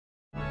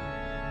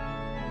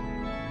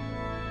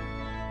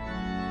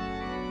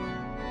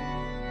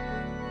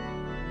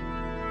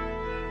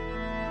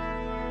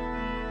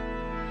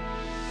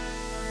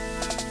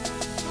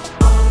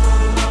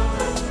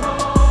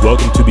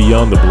Welcome to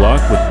Beyond the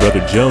Block with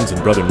Brother Jones and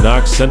Brother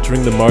Knox,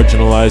 centering the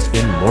marginalized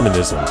in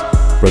Mormonism.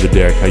 Brother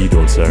Derek, how you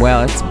doing, sir?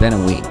 Well, it's been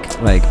a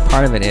week. Like,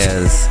 part of it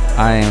is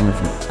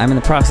I'm in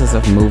the process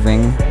of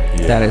moving.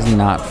 Yeah. That is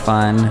not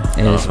fun.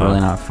 It is really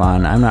not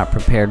fun. I'm not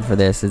prepared for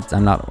this.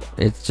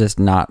 It's just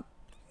not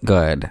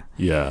good.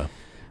 Yeah.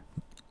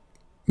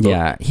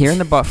 Yeah. Here in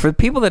the for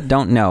people that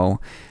don't know,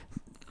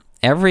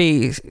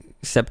 every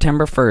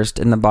September 1st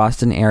in the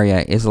Boston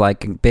area is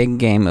like a big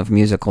game of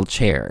musical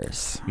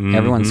chairs. Mm-hmm.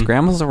 Everyone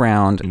scrambles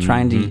around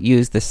trying to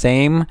use the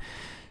same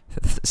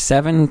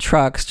 7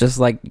 trucks, just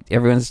like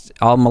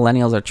all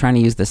millennials are trying to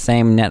use the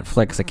same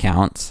Netflix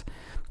accounts.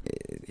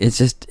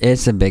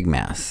 It's a big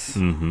mess.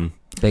 Mm-hmm.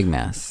 Big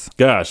mess.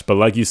 Gosh, but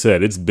like you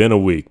said, it's been a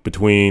week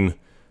between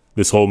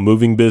this whole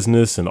moving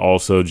business and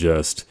also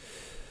just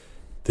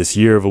this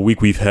year of a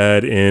week we've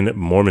had in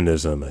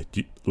Mormonism.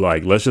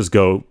 Like, let's just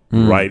go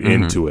right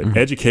into it.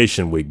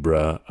 Education week,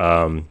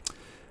 bruh.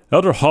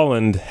 Elder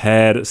Holland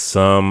had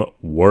some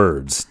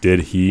words, did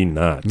he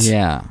not?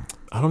 Yeah.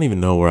 I don't even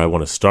know where I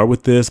want to start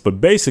with this, but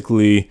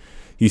basically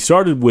he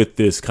started with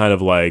this kind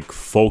of like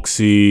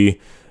folksy,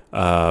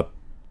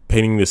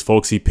 painting this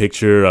folksy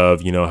picture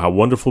of, how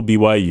wonderful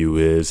BYU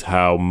is,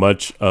 how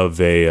much of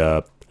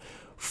a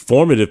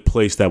formative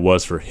place that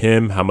was for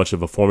him, how much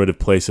of a formative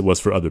place it was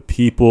for other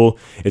people.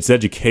 It's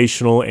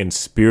educational and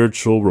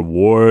spiritual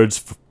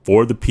rewards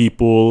for the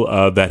people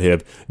that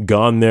have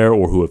gone there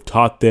or who have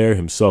taught there,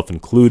 himself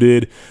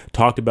included.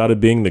 Talked about it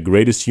being the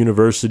greatest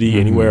university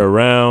anywhere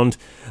around.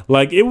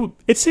 Like,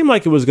 it seemed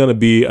like it was going to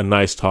be a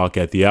nice talk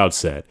at the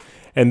outset.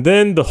 And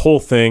then the whole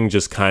thing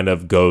just kind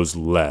of goes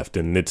left.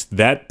 And it's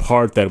that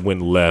part that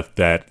went left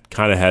that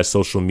kind of has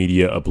social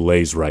media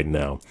ablaze right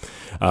now.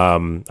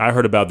 I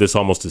heard about this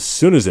almost as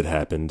soon as it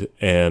happened.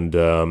 And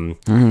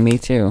me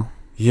too.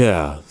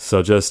 Yeah.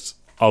 So just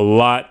a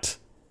lot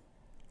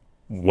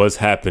was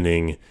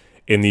happening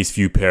in these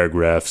few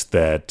paragraphs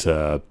that,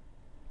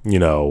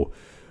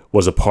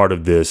 was a part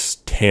of this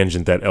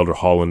tangent that Elder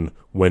Holland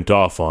went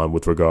off on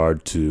with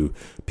regard to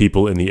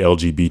people in the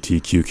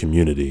LGBTQ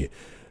community.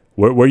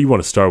 Where do you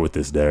want to start with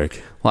this,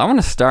 Derek? Well, I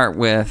want to start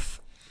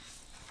with...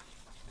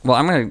 Well,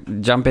 I'm going to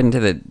jump into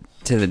the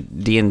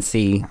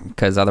DNC,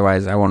 because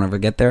otherwise I won't ever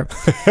get there.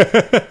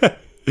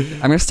 I'm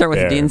going to start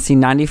with DNC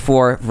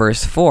 94,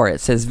 verse 4.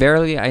 It says,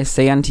 "Verily I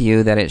say unto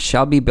you that it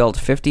shall be built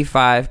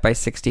 55 by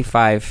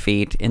 65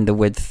 feet in the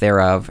width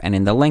thereof, and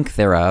in the length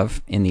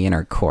thereof in the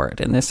inner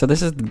court." And this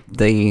is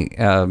the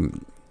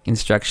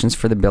instructions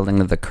for the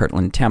building of the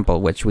Kirtland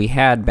Temple, which we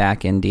had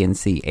back in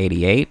DNC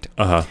 88,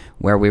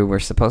 where we were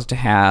supposed to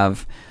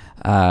have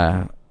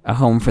a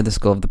home for the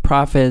School of the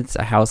Prophets,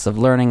 a house of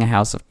learning, a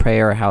house of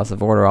prayer, a house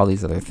of order, all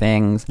these other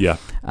things. Yeah.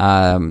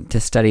 To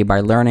study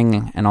by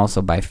learning and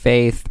also by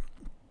faith.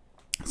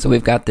 So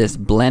we've got this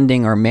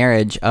blending or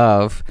marriage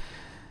of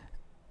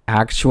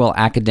actual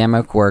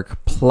academic work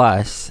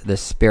plus the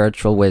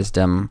spiritual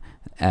wisdom,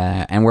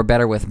 and we're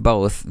better with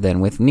both than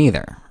with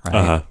neither,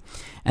 right?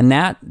 And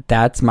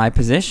that's my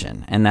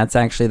position, and that's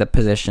actually the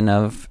position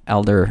of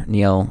Elder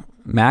Neil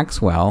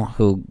Maxwell,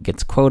 who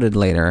gets quoted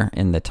later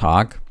in the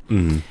talk.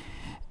 Mm-hmm.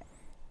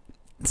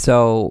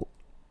 So,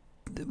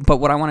 but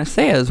what I want to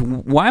say is,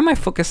 why am I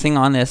focusing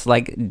on this,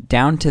 like,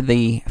 down to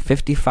the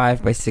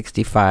 55 by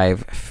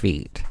 65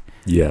 feet?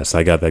 Yes,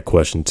 I got that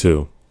question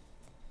too.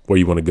 Where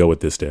you want to go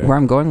with this, Derek? Where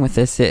I'm going with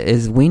this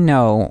is we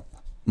know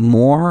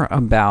more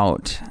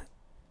about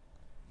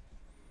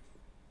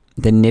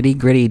the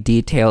nitty-gritty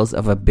details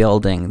of a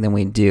building than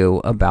we do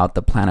about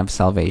the plan of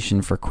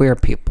salvation for queer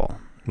people.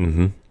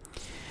 Mm-hmm.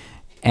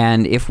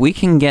 And if we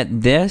can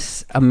get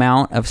this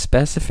amount of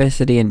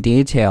specificity and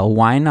detail,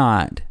 why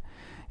not,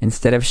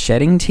 instead of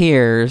shedding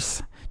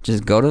tears,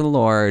 just go to the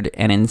Lord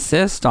and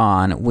insist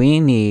on, we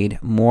need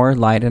more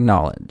light and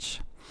knowledge.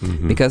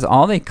 Mm-hmm. Because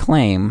all they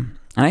claim,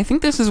 and I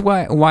think this is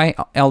why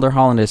Elder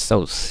Holland is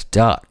so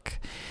stuck,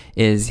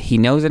 is he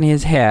knows in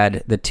his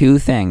head the two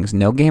things: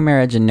 no gay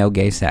marriage and no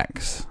gay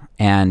sex,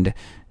 and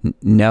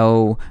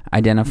no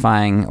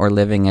identifying or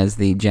living as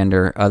the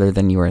gender other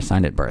than you were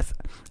assigned at birth.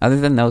 Other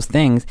than those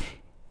things,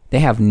 they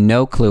have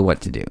no clue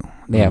what to do.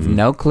 They have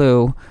no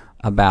clue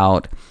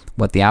about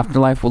what the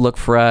afterlife will look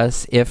for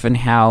us, if and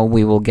how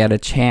we will get a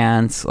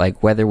chance,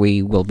 like whether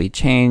we will be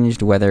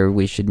changed, whether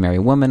we should marry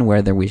a woman,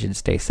 whether we should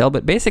stay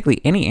celibate. Basically,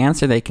 any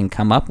answer they can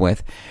come up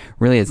with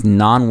really is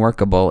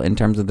non-workable in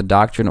terms of the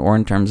doctrine or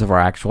in terms of our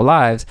actual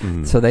lives.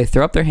 Mm-hmm. So they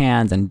throw up their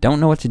hands and don't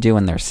know what to do,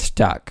 and they're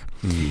stuck.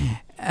 Mm-hmm.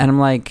 And I'm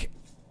like,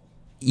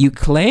 you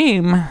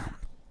claim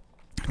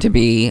to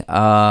be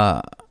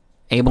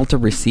able to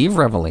receive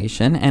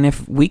revelation, and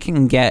if we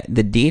can get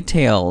the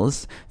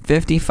details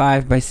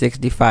 55 by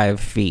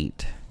 65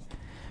 feet,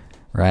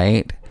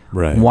 right?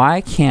 Why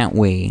can't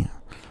we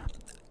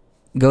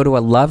go to a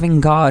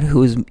loving God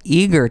who's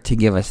eager to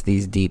give us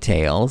these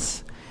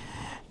details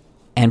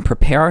and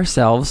prepare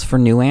ourselves for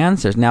new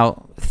answers?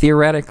 Now,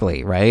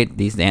 theoretically, right,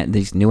 these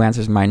new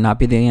answers might not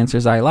be the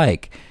answers I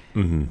like.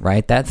 Mm-hmm.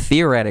 Right? That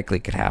theoretically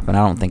could happen.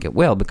 I don't think it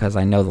will, because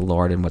I know the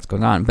Lord and what's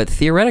going on. But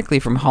theoretically,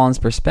 from Holland's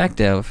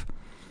perspective,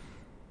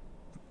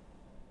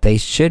 they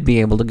should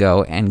be able to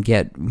go and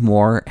get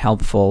more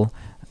helpful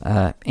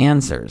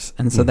answers.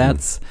 And so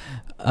that's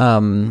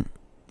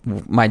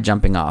my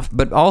jumping off.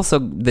 But also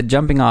the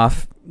jumping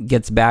off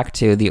gets back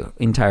to the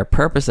entire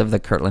purpose of the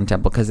Kirtland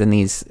Temple, because in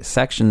these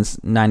sections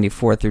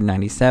 94 through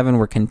 97,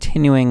 we're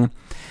continuing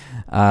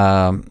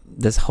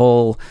this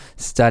whole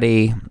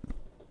study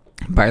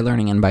by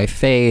learning and by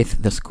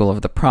faith, the school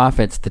of the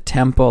prophets, the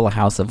temple, a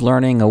house of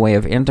learning, a way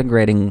of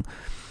integrating.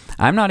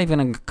 I'm not even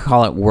going to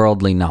call it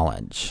worldly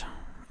knowledge,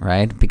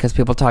 right? Because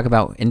people talk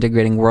about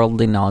integrating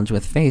worldly knowledge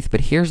with faith.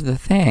 But here's the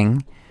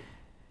thing.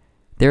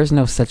 There's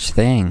no such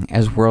thing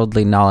as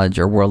worldly knowledge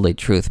or worldly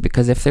truth.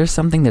 Because if there's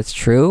something that's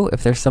true,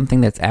 if there's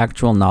something that's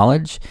actual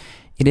knowledge,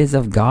 it is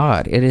of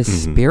God. It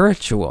is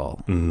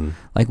spiritual.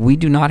 Like, we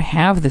do not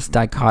have this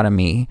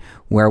dichotomy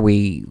where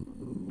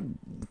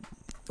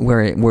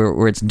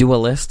it's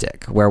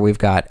dualistic, where we've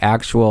got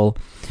actual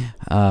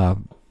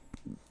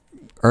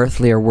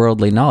earthly or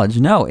worldly knowledge.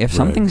 No, if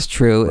something's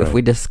true, if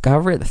we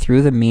discover it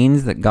through the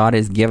means that God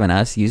has given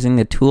us, using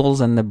the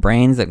tools and the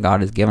brains that God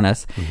has given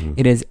us,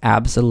 it is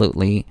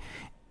absolutely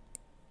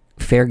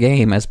fair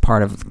game as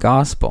part of the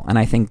gospel. And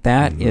I think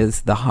that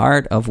is the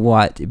heart of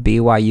what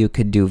BYU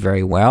could do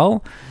very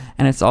well.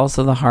 And it's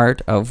also the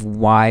heart of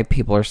why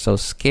people are so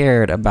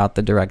scared about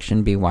the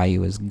direction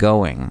BYU is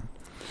going.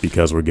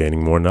 Because we're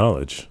gaining more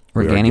knowledge.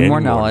 We're gaining more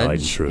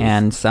knowledge.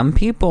 And some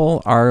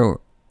people are,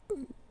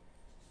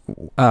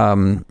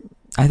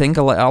 I think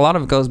a lot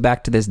of it goes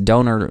back to these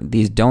donor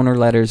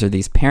letters or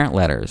these parent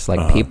letters.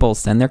 Like, people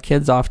send their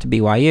kids off to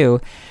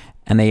BYU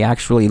and they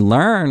actually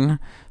learn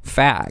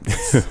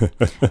facts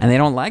and they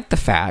don't like the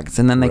facts,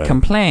 and then they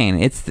complain.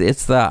 It's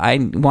the I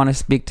want to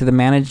speak to the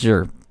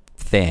manager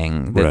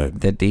thing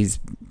that these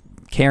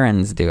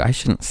Karens do. I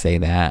shouldn't say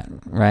that,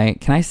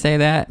 right? Can I say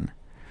that?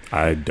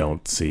 I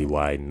don't see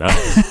why not.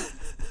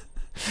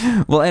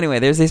 Well, anyway,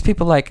 there's these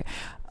people, like,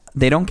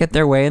 they don't get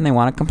their way and they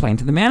want to complain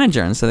to the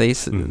manager, and so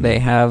they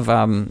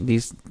have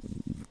these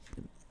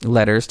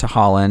letters to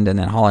Holland, and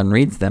then Holland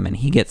reads them and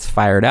he gets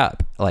fired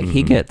up. Like,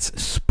 he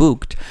gets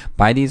spooked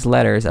by these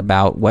letters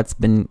about what's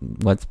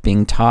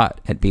being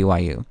taught at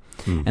BYU.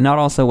 And not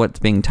also what's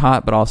being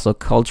taught, but also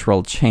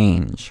cultural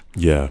change.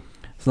 Yeah.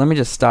 So let me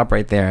just stop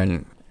right there,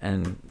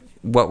 and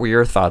what were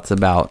your thoughts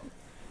about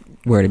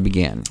where to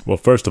begin? Well,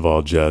 first of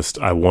all,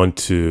 I want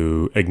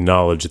to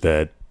acknowledge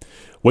that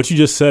what you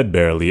just said,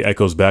 Barely,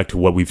 echoes back to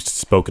what we've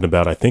spoken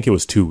about. I think it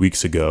was 2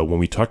 weeks ago when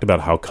we talked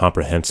about how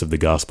comprehensive the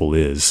gospel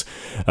is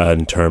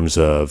in terms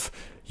of,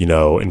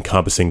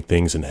 encompassing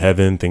things in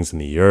heaven, things in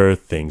the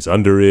earth, things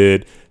under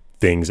it,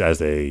 things as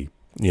the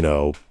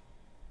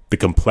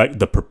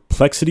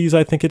perplexities,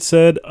 I think it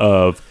said,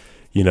 of,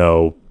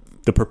 the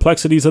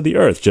perplexities of the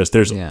earth.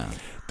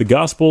 The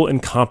gospel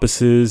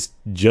encompasses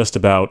just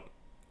about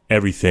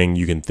everything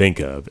you can think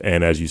of.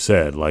 And as you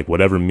said, like,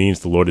 whatever means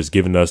the Lord has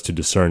given us to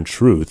discern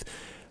truth,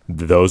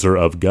 those are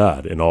of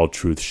God, and all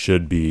truth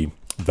should be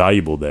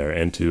valuable there.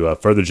 And to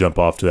further jump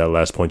off to that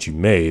last point you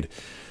made,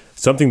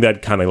 something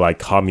that kind of like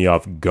caught me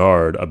off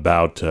guard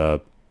about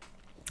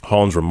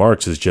Holland's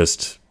remarks is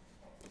just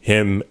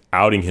him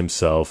outing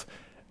himself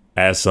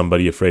as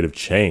somebody afraid of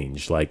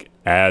change.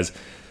 I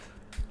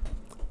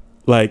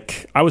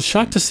was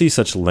shocked to see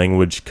such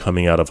language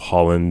coming out of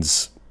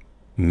Holland's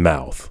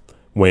mouth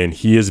when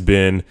he has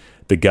been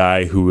the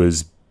guy who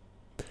is,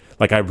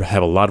 like, I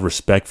have a lot of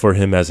respect for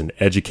him as an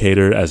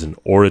educator, as an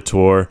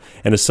orator,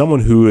 and as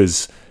someone who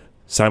is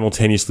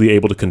simultaneously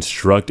able to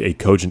construct a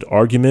cogent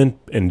argument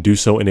and do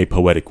so in a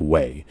poetic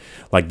way.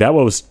 Like, that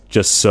was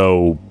just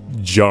so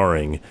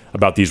jarring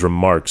about these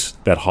remarks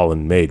that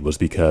Holland made, was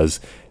because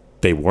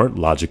they weren't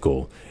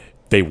logical.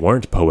 They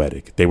weren't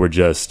poetic. They were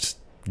just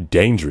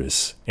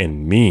dangerous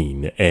and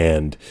mean.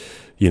 And,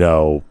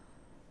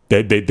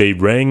 they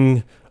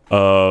rang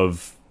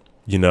of,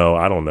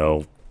 I don't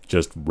know,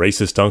 just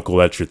racist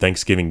uncle at your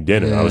Thanksgiving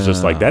dinner. Yeah. I was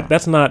just like,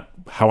 that's not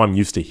how I'm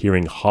used to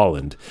hearing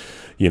Holland.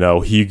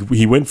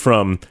 He went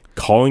from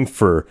calling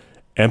for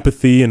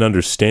empathy and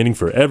understanding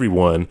for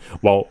everyone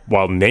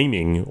while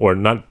naming, or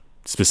not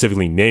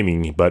specifically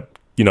naming, but,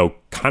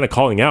 kind of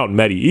calling out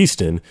Maddie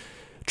Easton,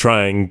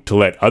 trying to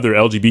let other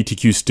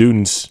LGBTQ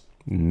students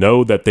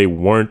know that they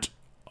weren't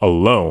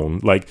alone.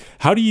 Like,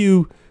 how do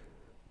you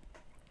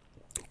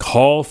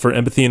call for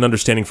empathy and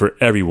understanding for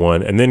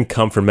everyone and then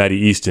come for Maddie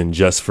Easton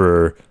just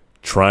for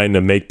trying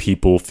to make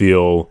people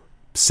feel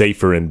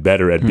safer and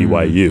better at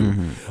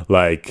BYU?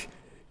 Like,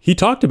 he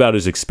talked about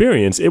his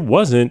experience. It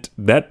wasn't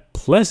that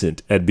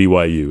pleasant at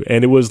BYU.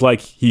 And it was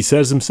like he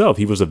says himself,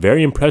 he was a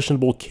very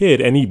impressionable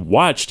kid, and he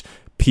watched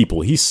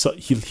people.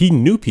 He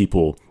knew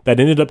people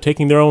that ended up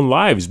taking their own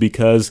lives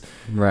because,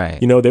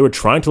 they were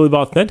trying to live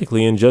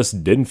authentically and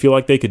just didn't feel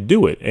like they could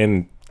do it.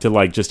 And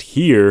to just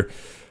hear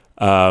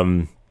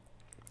Elder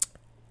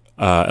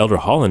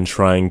Holland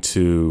trying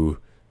to,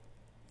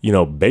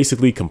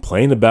 basically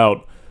complain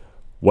about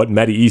what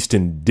Maddie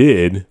Easton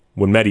did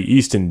when Maddie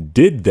Easton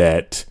did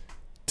that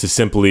to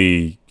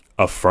simply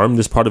affirm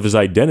this part of his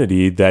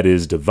identity that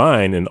is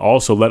divine and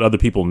also let other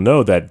people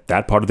know that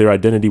that part of their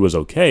identity was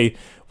okay,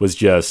 was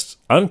just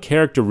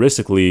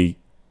uncharacteristically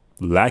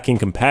lacking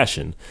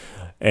compassion.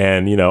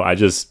 And, I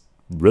just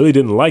really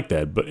didn't like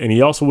that. And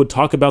he also would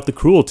talk about the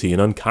cruelty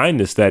and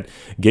unkindness that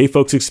gay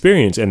folks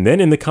experience. And then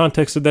in the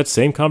context of that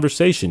same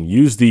conversation,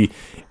 use the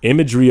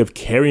imagery of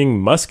carrying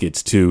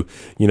muskets to,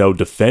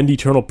 defend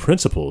eternal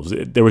principles.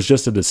 There was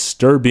just a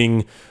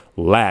disturbing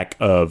lack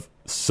of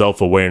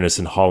self-awareness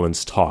in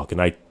Holland's talk.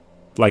 And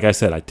like I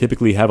said, I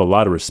typically have a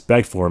lot of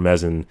respect for him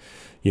as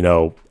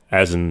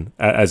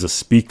a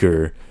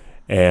speaker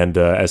and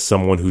as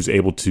someone who's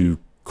able to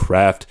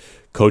craft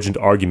cogent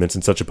arguments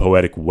in such a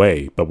poetic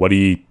way. But what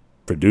he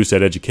produced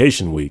at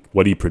Education Week,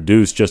 what he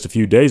produced just a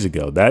few days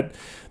ago, that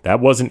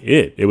wasn't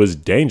it. It was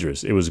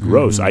dangerous. It was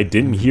gross. I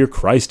didn't hear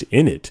Christ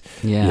in it.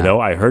 Yeah.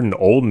 I heard an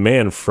old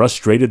man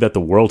frustrated that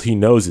the world he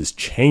knows is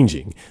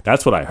changing.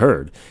 That's what I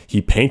heard.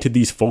 He painted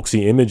these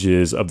folksy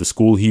images of the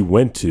school he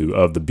went to,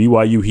 of the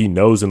BYU he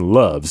knows and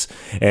loves,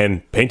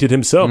 and painted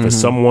himself as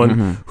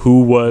someone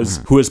who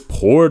has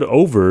pored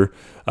over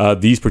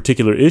these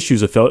particular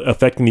issues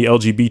affecting the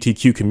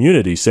LGBTQ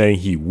community, saying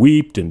he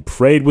wept and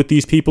prayed with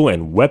these people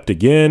and wept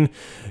again,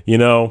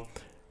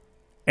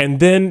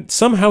 and then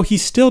somehow he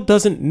still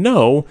doesn't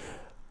know,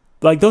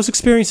 like those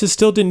experiences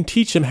still didn't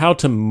teach him how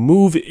to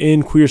move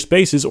in queer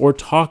spaces or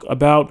talk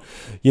about,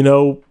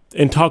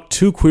 and talk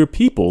to queer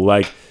people.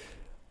 Like,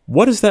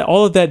 what does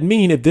all of that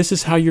mean if this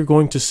is how you're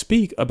going to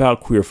speak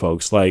about queer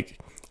folks? Like,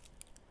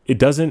 it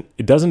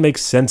doesn't make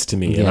sense to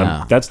me.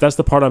 Yeah. And that's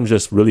the part I'm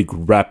just really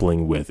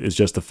grappling with, is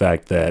just the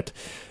fact that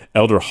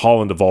Elder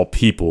Holland, of all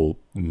people,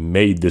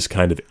 made this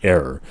kind of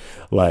error.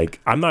 Like,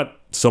 I'm not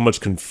so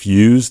much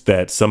confused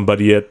that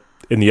somebody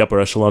in the upper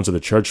echelons of the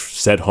church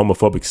said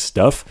homophobic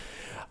stuff.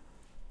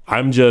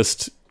 I'm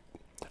just,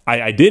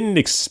 I didn't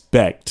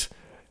expect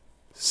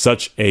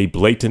such a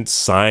blatant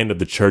sign of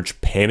the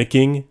church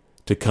panicking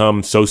to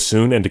come so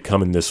soon and to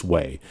come in this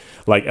way.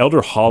 Like,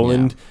 Elder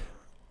Holland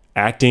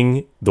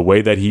acting the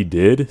way that he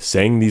did,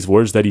 saying these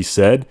words that he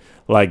said,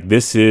 like,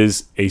 this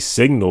is a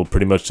signal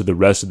pretty much to the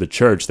rest of the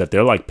church that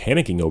they're like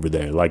panicking over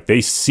there. Like,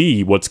 they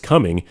see what's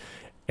coming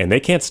and they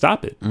can't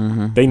stop it.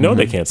 They know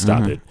they can't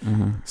stop it.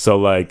 So,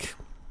 like,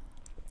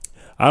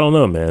 I don't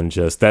know, man.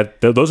 Just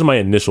those are my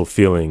initial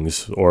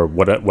feelings, or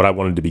what I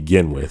wanted to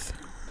begin with.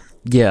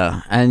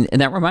 Yeah, and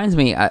that reminds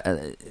me,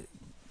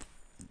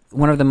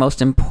 one of the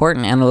most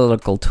important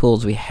analytical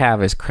tools we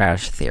have is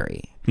crash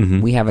theory.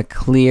 We have a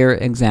clear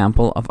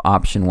example of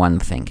option one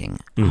thinking.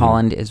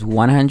 Holland is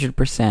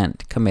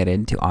 100%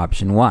 committed to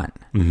option one.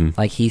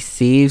 Like, he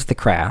sees the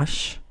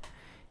crash,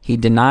 he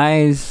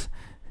denies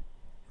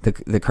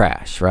the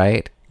crash,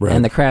 right?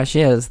 And the crash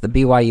is the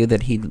BYU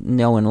that he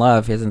know and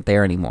love isn't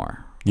there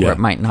anymore, or it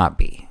might not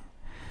be,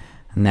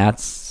 and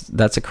that's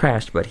a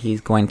crash. But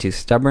he's going to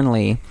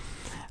stubbornly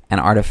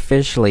and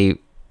artificially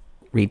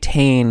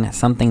retain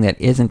something that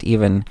isn't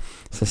even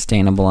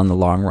sustainable in the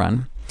long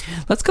run.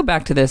 Let's go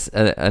back to this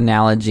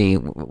analogy.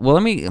 Well,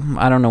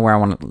 I don't know where I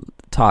want to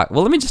talk.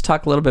 Well, let me just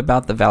talk a little bit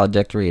about the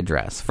valedictory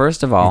address.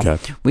 First of all,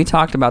 we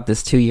talked about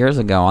this 2 years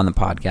ago on the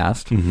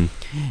podcast,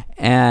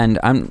 and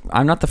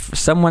I'm not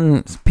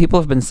people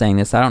have been saying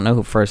this. I don't know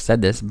who first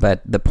said this,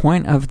 but the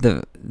point of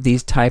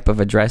these type of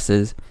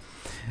addresses,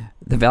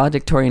 the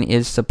valedictorian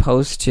is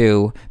supposed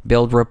to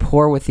build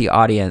rapport with the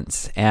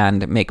audience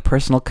and make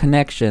personal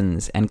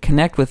connections and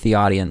connect with the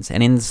audience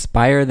and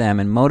inspire them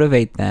and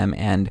motivate them,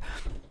 and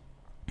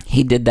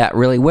he did that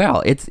really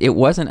well. It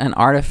wasn't an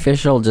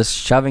artificial just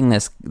shoving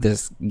this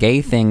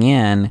gay thing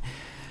in.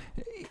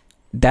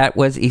 That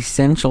was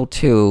essential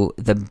to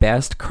the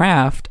best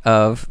craft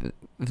of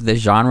the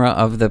genre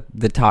of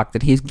the talk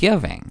that he's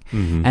giving.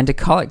 And to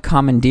call it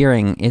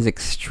commandeering is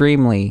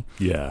extremely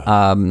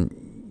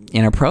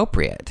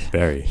inappropriate.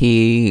 Very.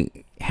 He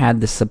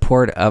had the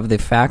support of the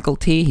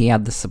faculty. He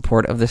had the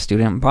support of the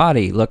student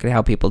body. Look at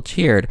how people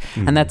cheered.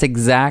 And that's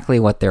exactly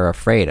what they're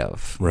afraid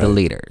of, the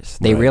leaders.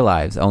 They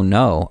realize, oh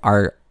no,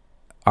 our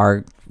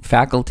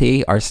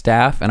faculty, our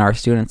staff, and our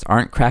students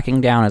aren't cracking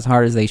down as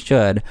hard as they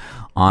should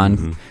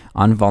on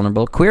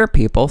vulnerable queer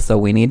people, so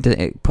we need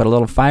to put a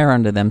little fire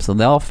under them so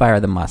they'll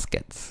fire the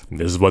muskets.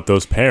 This is what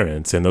those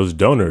parents and those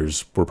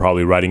donors were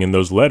probably writing in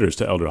those letters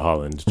to Elder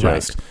Holland.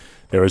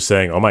 They were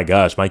saying, oh my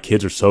gosh, my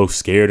kids are so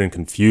scared and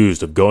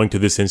confused of going to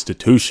this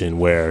institution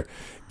where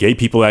gay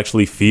people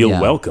actually feel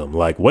welcome.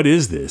 Like, what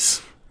is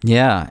this?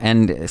 Yeah,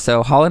 and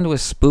so Holland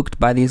was spooked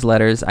by these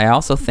letters. I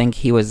also think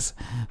he was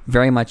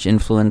very much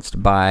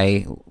influenced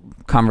by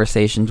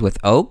conversations with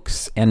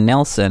Oakes and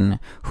Nelson,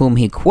 whom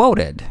he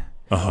quoted.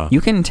 You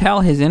can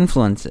tell his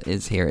influence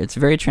is here. It's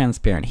very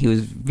transparent. He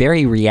was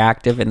very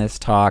reactive in this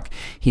talk.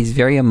 He's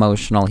very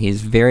emotional.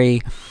 He's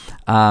very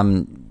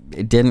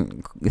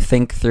didn't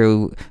think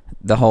through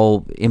the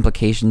whole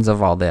implications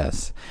of all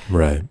this.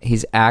 Right.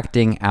 He's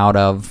acting out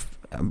of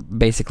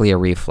basically a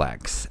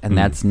reflex, and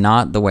that's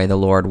not the way the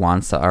Lord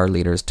wants our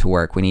leaders to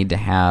work. We need to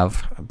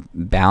have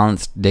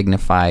balanced,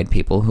 dignified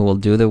people who will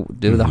do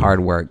the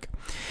hard work.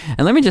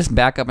 And let me just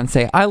back up and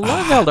say, I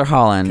love Elder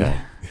Holland.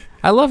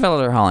 I love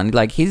Elder Holland.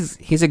 Like,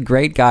 he's a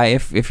great guy.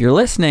 If you're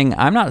listening,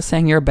 I'm not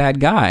saying you're a bad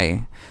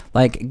guy.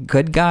 Like,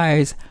 good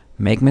guys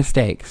make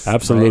mistakes.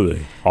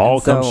 Absolutely.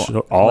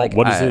 Right?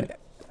 What is it?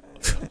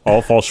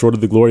 All fall short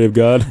of the glory of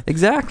God.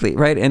 Exactly,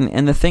 right?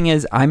 And the thing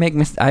is, I've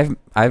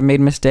made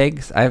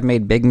mistakes. I've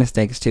made big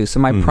mistakes too. So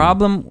my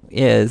problem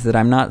is that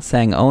I'm not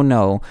saying, oh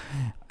no,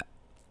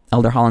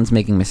 Elder Holland's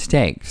making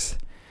mistakes.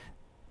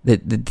 The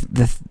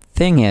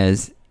thing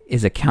is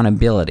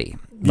accountability.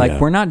 Like,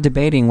 we're not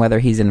debating whether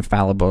he's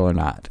infallible or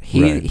not.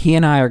 He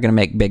and I are going to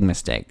make big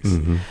mistakes.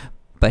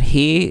 But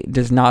he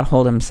does not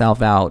hold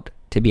himself out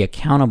to be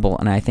accountable,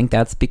 and I think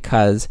that's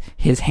because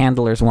his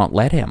handlers won't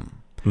let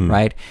him,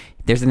 right?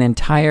 There's an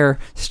entire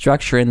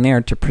structure in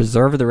there to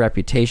preserve the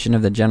reputation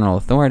of the general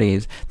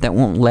authorities that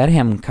won't let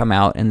him come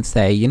out and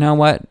say, you know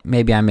what,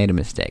 maybe I made a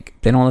mistake.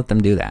 They don't let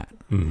them do that.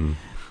 And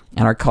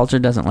our culture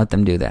doesn't let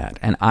them do that.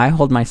 And I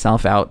hold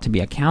myself out to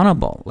be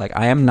accountable. Like,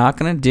 I am not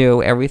going to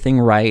do everything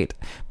right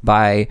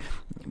by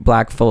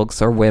black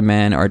folks or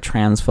women or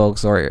trans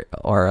folks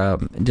or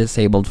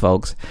disabled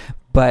folks.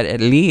 But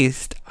at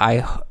least I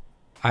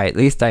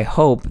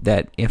hope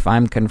that if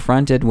I'm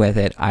confronted with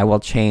it, I will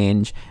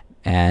change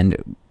and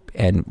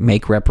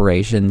make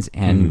reparations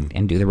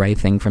and do the right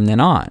thing from then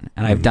on.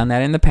 And I've done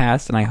that in the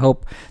past, and I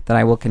hope that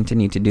I will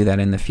continue to do that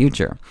in the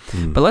future.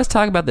 But let's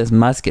talk about this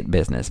musket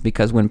business,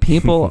 because when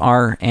people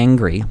are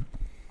angry,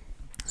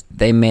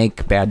 they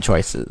make bad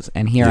choices.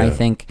 And here I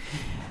think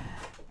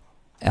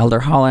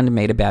Elder Holland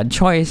made a bad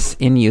choice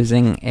in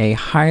using a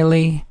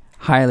highly,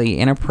 highly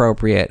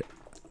inappropriate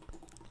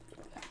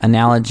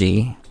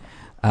analogy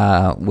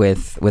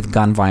with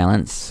gun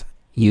violence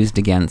used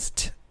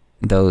against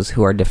those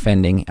who are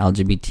defending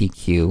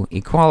LGBTQ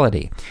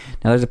equality.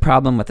 Now, there's a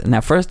problem with it. Now,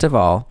 first of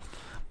all,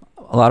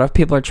 a lot of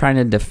people are trying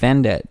to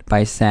defend it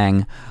by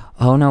saying,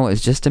 oh no,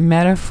 it's just a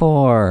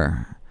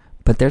metaphor.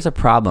 But there's a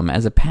problem.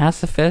 As a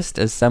pacifist,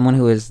 as someone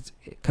who is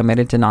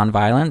committed to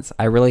nonviolence,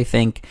 I really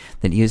think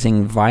that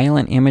using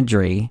violent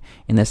imagery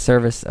in the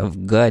service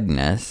of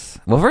goodness...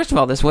 Well, first of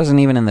all, this wasn't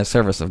even in the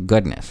service of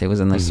goodness. It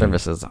was in the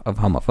services of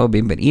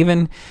homophobia. But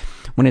even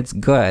when it's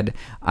good,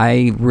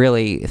 I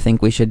really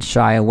think we should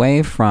shy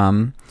away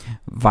from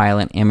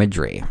violent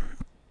imagery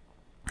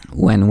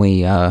when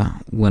we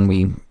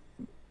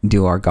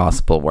do our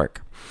gospel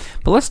work.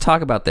 But let's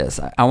talk about this.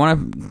 I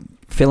want to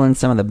fill in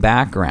some of the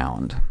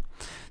background.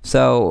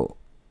 So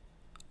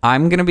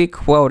I'm going to be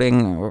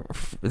quoting,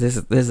 this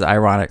is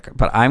ironic,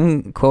 but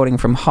I'm quoting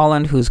from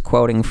Holland, who's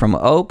quoting from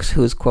Oakes,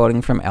 who's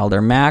quoting from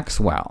Elder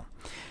Maxwell.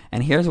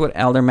 And here's what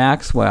Elder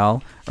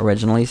Maxwell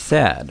originally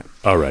said.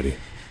 Alrighty.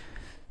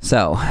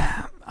 So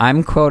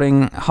I'm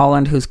quoting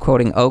Holland, who's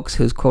quoting Oakes,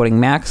 who's quoting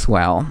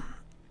Maxwell.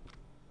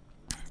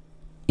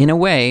 In a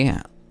way,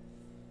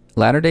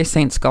 Latter-day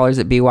Saint scholars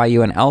at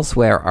BYU and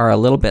elsewhere are a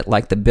little bit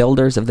like the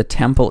builders of the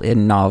temple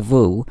in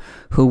Nauvoo,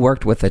 who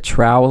worked with a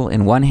trowel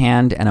in one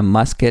hand and a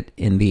musket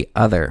in the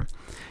other.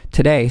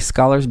 Today,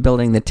 scholars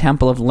building the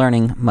Temple of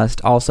Learning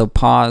must also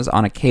pause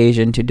on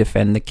occasion to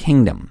defend the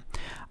kingdom.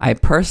 I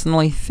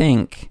personally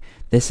think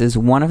this is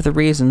one of the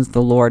reasons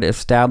the Lord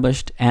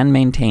established and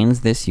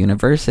maintains this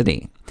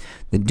university.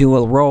 The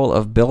dual role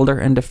of builder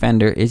and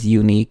defender is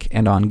unique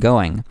and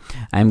ongoing.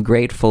 I am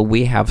grateful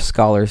we have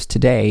scholars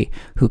today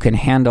who can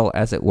handle,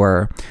 as it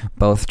were,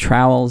 both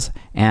trowels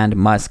and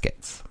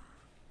muskets.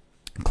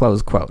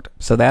 Close quote.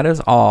 So that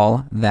is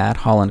all that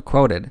Holland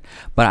quoted.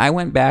 But I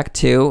went back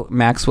to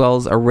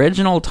Maxwell's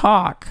original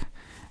talk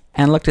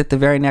and looked at the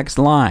very next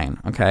line.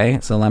 Okay,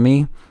 so let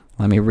me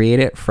read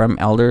it from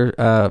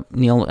Elder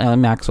Neil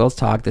Maxwell's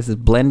talk. This is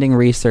Blending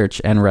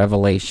Research and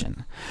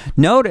Revelation.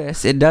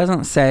 Notice it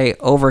doesn't say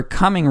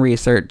overcoming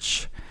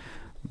research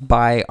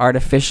by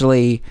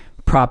artificially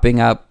propping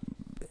up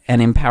and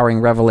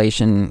empowering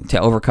revelation to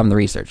overcome the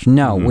research.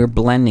 No, we're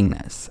blending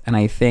this. And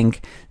I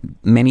think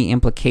many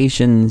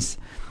implications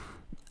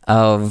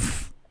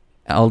of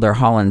Elder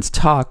Holland's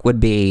talk would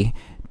be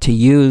to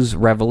use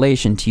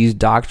revelation, to use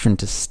doctrine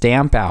to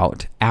stamp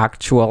out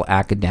actual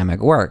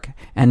academic work.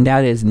 And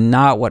that is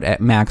not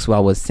what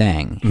Maxwell was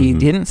saying. He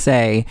didn't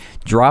say,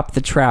 drop the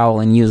trowel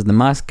and use the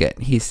musket.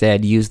 He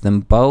said, use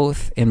them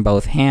both in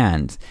both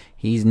hands.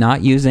 He's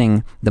not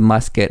using the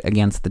musket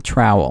against the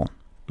trowel.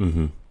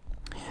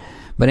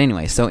 But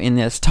anyway, so in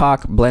this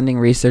talk, Blending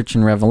Research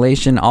and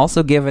Revelation,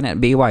 also given at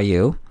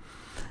BYU,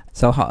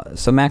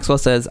 so Maxwell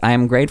says, I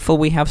am grateful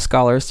we have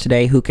scholars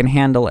today who can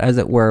handle, as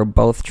it were,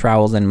 both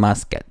trowels and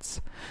muskets.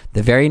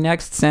 The very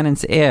next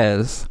sentence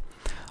is,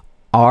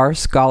 our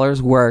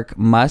scholars' work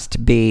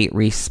must be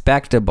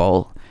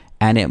respectable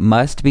and it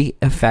must be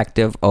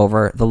effective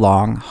over the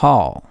long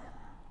haul.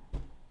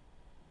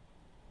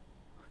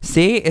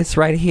 See, it's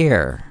right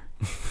here.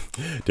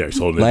 Derek's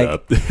holding it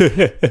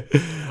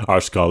up.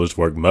 Our scholars'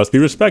 work must be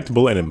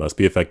respectable and it must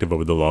be effective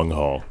over the long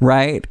haul.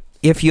 Right.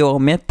 If you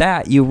omit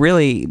that, you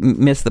really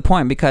miss the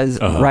point, because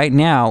right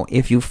now,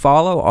 if you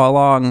follow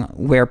along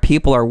where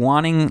people are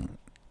wanting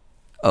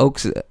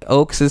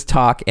Oakes's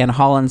talk and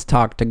Holland's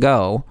talk to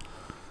go,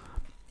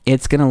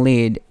 it's going to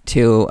lead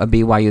to a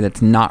BYU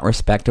that's not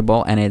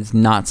respectable and it's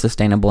not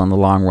sustainable in the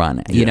long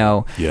run. You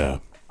know,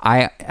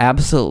 I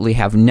absolutely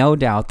have no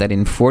doubt that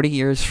in 40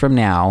 years from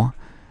now,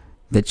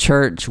 the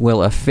church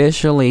will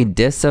officially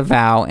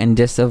disavow and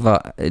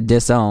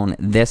disown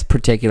this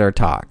particular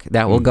talk.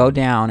 That will go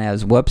down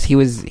as, whoops,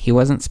 he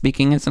wasn't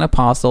speaking as an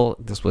apostle.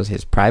 This was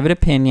his private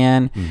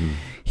opinion.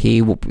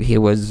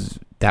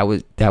 That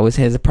was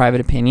his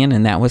private opinion,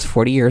 and that was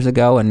 40 years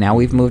ago, and now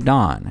we've moved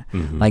on.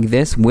 Like,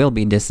 this will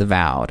be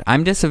disavowed.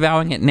 I'm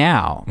disavowing it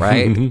now,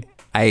 right?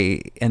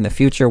 And the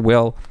future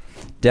will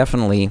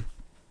definitely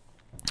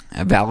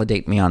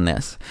validate me on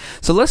this.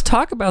 So let's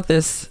talk about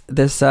this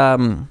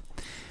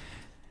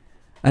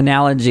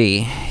analogy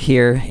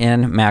here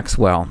in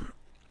Maxwell.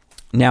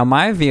 Now,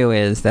 my view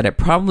is that it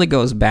probably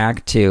goes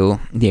back to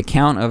the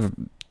account of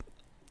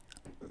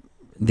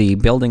the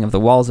building of the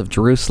walls of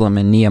Jerusalem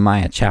in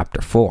Nehemiah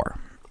chapter 4.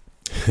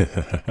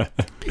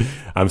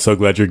 I'm so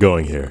glad you're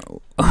going here.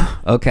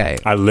 Okay.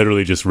 I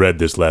literally just read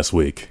this last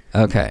week.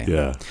 Okay.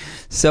 Yeah.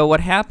 So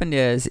what happened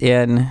is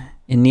in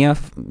Nehemiah,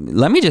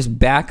 let me just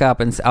back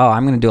up and say,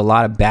 I'm going to do a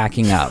lot of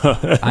backing up.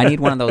 I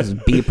need one of those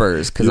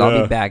beepers because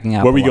I'll be backing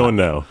up. Where are we going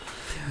now?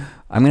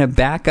 I'm going to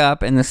back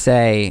up and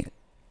say,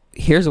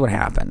 here's what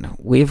happened.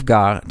 We've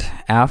got,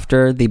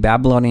 after the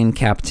Babylonian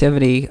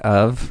captivity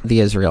of the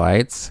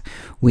Israelites,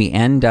 we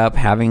end up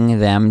having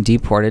them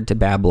deported to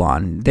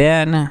Babylon.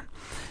 Then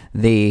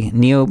the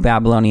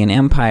Neo-Babylonian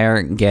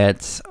Empire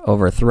gets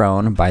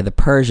overthrown by the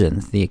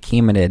Persians, the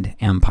Achaemenid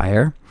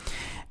Empire,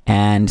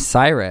 and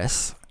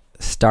Cyrus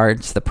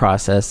starts the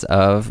process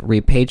of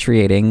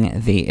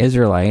repatriating the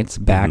Israelites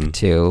back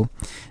to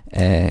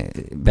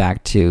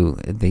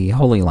the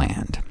Holy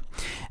Land.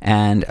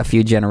 And a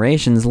few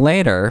generations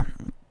later,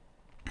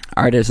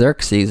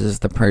 Artaxerxes is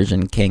the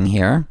Persian king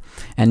here,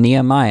 and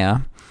Nehemiah.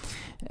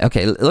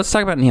 Okay, let's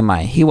talk about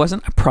Nehemiah. He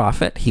wasn't a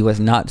prophet. He was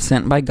not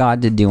sent by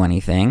God to do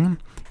anything.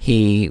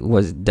 He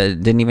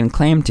didn't even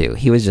claim to.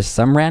 He was just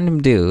some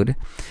random dude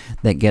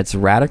that gets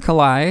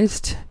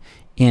radicalized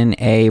in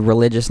a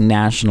religious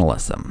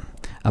nationalism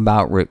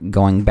about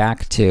going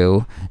back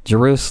to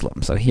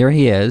Jerusalem. So here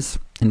he is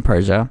in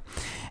Persia,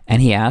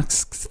 and he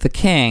asks the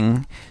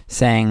king,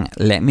 saying,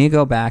 let me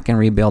go back and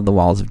rebuild the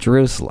walls of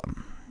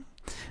Jerusalem.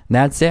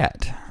 That's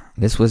it.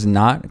 This was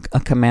not a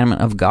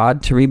commandment of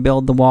God to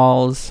rebuild the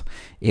walls.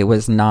 It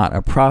was not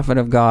a prophet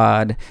of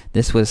God.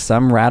 This was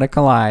some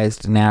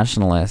radicalized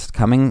nationalist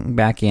coming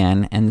back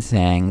in and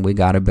saying, we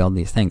got to build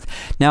these things.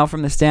 Now,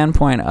 from the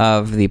standpoint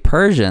of the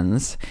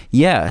Persians,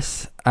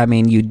 yes, I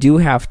mean, you do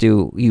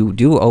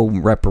owe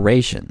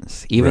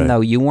reparations. Even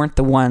though you weren't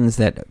the ones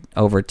that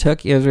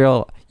overtook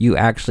Israel, you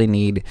actually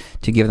need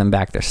to give them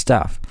back their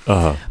stuff.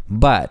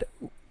 But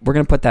we're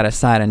going to put that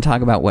aside and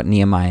talk about what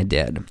Nehemiah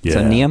did. Yeah.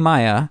 So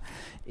Nehemiah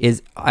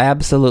is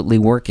absolutely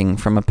working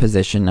from a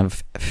position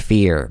of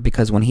fear,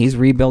 because when he's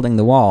rebuilding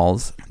the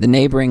walls, the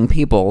neighboring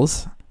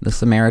peoples, the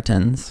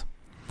Samaritans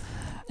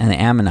and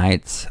the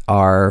Ammonites,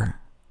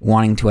 are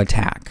wanting to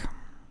attack.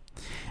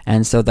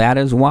 And so that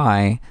is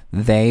why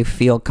they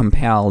feel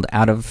compelled,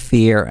 out of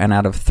fear and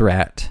out of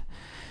threat,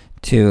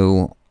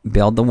 to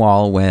build the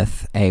wall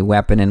with a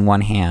weapon in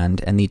one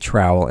hand and the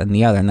trowel in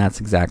the other. And that's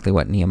exactly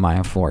what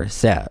Nehemiah 4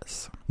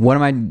 says. What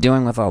am I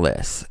doing with all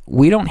this?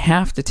 We don't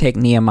have to take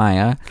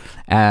Nehemiah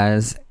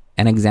as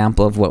an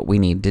example of what we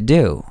need to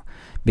do.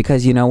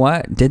 Because you know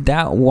what? Did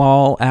that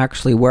wall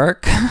actually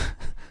work?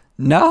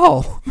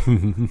 No.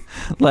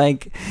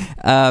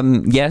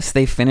 Yes,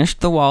 they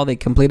finished the wall, they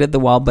completed the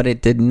wall, but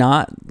it did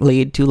not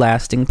lead to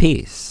lasting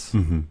peace.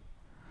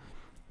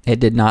 It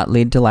did not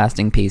lead to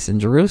lasting peace in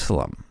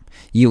Jerusalem.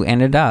 You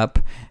ended up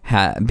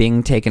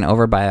being taken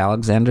over by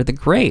Alexander the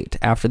Great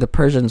after the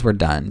Persians were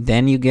done.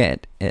 Then you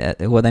get,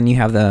 then you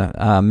have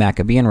the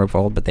Maccabean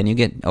revolt, but then you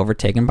get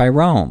overtaken by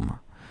Rome.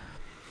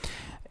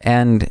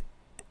 And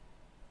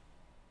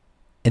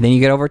then you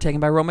get overtaken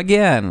by Rome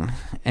again.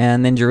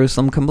 And then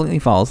Jerusalem completely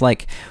falls.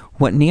 Like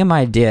what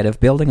Nehemiah did of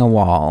building a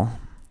wall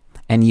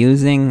and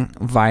using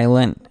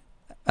violent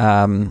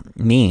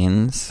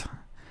means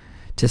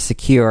to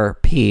secure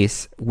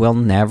peace will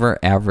never,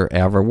 ever,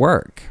 ever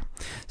work.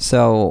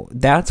 So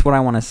that's what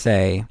I want to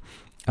say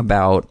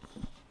about,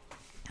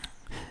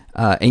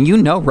 and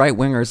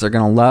right-wingers are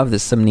going to love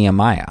some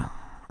Nehemiah,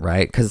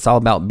 right? Because it's all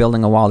about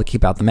building a wall to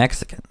keep out the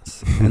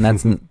Mexicans. And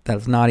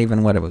that's not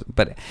even what it was.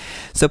 But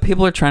so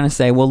people are trying to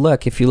say, well,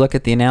 look, if you look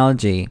at the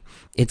analogy,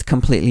 it's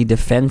completely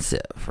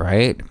defensive,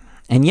 right?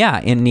 And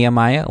yeah, in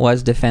Nehemiah it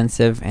was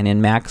defensive, and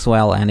in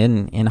Maxwell and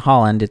in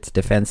Holland it's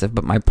defensive.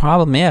 But my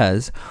problem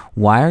is,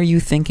 why are you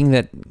thinking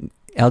that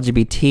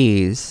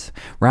LGBTs,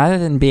 rather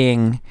than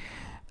being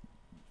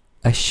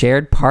a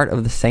shared part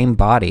of the same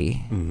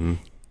body,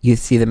 you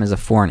see them as a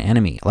foreign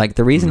enemy? Like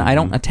the reason I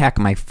don't attack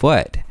my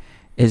foot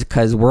is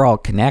because we're all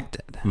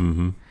connected.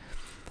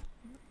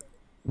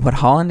 What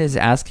Holland is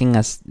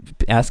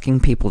asking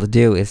people to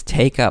do is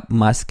take up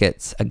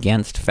muskets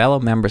against fellow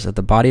members of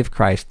the body of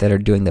Christ that are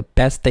doing the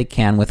best they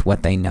can with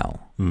what they know.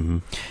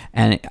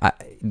 And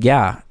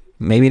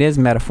maybe it is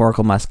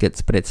metaphorical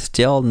muskets, but it's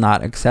still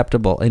not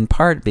acceptable, in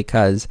part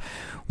because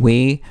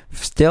we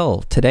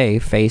still today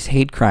face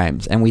hate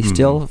crimes, and we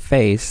still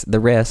face the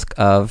risk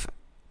of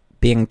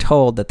being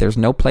told that there's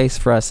no place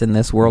for us in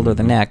this world or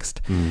the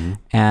next.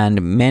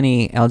 And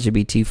many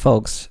LGBT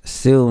folks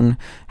soon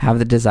have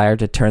the desire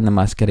to turn the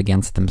musket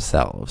against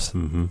themselves.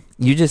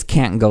 You just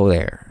can't go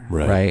there,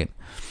 right?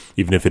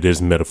 Even if it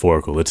is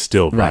metaphorical, it's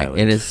still violent. Right.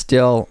 It is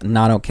still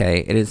not okay.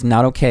 It is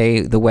not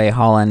okay the way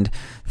Holland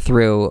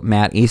threw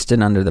Matt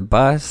Easton under the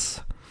bus.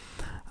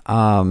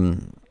 I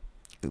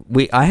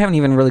haven't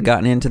even really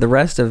gotten into the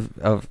rest of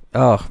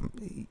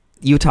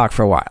you talk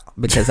for a while,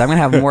 because I'm going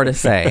to have more to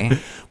say.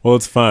 Well,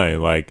 it's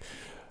fine. Like,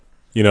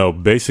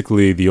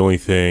 basically the only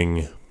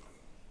thing...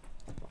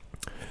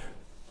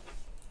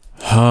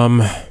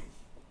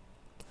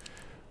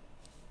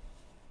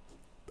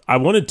 I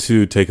wanted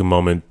to take a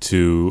moment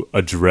to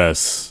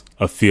address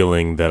a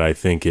feeling that I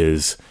think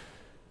is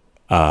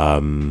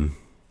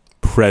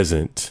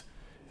present,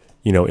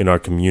 in our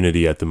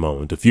community at the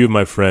moment. A few of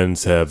my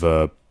friends have,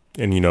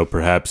 and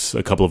perhaps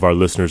a couple of our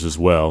listeners as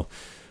well,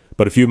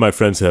 but a few of my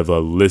friends have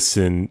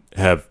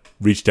have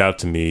reached out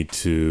to me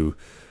to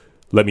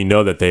let me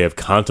know that they have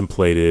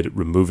contemplated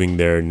removing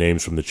their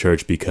names from the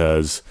church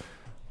because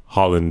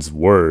Holland's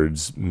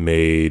words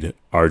made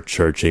our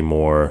church a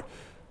more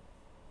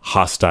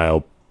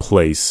hostile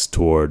place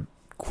toward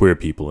queer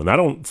people. And I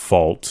don't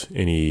fault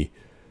any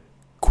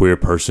queer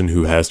person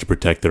who has to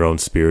protect their own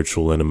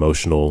spiritual and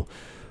emotional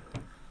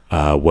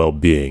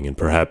well-being, and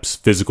perhaps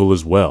physical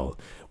as well.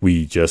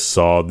 We just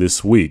saw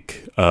this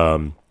week,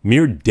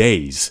 mere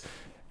days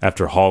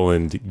after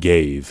Holland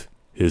gave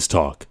his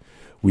talk,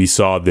 we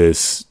saw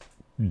this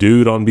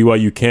dude on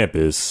BYU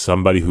campus,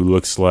 somebody who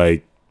looks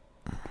like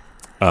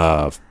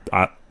I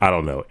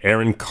don't know,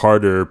 Aaron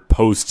Carter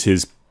post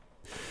his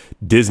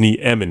Disney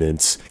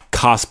eminence,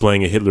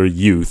 cosplaying a Hitler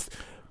Youth,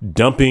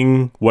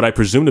 dumping what I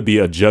presume to be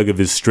a jug of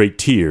his straight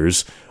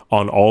tears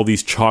on all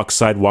these chalk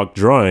sidewalk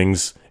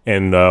drawings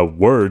and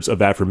words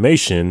of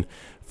affirmation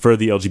for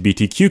the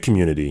LGBTQ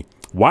community,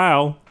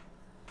 while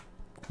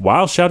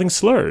shouting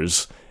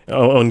slurs.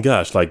 Oh, and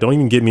gosh, don't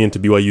even get me into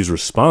BYU's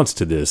response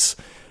to this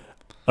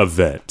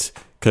event,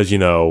 because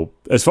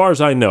as far as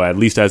I know, at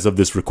least as of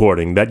this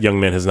recording, that young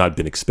man has not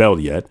been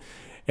expelled yet,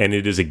 and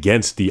it is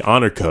against the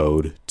honor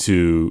code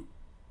to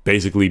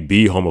basically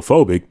be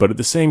homophobic. But at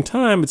the same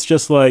time, it's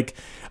just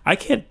I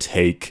can't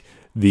take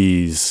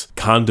these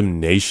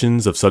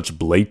condemnations of such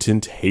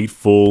blatant,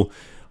 hateful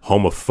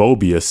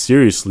homophobia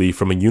seriously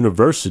from a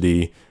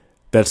university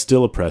that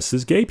still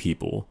oppresses gay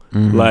people.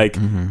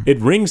 It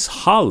rings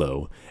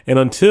hollow. And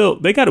until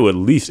they got to at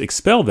least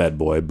expel that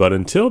boy, but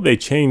until they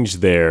change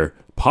their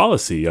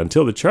policy,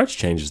 until the church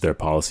changes their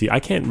policy, I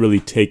can't really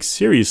take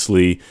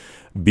seriously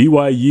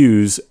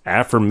BYU's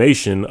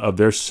affirmation of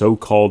their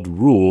so-called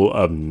rule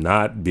of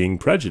not being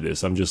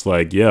prejudiced. I'm just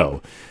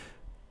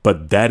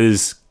but that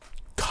is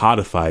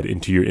codified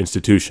into your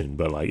institution.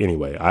 But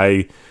anyway,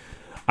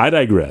 I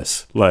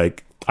digress.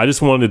 I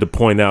just wanted to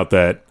point out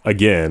that,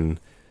 again,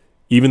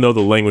 even though the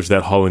language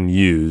that Holland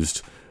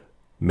used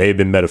may have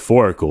been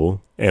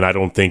metaphorical, and I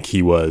don't think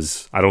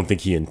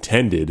he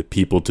intended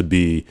people to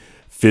be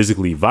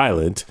physically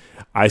violent,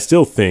 I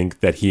still think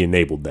that he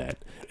enabled that.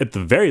 At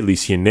the very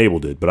least, he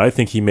enabled it, but I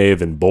think he may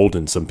have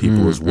emboldened some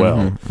people as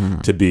well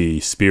to be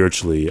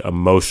spiritually,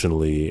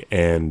 emotionally,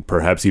 and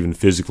perhaps even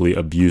physically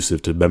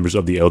abusive to members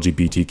of the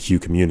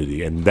LGBTQ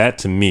community. And that,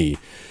 to me,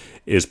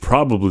 is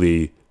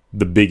probably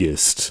the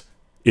biggest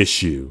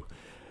issue.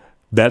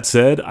 That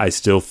said, I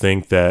still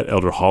think that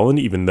Elder Holland,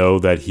 even though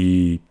that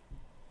he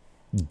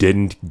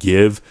didn't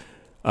give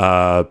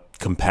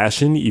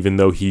compassion, even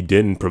though he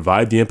didn't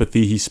provide the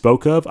empathy he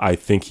spoke of, I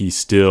think he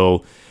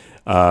still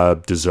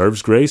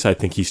deserves grace. I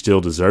think he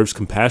still deserves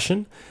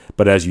compassion.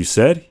 But as you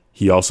said,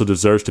 he also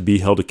deserves to be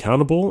held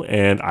accountable.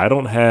 And I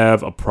don't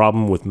have a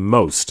problem with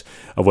most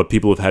of what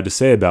people have had to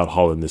say about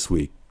Holland this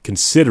week,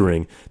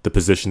 considering the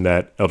position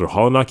that Elder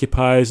Holland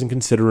occupies and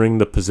considering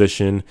the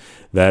position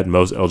that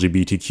most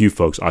LGBTQ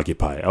folks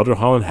occupy. Elder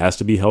Holland has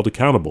to be held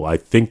accountable. I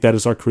think that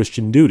is our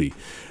Christian duty.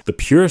 The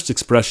purest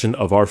expression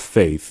of our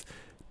faith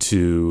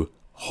to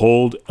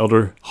hold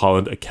Elder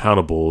Holland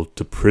accountable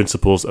to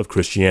principles of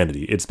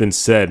Christianity. It's been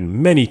said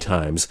many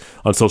times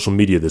on social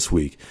media this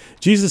week.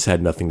 Jesus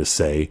had nothing to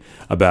say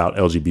about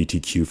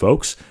LGBTQ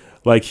folks.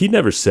 He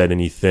never said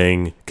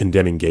anything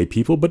condemning gay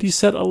people, but he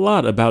said a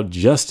lot about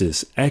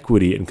justice,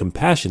 equity, and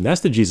compassion.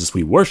 That's the Jesus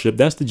we worship.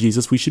 That's the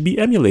Jesus we should be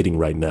emulating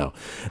right now.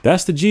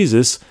 That's the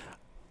Jesus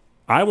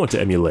I want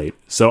to emulate.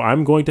 So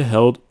I'm going to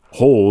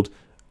hold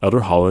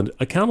Elder Holland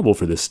accountable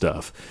for this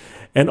stuff.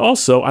 And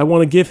also, I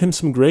want to give him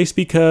some grace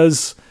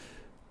because,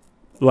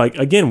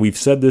 again, we've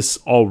said this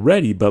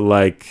already,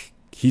 but,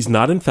 he's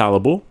not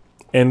infallible,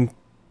 and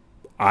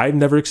I've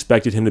never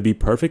expected him to be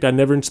perfect.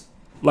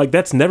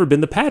 That's never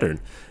been the pattern.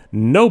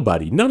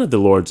 None of the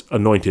Lord's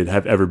anointed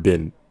have ever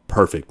been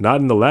perfect. Not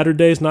in the latter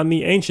days, not in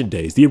the ancient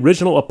days. The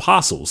original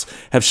apostles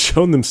have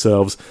shown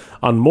themselves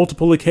on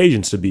multiple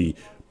occasions to be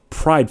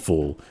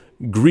prideful,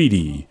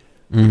 greedy,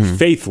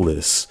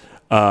 faithless,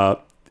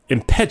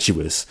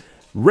 impetuous,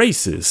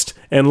 racist,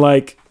 and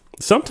like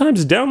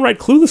sometimes downright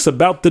clueless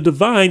about the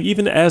divine,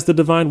 even as the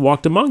divine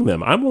walked among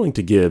them. I'm willing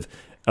to give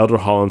Elder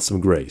Holland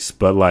some grace,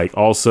 but like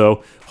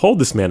also hold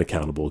this man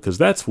accountable, because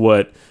that's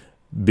what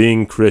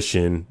being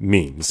Christian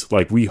means.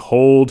 Like, we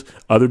hold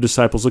other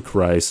disciples of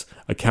Christ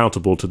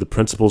accountable to the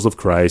principles of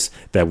Christ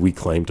that we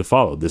claim to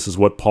follow. This is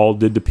what Paul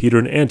did to Peter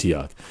in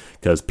Antioch,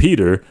 because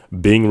Peter,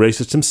 being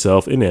racist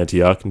himself in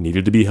Antioch,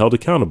 needed to be held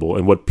accountable.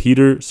 And what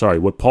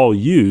Paul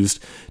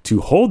used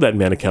to hold that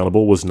man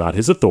accountable was not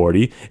his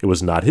authority. It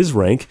was not his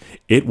rank.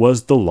 It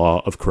was the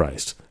law of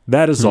Christ.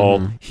 That is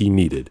all he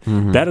needed.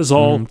 That is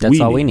all That's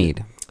all we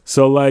need.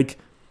 So, like,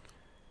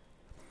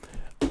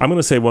 I'm going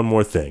to say one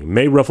more thing.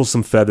 May ruffle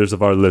some feathers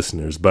of our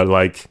listeners, but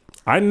like,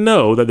 I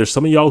know that there's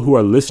some of y'all who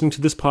are listening to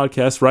this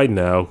podcast right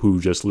now who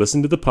just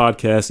listen to the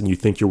podcast and you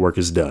think your work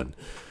is done.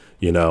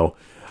 You know,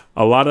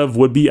 a lot of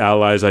would-be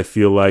allies, I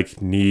feel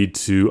like, need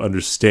to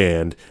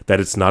understand that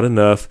it's not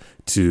enough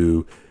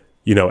to,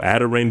 you know,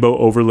 add a rainbow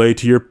overlay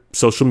to your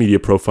social media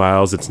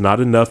profiles. It's not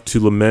enough to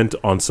lament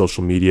on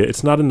social media.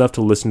 It's not enough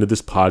to listen to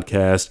this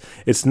podcast.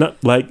 It's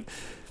not like...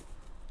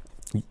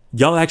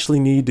 Y'all actually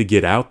need to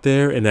get out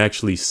there and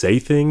actually say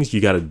things.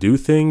 You got to do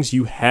things.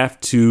 You have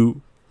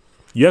to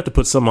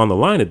put something on the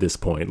line at this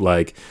point.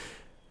 Like,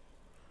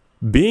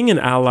 being an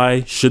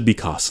ally should be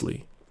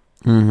costly.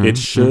 It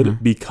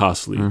should be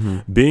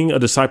costly. Being a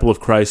disciple of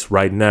Christ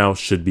right now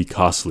should be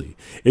costly.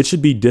 It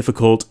should be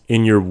difficult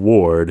in your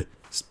ward.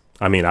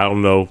 I mean, I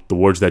don't know the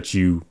wards that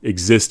you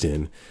exist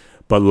in,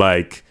 but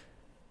like,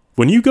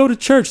 when you go to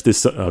church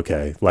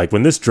like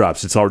when this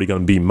drops, it's already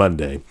going to be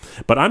Monday,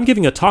 but I'm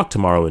giving a talk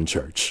tomorrow in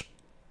church.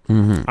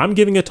 I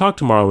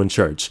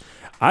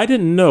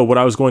didn't know what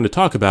I was going to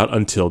talk about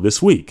until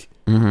this week.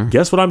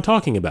 Guess what I'm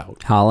talking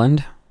about?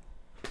 Holland.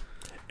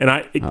 And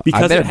I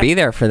better be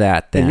there for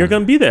that then. And you're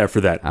going to be there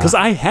for that, because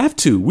I have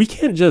to. We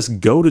can't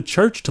just go to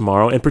church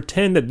tomorrow and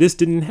pretend that this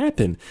didn't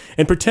happen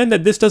and pretend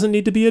that this doesn't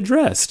need to be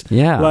addressed.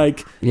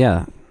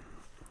 Yeah.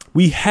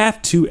 We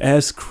have to,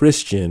 as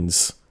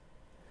Christians,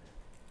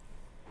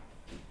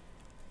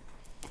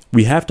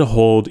 we have to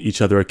hold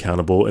each other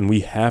accountable, and we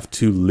have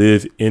to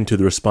live into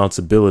the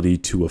responsibility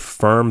to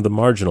affirm the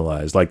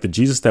marginalized. Like, the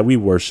Jesus that we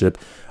worship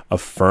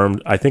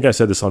affirmed, I think I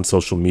said this on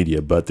social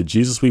media, but the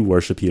Jesus we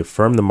worship, he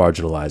affirmed the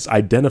marginalized,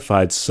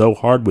 identified so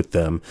hard with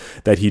them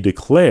that he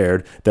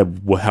declared that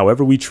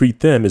however we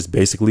treat them is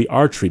basically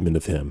our treatment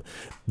of him.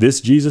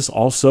 This Jesus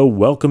also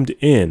welcomed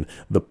in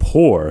the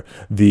poor,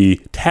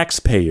 the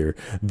taxpayer,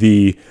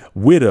 the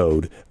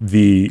widowed,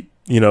 the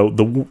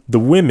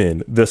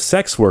women, the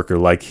sex worker.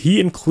 Like, he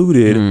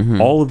included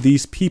all of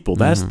these people.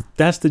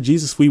 That's the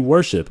Jesus we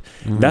worship.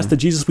 That's the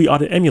Jesus we ought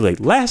to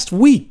emulate. Last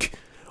week,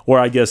 or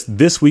I guess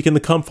this week in the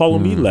Come Follow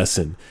Me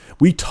lesson,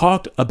 we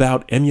talked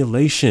about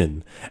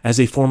emulation as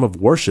a form of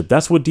worship.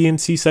 That's what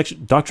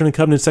DNC Doctrine and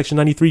Covenants section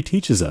 93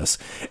 teaches us.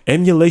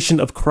 Emulation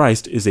of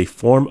Christ is a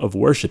form of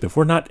worship. If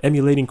we're not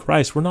emulating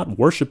Christ, we're not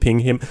worshiping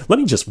him. Let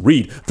me just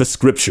read the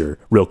scripture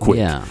real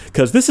quick,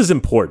 because this is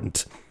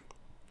important.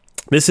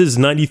 This is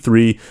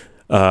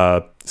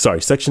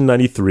section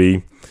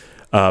 93,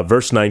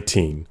 verse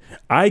 19.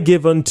 I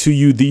give unto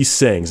you these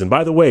sayings. And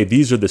by the way,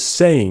 these are the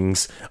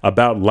sayings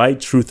about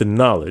light, truth, and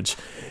knowledge,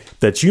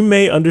 that you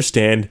may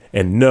understand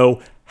and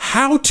know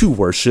how to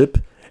worship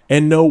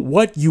and know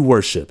what you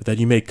worship, that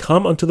you may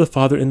come unto the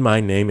Father in my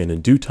name and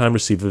in due time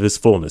receive of his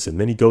fullness. And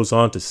then he goes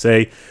on to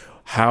say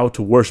how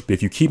to worship.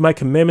 If you keep my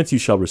commandments, you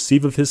shall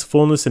receive of his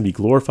fullness and be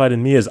glorified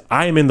in me as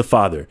I am in the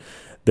Father.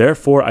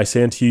 Therefore, I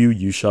say unto you,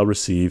 you shall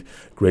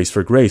receive grace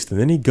for grace. And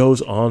then he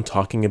goes on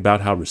talking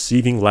about how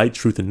receiving light,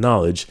 truth, and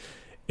knowledge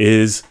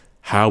is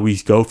how we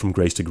go from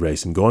grace to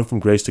grace. And going from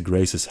grace to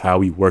grace is how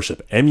we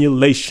worship.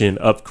 Emulation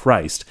of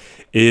Christ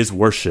is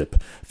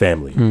worship,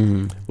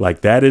 family.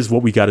 Like, that is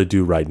what we got to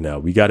do right now.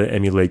 We got to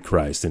emulate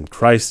Christ. And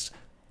Christ,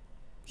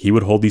 he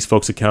would hold these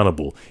folks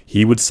accountable.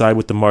 He would side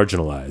with the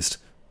marginalized.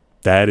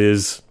 That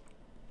is...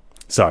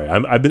 Sorry,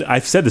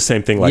 I've said the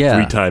same thing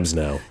 3 times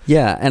now.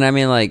 Yeah, and I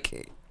mean,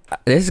 like...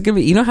 This is gonna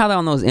be, you know how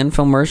on those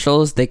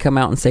infomercials they come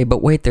out and say,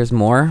 "But wait, there's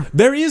more."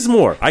 There is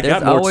more. There's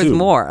got more always too.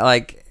 more.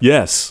 Like,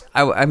 yes,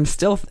 I'm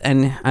still,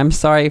 and I'm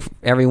sorry,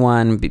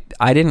 everyone.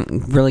 I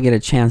didn't really get a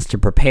chance to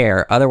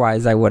prepare.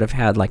 Otherwise, I would have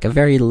had like a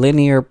very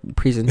linear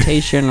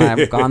presentation.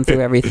 I've gone through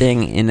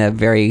everything in a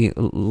very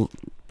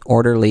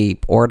orderly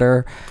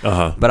order,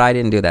 but I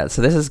didn't do that.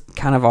 So this is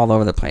kind of all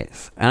over the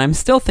place, and I'm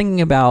still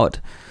thinking about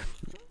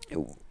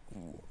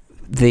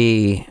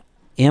the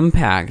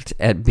impact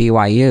at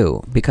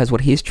BYU, because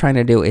what he's trying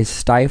to do is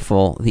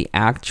stifle the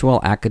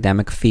actual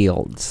academic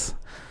fields.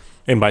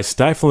 And by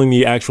stifling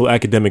the actual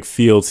academic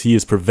fields, he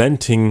is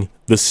preventing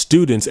the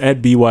students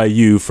at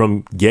BYU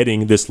from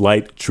getting this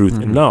light, truth,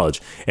 and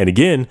knowledge. And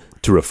again,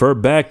 to refer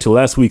back to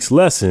last week's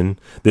lesson,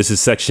 this is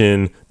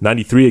section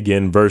 93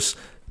 again, verse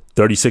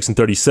 36 and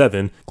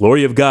 37.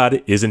 Glory of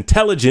God is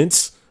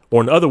intelligence,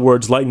 or in other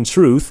words, light and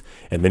truth.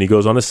 And then he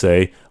goes on to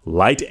say,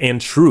 light and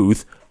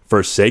truth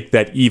forsake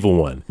that evil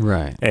one.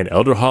 Right. And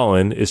Elder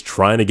Holland is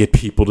trying to get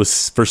people to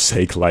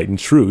forsake light and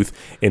truth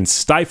and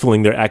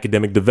stifling their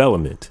academic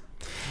development.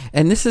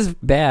 And this is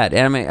bad.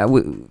 And I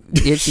mean,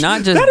 it's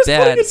not just that is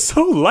bad. Putting it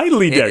so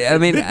lightly, Derek. I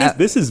mean,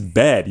 this is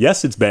bad.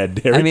 Yes, it's bad,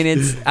 Derek. I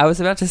mean, I was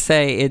about to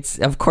say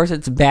of course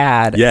it's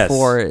bad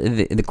for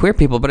the queer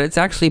people, but it's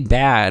actually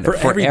bad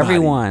for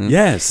everyone.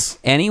 Yes.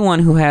 Anyone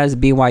who has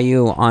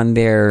BYU on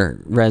their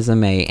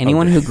resume,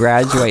 anyone who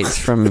graduates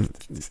from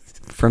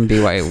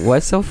BYU.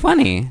 What's so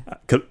funny?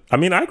 I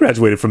mean, I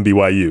graduated from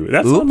BYU.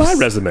 That's on my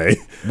resume.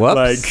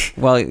 Whoops.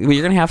 Well,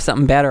 you're going to have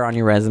something better on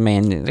your resume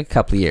in a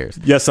couple of years.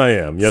 Yes, I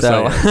am. I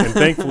am. And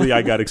thankfully,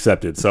 I got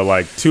accepted. So,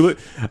 I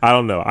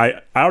don't know.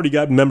 I already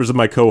got members of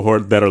my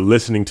cohort that are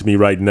listening to me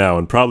right now,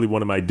 and probably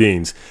one of my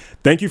deans.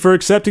 Thank you for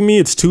accepting me.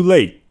 It's too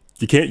late.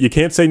 You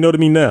can't say no to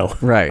me now.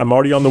 Right. I'm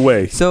already on the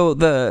way. So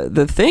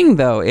the thing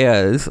though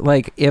is,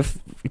 like, if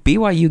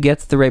BYU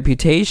gets the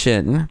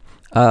reputation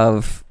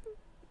of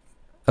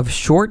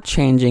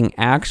shortchanging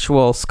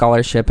actual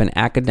scholarship and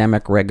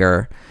academic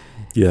rigor,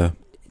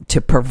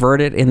 to pervert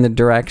it in the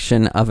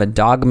direction of a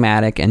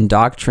dogmatic and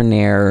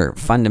doctrinaire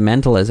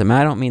fundamentalism. And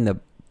I don't mean the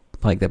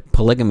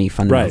polygamy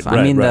fundamentalism.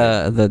 I mean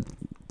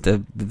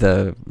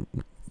the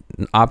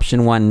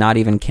option one, not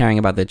even caring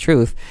about the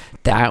truth.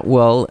 That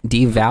will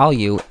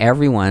devalue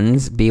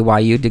everyone's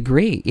BYU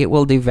degree. It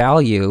will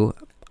devalue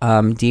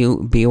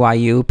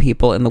BYU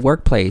people in the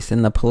workplace,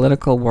 in the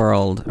political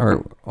world,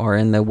 or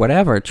in the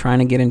whatever, trying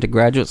to get into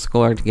graduate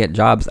school or to get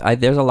jobs.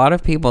 There's a lot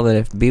of people that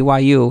if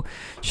BYU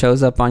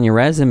shows up on your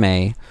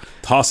resume,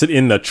 toss it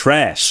in the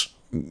trash.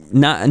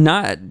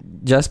 Not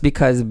just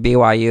because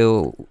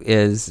BYU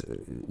is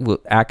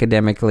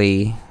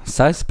academically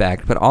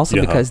suspect, but also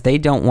because they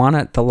don't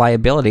want the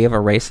liability of a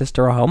racist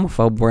or a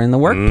homophobe in the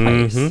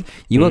workplace.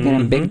 You will get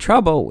in big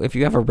trouble if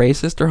you have a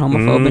racist or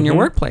homophobe in your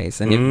workplace.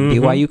 And if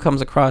BYU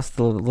comes across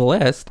the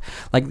list,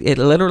 like, it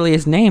literally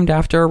is named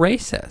after a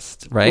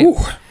racist, right? Ooh.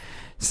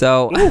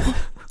 So,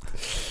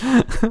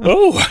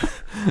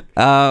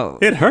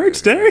 it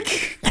hurts,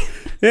 Derek.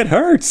 It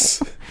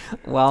hurts.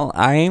 Well,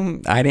 I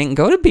didn't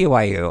go to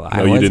BYU.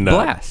 I was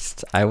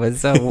blessed. I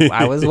was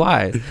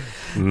wise.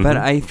 But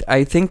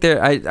I think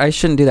I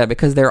shouldn't do that,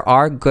 because there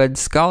are good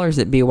scholars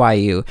at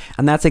BYU,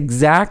 and that's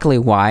exactly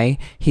why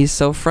he's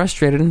so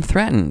frustrated and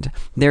threatened.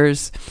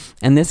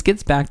 And this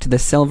gets back to the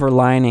silver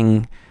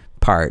lining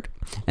part.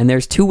 And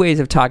there's two ways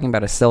of talking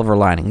about a silver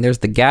lining. There's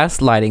the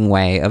gaslighting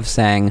way of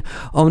saying,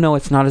 oh no,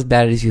 it's not as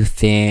bad as you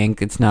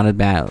think. It's not as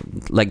bad.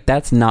 Like,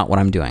 that's not what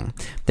I'm doing.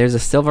 There's a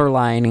silver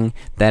lining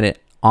that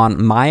it,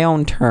 on my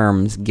own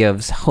terms,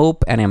 gives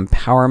hope and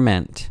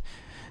empowerment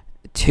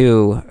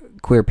to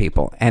queer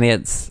people. And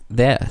it's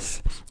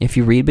this. If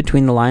you read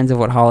between the lines of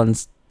what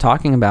Holland's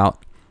talking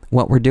about,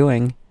 what we're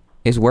doing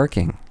is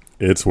working.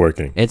 It's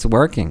working. It's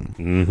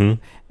working.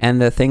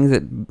 And the things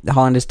that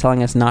Holland is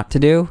telling us not to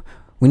do,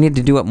 we need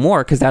to do it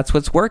more, because that's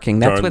what's working.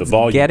 That's what's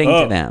getting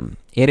to them.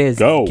 It is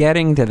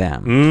getting to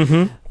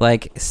them.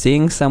 Like,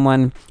 seeing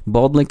someone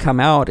boldly come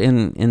out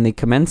in the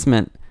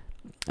commencement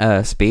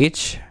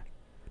speech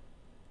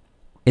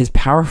is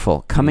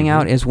powerful. Coming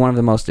out is one of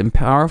the most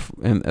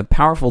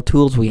powerful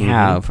tools we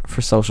have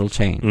for social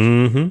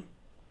change.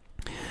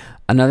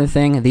 Another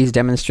thing, these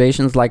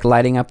demonstrations, like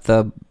lighting up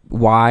the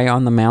Y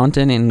on the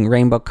mountain in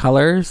rainbow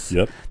colors,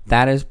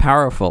 that is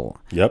powerful.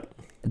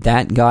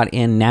 That got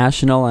in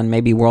national and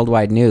maybe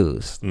worldwide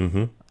news.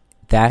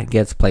 That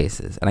gets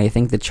places. And I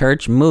think the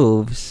church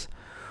moves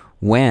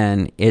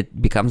when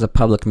it becomes a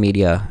public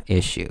media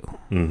issue,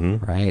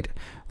 right?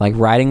 Like,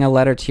 writing a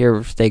letter to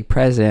your stake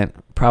president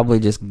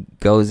probably just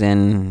goes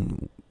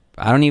in.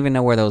 I don't even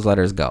know where those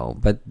letters go,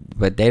 but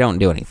they don't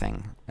do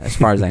anything, as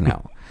far as I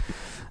know,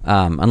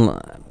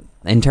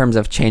 in terms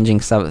of changing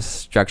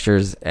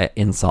structures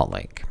in Salt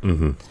Lake.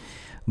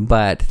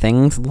 But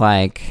things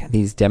like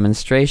these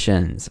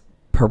demonstrations,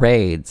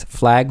 parades,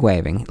 flag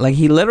waving, like,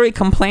 he literally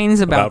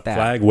complains about that.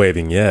 Flag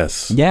waving,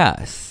 yes.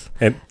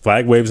 And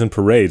flag waves and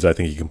parades, I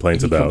think he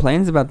complains about. He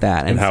complains about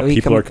that. And how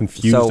people are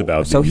confused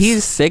about these. So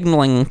he's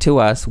signaling to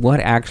us what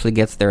actually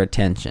gets their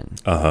attention.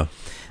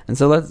 And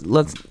so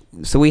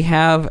so we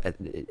have,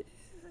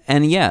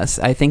 and yes,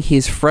 I think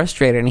he's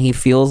frustrated and he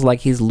feels like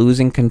he's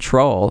losing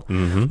control,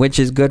 which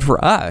is good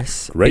for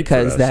us. Great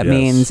because for us, that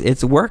means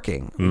it's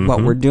working.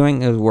 What we're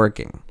doing is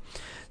working.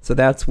 So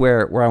that's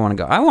where I want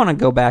to go. I want to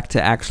go back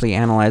to actually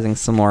analyzing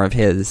some more of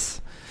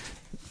his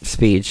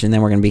speech, and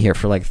then we're going to be here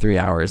for like 3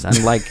 hours.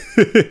 And like,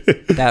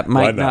 that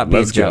might not be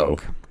a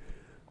joke.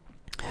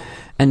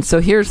 And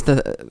so here's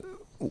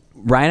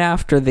right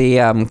after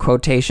the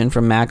quotation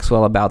from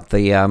Maxwell about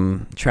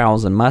the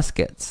trowels and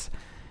muskets,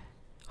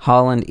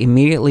 Holland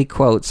immediately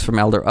quotes from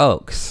Elder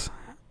Oaks.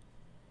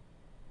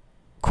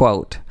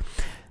 Quote,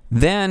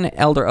 "Then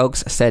Elder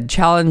Oaks said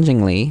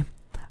challengingly,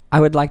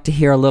 'I would like to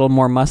hear a little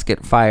more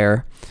musket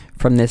fire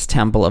from this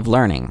temple of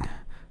learning.'"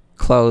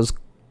 Close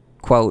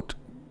quote.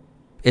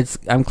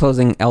 I'm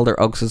closing Elder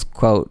Oaks's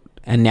quote,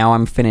 and now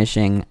I'm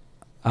finishing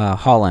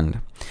Holland.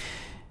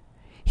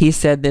 He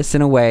said this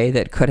in a way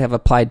that could have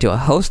applied to a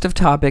host of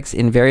topics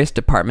in various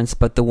departments,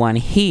 but the one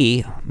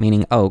he,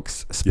 meaning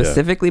Oakes,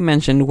 specifically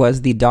mentioned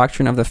was the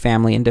doctrine of the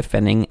family and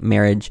defending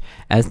marriage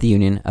as the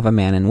union of a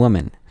man and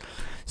woman.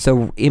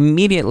 So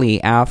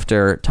immediately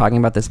after talking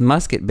about this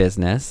musket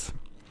business,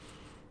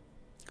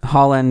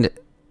 Holland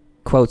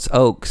quotes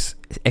Oakes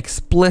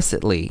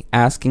explicitly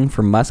asking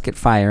for musket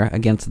fire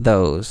against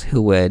those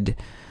who would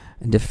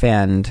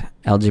defend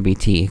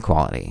LGBT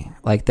equality.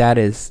 Like that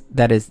is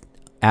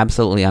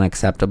absolutely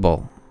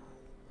unacceptable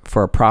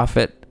for a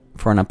prophet,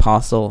 for an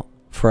apostle,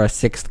 for a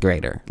sixth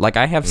grader. Like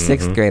I have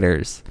sixth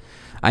graders.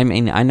 I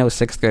mean, I know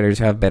sixth graders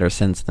who have better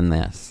sense than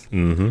this,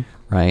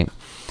 right?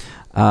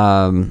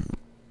 And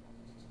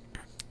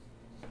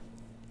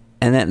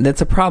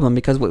that's a problem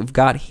because what we've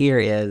got here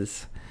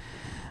is,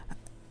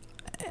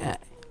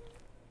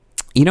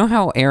 you know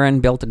how Aaron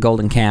built a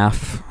golden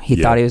calf? He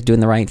thought he was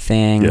doing the right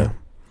thing. Yeah.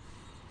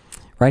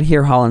 Right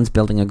here, Holland's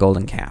building a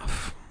golden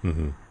calf.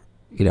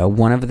 You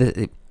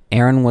know,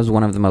 Aaron was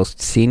one of the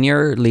most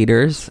senior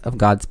leaders of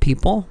God's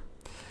people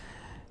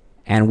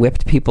and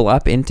whipped people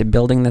up into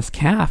building this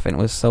calf. And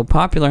it was so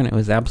popular and it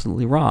was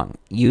absolutely wrong.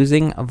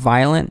 Using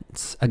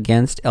violence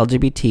against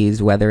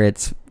LGBTs, whether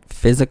it's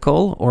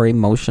physical or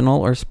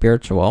emotional or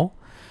spiritual,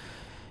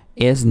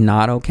 is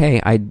not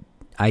okay.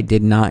 I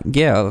did not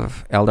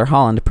give Elder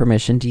Holland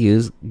permission to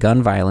use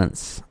gun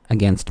violence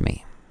against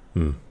me.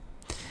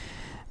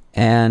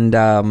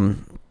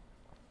 And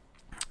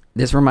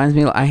this reminds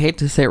me, I hate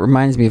to say it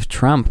reminds me of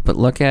Trump, but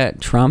look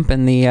at Trump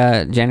and the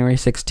January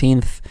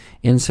 16th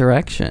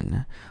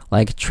insurrection.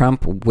 Like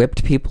Trump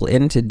whipped people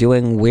into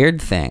doing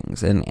weird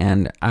things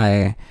and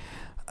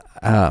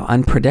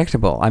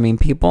unpredictable. I mean,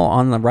 people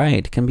on the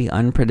right can be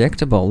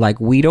unpredictable. Like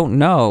we don't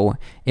know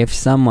if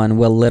someone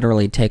will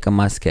literally take a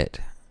musket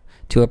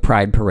to a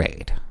pride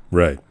parade.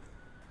 Right.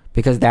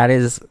 Because that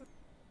is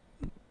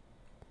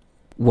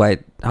what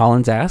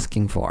Holland's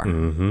asking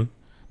for.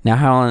 Now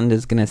Holland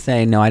is going to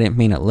say, no, I didn't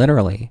mean it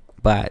literally.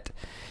 But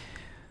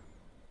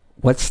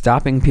what's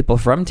stopping people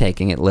from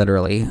taking it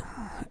literally?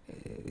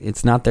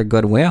 It's not their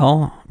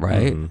goodwill,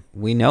 right?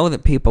 We know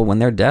that people, when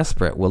they're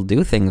desperate, will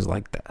do things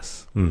like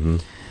this.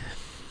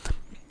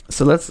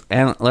 So let's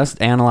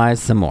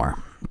analyze some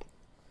more.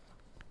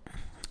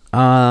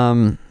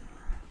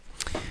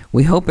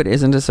 We hope it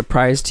isn't a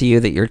surprise to you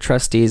that your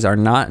trustees are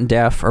not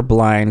deaf or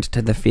blind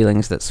to the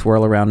feelings that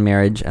swirl around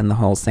marriage and the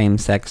whole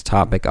same-sex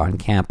topic on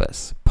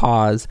campus.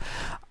 Pause.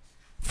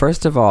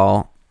 First of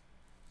all,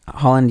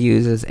 Holland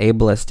uses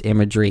ableist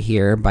imagery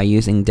here by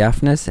using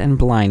deafness and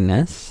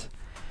blindness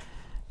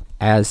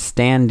as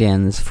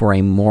stand-ins for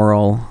a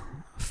moral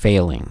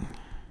failing.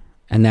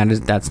 And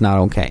that's not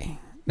okay.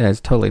 That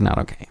is totally not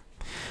okay.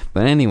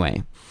 But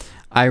anyway,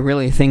 I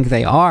really think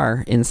they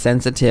are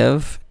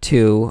insensitive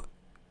to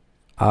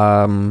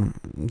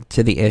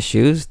the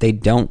issues. They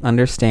don't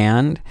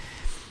understand.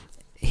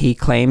 He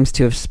claims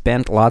to have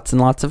spent lots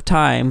and lots of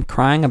time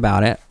crying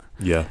about it.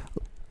 Yeah.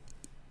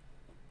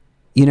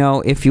 You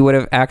know, if you would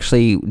have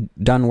actually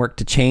done work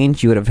to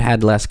change, you would have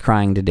had less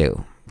crying to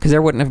do. Because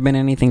there wouldn't have been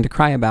anything to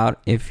cry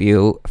about if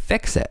you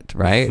fix it,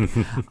 right?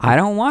 I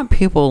don't want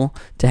people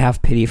to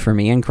have pity for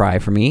me and cry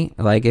for me.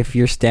 Like if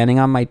you're standing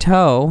on my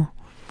toe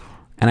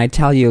and I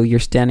tell you you're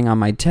standing on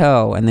my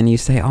toe and then you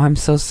say, oh, I'm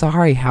so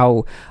sorry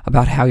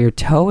about how your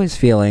toe is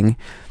feeling.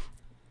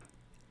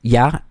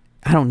 Yeah,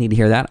 I don't need to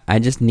hear that. I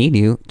just need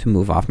you to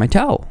move off my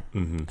toe.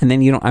 And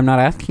then I'm not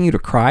asking you to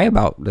cry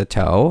about the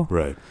toe.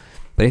 Right.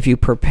 But if you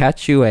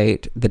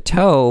perpetuate the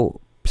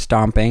toe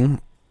stomping,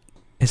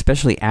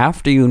 especially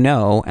after you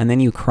know, and then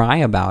you cry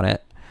about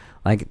it,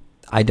 like,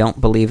 I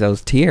don't believe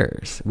those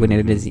tears when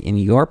it is in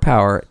your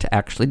power to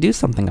actually do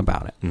something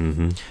about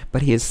it.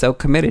 But he is so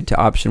committed to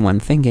option one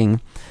thinking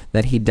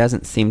that he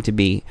doesn't seem to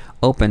be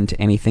open to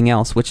anything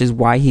else, which is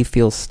why he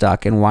feels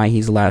stuck and why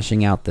he's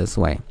lashing out this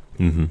way.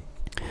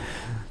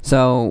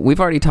 So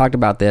we've already talked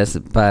about this,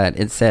 but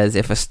it says,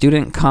 if a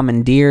student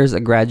commandeers a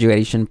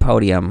graduation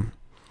podium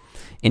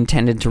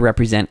intended to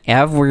represent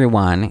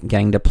everyone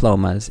getting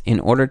diplomas in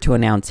order to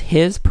announce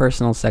his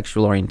personal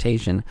sexual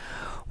orientation,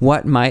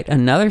 what might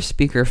another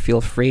speaker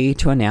feel free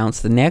to announce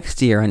the next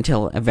year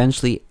until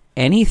eventually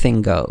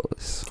anything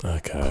goes?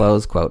 Okay.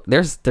 Close quote.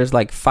 There's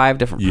like 5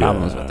 different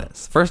problems with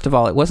this. First of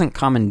all, it wasn't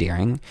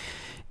commandeering.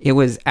 It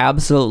was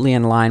absolutely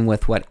in line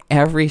with what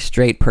every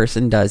straight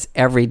person does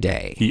every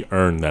day. He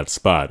earned that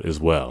spot as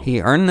well. He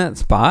earned that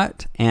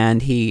spot,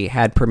 and he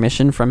had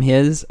permission from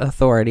his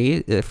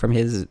authority, from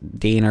his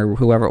dean or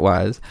whoever it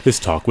was. His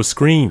talk was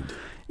screened.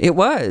 It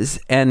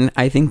was, and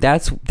I think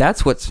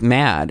that's what's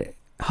mad.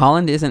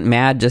 Holland isn't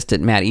mad just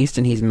at Matt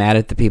Easton. He's mad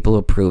at the people who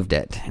approved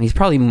it, and he's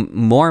probably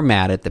more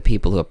mad at the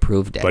people who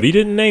approved it. But he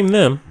didn't name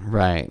them.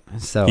 Right.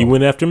 So he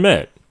went after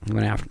Matt.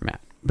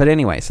 But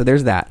anyway, so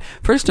there's that.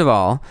 First of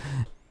all,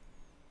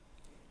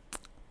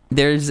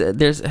 there's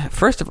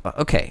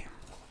okay.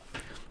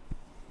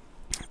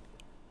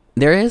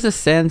 There is a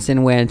sense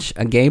in which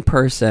a gay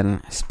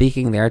person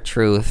speaking their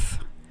truth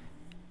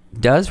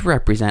does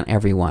represent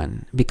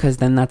everyone, because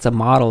then that's a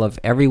model of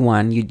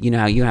everyone. You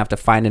know, you have to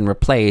find and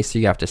replace, or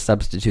you have to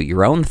substitute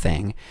your own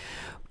thing.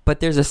 But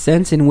there's a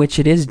sense in which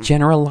it is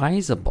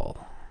generalizable.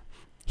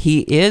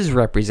 He is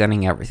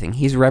representing everything.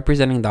 He's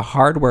representing the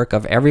hard work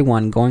of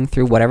everyone going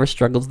through whatever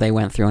struggles they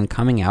went through and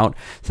coming out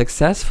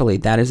successfully.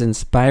 That is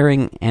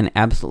inspiring and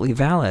absolutely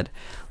valid.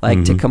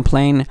 Like, to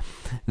complain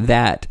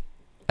that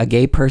a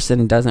gay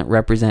person doesn't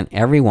represent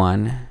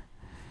everyone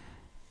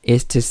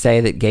is to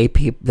say that gay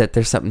people, that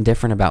there's something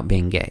different about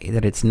being gay,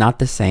 that it's not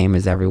the same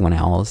as everyone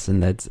else.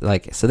 And that's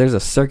like, so there's a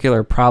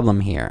circular problem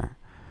here.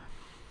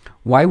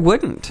 Why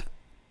wouldn't?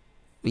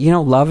 You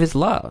know, love is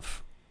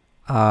love.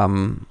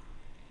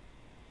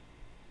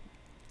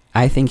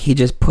 I think he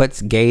just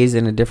puts gays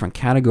in a different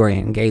category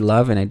and gay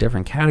love in a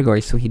different category,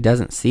 so he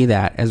doesn't see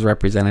that as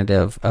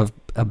representative of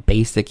a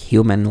basic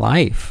human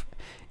life.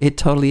 It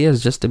totally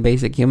is just a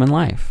basic human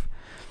life.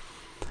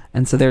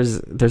 And so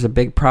there's a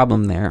big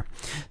problem there.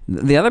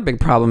 The other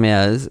big problem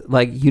is,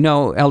 like, you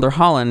know, Elder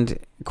Holland,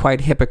 quite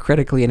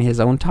hypocritically in his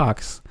own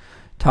talks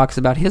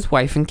about his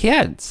wife and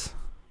kids.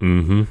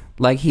 Mm-hmm.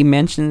 Like, he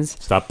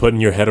mentions... Stop putting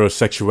your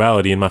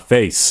heterosexuality in my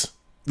face.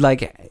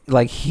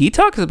 Like he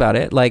talks about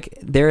it. Like,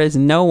 there is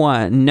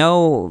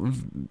no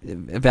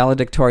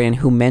valedictorian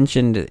who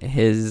mentioned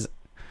his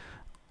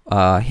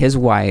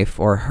wife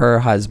or her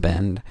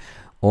husband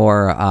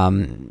or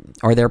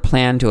their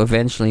plan to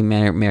eventually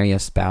marry a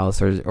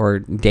spouse or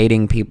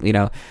dating people. You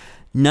know,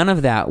 none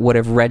of that would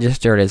have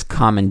registered as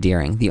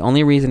commandeering. The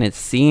only reason it's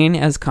seen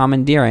as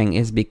commandeering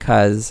is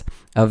because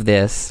of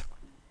this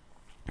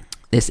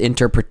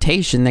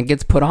interpretation that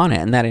gets put on it,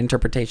 and that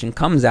interpretation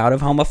comes out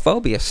of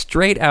homophobia,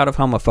 straight out of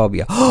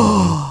homophobia.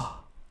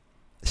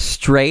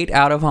 Straight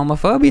out of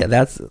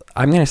homophobia.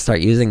 I'm going to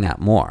start using that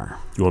more.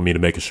 You want me to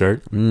make a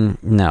shirt?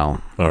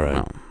 No. All right.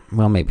 No.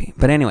 Well, maybe.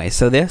 But anyway,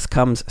 so this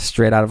comes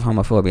straight out of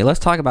homophobia. Let's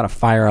talk about a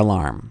fire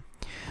alarm.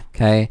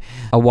 Okay?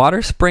 A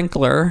water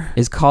sprinkler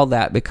is called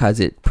that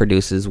because it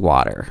produces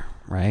water.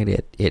 Right?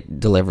 It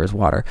delivers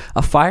water.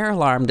 A fire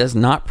alarm does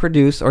not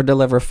produce or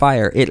deliver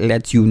fire. It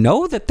lets you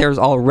know that there's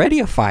already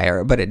a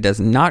fire, but it does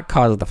not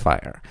cause the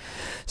fire.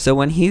 So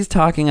when he's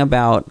talking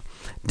about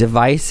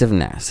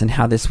divisiveness and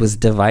how this was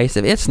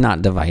divisive, it's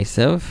not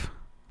divisive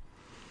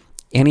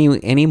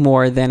any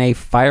more than a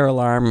fire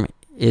alarm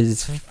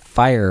is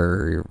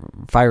firing,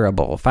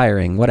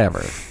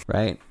 whatever,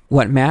 right?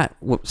 What Matt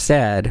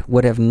said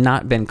would have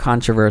not been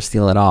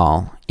controversial at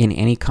all in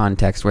any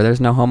context where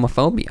there's no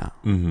homophobia.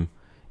 Mm-hmm.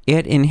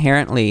 It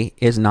inherently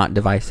is not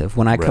divisive.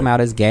 When I come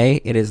out as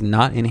gay, it is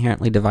not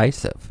inherently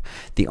divisive.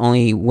 The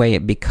only way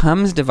it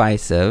becomes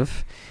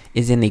divisive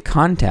is in the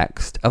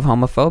context of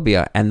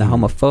homophobia, and the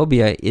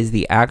homophobia is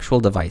the actual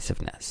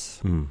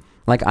divisiveness.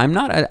 Like, I'm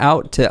not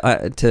out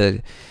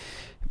to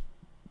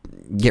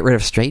get rid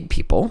of straight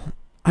people.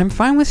 I'm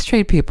fine with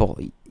straight people.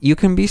 You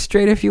can be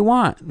straight if you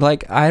want.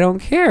 Like, I don't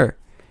care.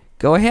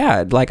 Go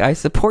ahead. Like, I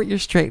support your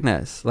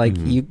straightness. Like,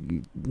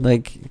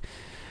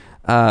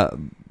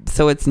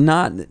 so it's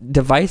not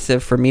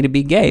divisive for me to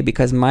be gay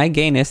because my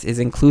gayness is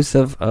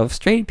inclusive of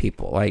straight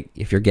people. Like,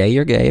 if you're gay,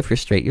 you're gay. If you're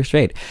straight, you're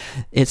straight.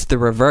 It's the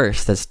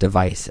reverse that's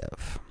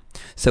divisive.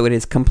 So it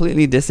is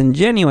completely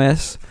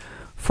disingenuous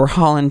for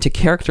Holland to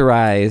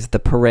characterize the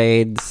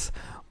parades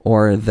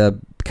or the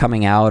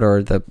coming out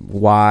or the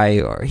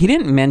why. Or he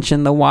didn't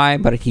mention the why,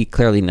 but he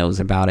clearly knows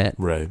about it.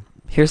 Right.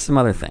 Here's some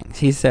other things.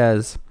 He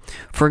says,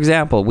 for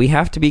example, we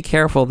have to be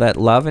careful that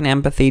love and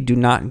empathy do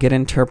not get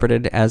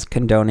interpreted as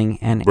condoning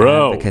and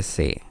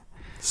advocacy.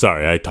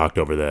 Sorry, I talked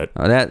over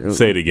that.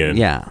 Say it again.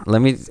 Yeah.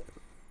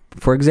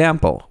 For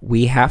example,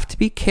 we have to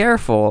be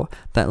careful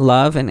that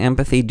love and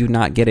empathy do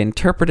not get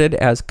interpreted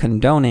as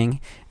condoning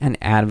and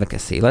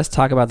advocacy. Let's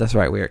talk about this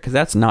right here, because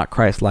that's not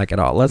Christ-like at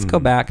all. Let's go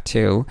back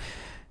to,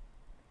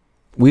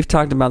 we've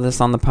talked about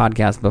this on the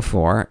podcast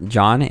before,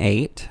 John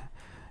 8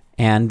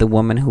 and the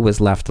woman who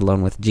was left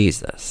alone with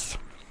Jesus.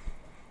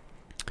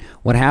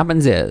 What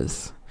happens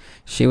is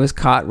she was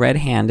caught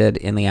red-handed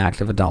in the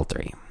act of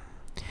adultery.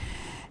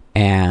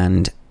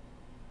 And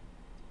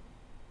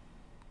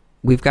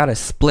we've got a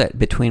split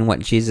between what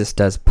Jesus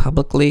does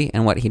publicly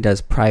and what he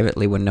does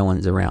privately when no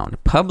one's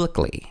around.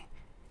 Publicly,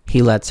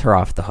 he lets her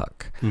off the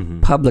hook. Mm-hmm.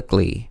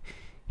 Publicly,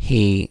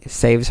 he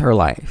saves her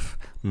life.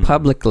 Mm-hmm.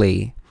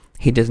 Publicly,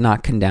 he does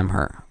not condemn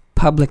her.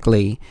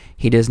 Publicly,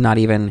 he does not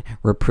even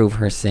reprove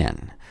her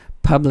sin.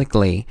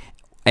 Publicly,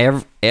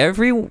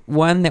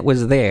 everyone that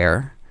was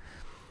there,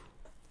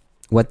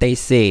 what they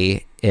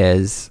see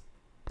is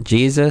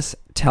Jesus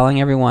telling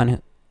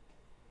everyone,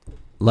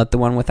 let the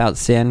one without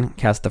sin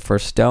cast the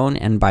first stone,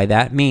 and by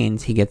that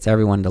means, he gets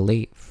everyone to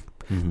leave.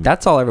 Mm-hmm.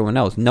 That's all everyone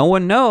knows. No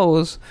one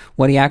knows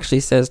what he actually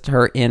says to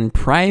her in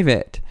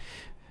private,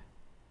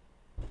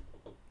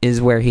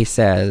 is where he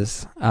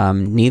says,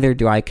 neither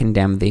do I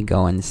condemn thee,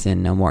 go and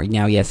sin no more.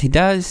 Now, yes, he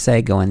does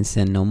say go and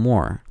sin no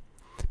more,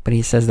 but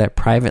he says that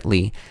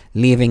privately,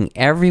 leaving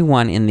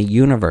everyone in the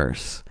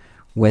universe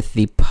with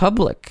the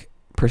public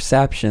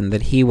perception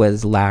that he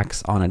was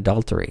lax on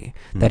adultery,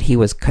 that he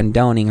was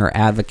condoning or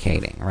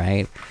advocating,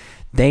 right?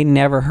 they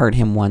never heard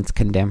him once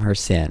condemn her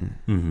sin,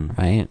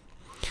 right?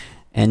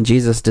 And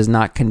Jesus does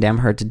not condemn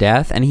her to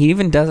death, and he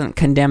even doesn't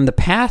condemn the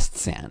past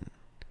sin.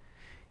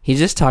 He's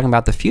just talking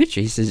about the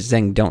future. He's just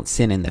saying, don't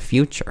sin in the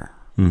future.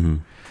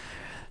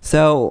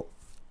 So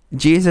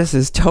Jesus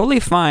is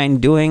totally fine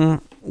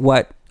doing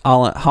what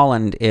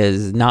Holland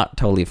is not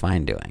totally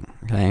fine doing,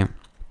 okay?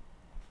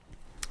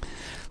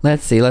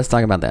 Let's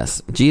talk about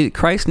this.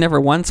 Christ never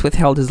once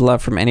withheld his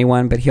love from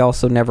anyone, but he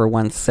also never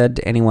once said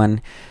to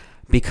anyone,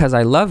 because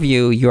I love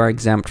you, you are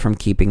exempt from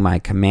keeping my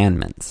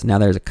commandments. Now,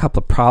 there's a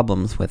couple of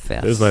problems with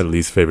this. This is my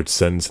least favorite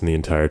sentence in the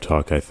entire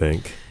talk, I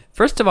think.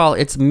 First of all,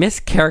 it's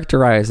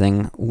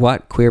mischaracterizing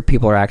what queer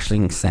people are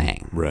actually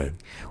saying. Right.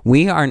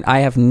 I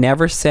have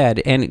never said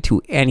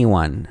to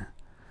anyone,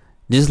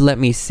 just let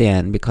me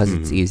sin because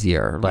it's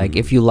easier. Like,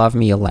 if you love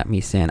me, you'll let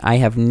me sin. I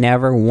have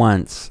never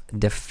once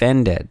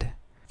defended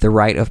the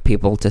right of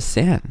people to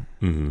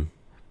sin.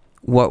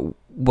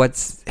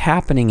 What's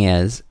happening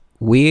is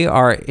we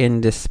are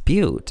in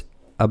dispute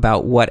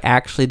about what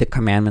actually the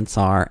commandments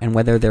are and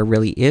whether there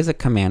really is a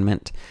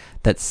commandment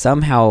that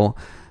somehow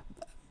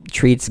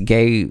treats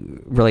gay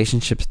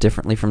relationships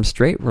differently from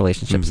straight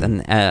relationships.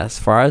 And as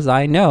far as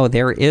I know,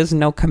 there is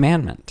no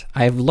commandment.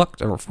 I've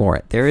looked for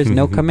it. There is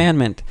no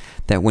commandment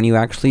that when you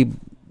actually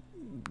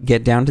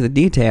get down to the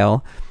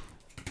detail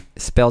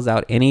spells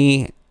out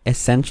any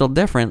essential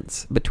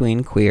difference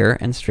between queer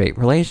and straight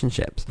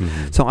relationships.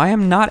 So I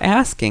am not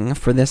asking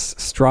for this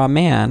straw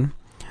man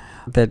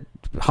that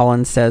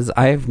Holland says.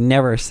 I've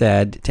never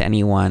said to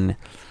anyone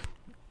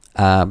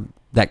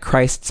that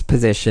Christ's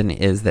position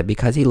is that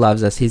because he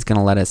loves us, he's going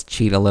to let us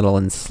cheat a little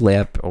and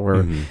slip,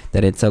 or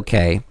that it's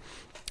okay.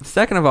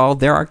 Second of all,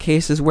 there are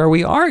cases where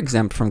we are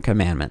exempt from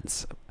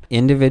commandments.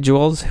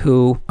 Individuals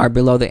who are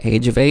below the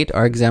age of 8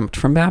 are exempt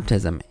from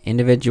baptism.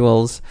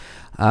 Individuals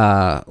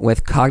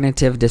with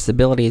cognitive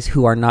disabilities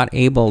who are not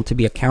able to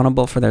be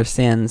accountable for their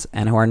sins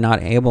and who are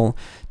not able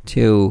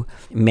to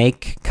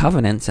make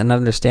covenants and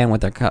understand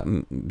what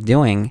they're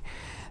doing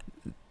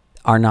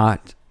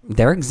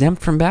they're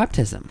exempt from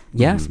baptism.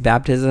 Yes,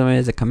 baptism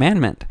is a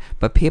commandment,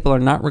 but people are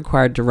not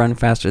required to run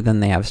faster than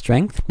they have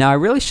strength. Now, I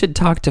really should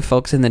talk to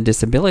folks in the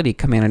disability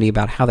community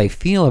about how they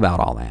feel about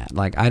all that.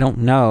 Like, I don't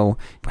know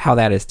how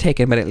that is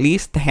taken, but at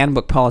least the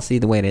handbook policy,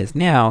 the way it is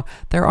now,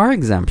 there are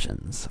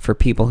exemptions for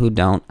people who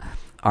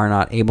are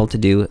not able to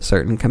do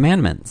certain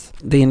commandments.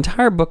 The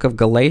entire book of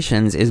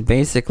Galatians is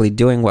basically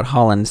doing what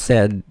Holland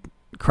said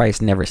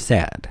Christ never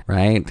said,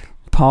 right?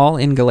 Paul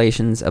in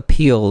Galatians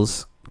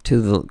appeals to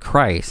the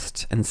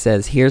Christ and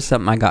says, here's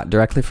something I got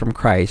directly from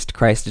Christ.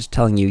 Christ is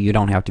telling you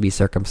don't have to be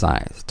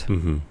circumcised.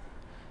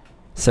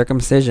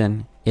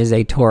 Circumcision is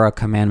a Torah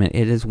commandment.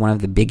 It is one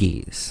of the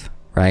biggies,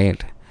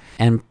 right?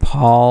 And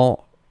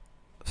Paul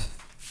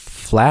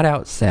flat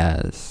out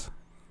says,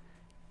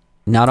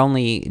 not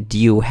only do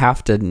you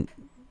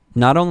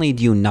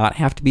not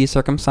have to be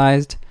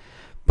circumcised,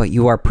 but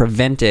you are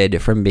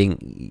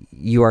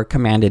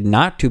commanded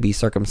not to be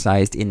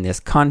circumcised in this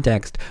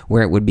context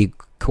where it would be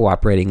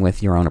cooperating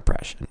with your own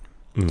oppression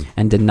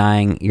and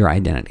denying your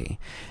identity.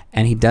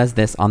 And he does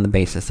this on the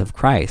basis of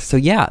Christ. So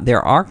yeah,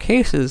 there are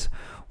cases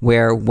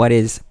where what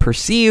is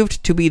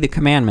perceived to be the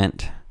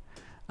commandment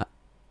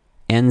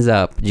ends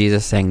up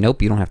Jesus saying,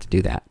 nope, you don't have to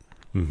do that.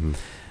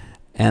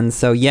 And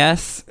so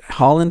yes,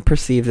 Holland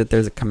perceives that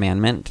there's a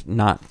commandment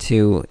not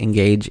to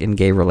engage in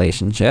gay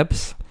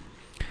relationships,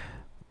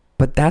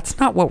 but that's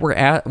not what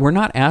we're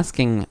not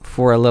asking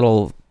for a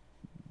little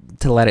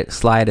to let it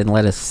slide and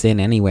let us sin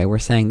anyway. We're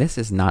saying this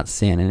is not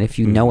sin. And if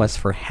you know us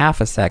for half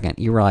a second,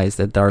 you realize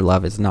that our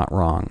love is not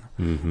wrong.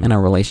 And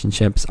our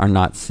relationships are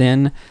not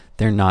sin.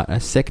 They're not a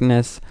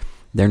sickness.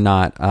 They're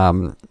not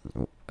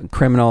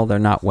criminal. They're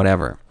not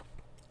whatever.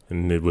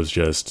 And it was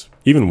just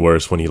even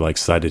worse when he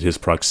cited his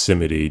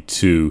proximity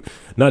to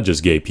not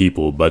just gay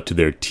people, but to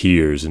their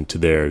tears and to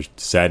their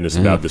sadness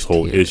about this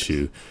whole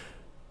issue,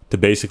 to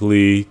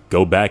basically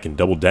go back and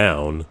double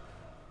down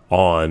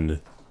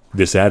on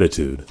this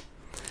attitude.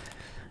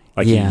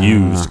 He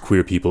used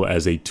queer people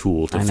as a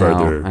tool to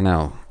further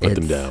let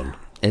them down.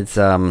 It's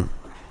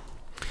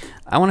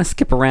I want to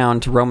skip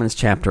around to Romans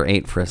chapter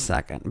 8 for a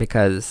second,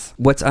 because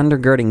what's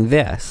undergirding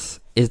this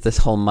is this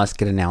whole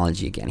musket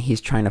analogy again.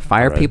 He's trying to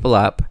fire people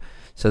up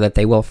so that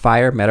they will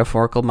fire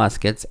metaphorical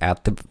muskets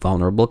at the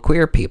vulnerable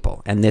queer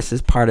people. And this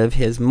is part of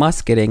his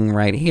musketing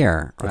right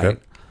here, right?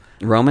 Okay.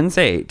 Romans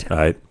 8,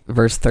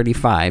 verse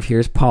 35.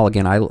 Here's Paul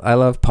again. I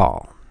love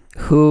Paul.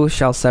 Who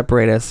shall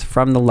separate us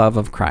from the love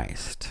of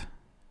Christ?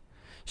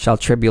 Shall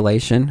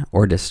tribulation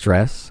or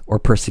distress or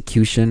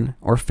persecution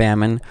or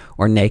famine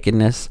or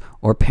nakedness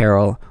or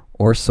peril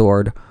or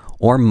sword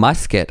or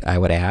musket, I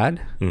would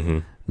add?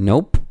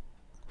 Nope.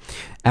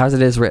 As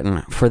it is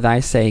written, for thy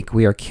sake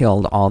we are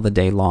killed all the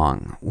day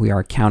long. We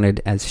are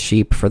counted as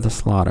sheep for the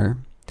slaughter.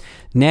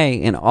 Nay,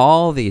 in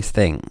all these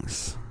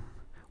things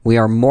we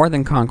are more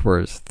than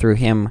conquerors through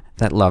him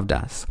that loved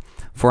us.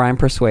 For I am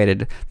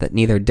persuaded that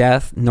neither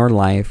death, nor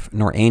life,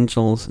 nor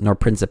angels, nor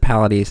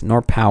principalities,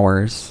 nor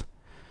powers,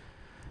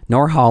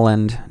 nor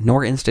Holland,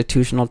 nor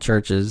institutional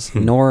churches,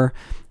 nor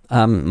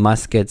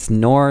muskets,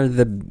 nor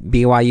the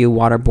BYU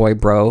water boy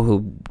bro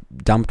who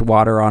dumped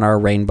water on our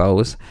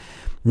rainbows,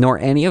 nor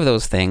any of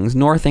those things,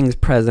 nor things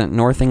present,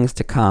 nor things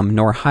to come,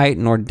 nor height,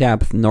 nor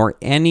depth, nor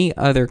any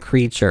other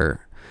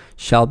creature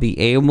shall be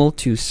able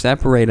to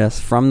separate us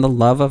from the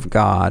love of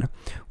God,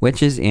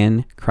 which is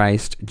in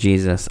Christ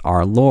Jesus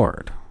our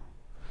Lord.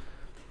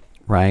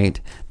 Right?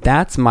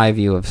 That's my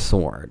view of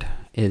sword.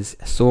 The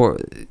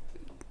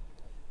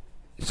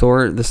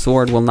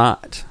sword will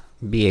not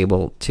be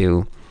able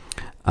to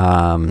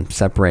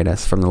separate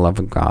us from the love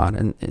of God,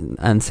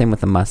 and same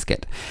with the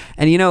musket.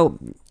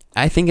 And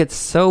I think it's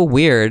so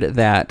weird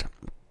that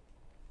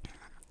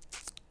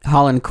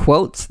Holland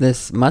quotes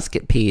this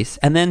musket piece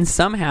and then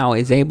somehow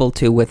is able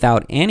to,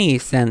 without any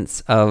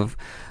sense of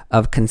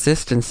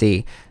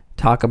consistency,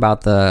 talk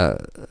about the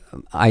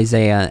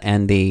Isaiah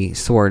and the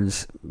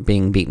swords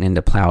being beaten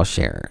into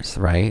plowshares,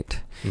 right?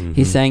 Mm-hmm.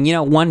 He's saying,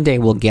 one day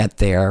we'll get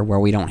there where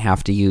we don't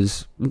have to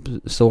use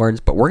swords,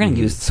 but we're going to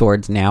use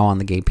swords now on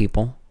the gay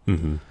people.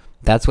 Mm-hmm.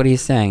 That's what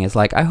he's saying. It's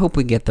like, I hope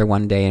we get there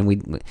one day,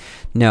 and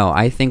no,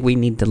 I think we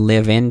need to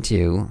live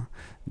into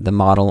the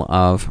model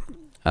of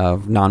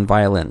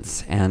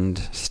nonviolence and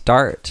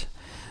start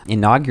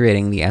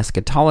inaugurating the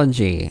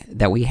eschatology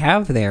that we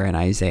have there in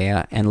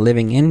Isaiah and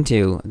living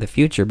into the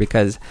future,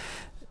 because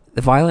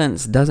the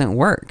violence doesn't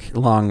work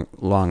long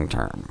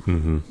term.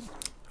 Mm-hmm.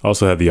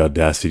 Also have the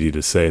audacity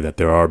to say that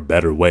there are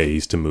better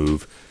ways to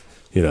move,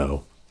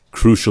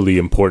 crucially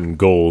important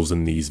goals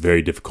in these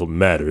very difficult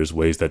matters,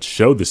 ways that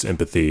show this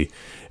empathy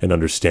and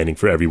understanding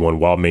for everyone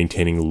while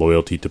maintaining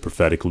loyalty to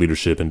prophetic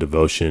leadership and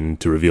devotion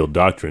to revealed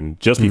doctrine.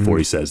 Just before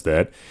he says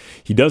that,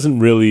 he doesn't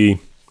really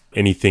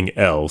anything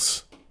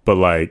else, but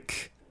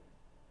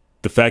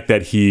the fact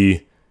that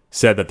he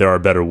said that there are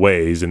better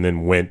ways and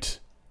then went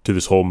to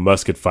this whole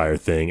musket fire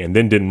thing and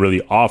then didn't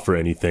really offer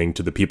anything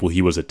to the people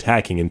he was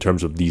attacking in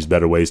terms of these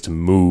better ways to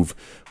move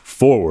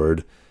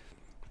forward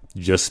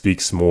just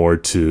speaks more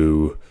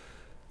to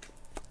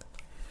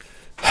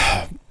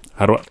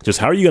how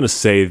are you going to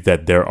say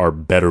that there are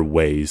better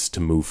ways to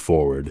move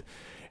forward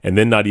and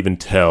then not even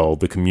tell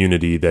the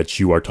community that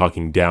you are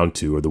talking down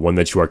to or the one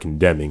that you are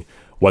condemning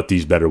what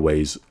these better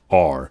ways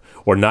are,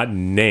 or not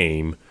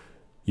name,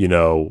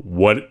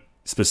 what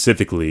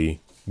specifically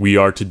we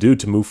are to do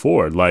to move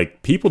forward.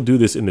 People do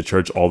this in the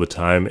church all the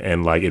time,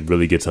 and it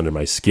really gets under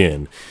my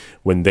skin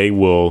when they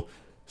will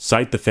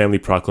cite the family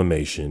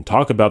proclamation,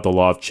 talk about the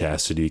law of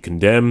chastity,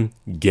 condemn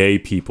gay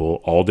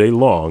people all day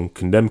long,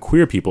 condemn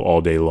queer people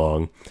all day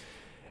long,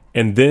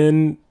 and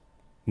then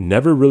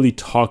never really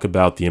talk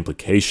about the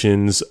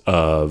implications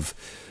of,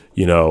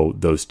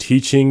 those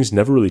teachings,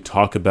 never really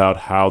talk about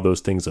how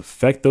those things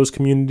affect those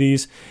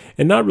communities,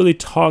 and not really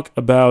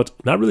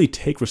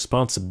take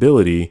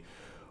responsibility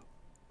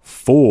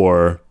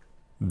for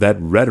that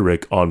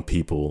rhetoric on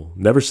people,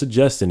 never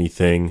suggest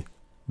anything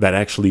that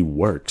actually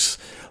works.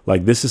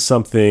 This is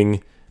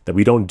something that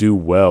we don't do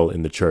well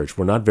in the church.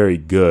 We're not very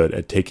good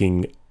at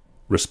taking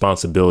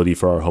responsibility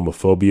for our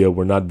homophobia.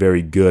 We're not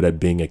very good at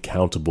being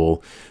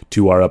accountable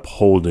to our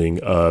upholding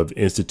of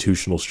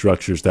institutional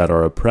structures that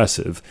are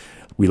oppressive.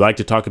 We like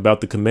to talk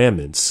about the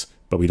commandments,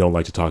 but we don't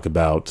like to talk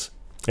about,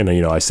 and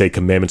I say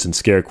commandments in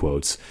scare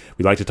quotes.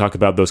 We like to talk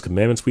about those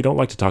commandments. We don't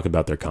like to talk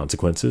about their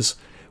consequences.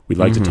 We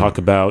like to talk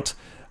about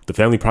the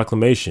family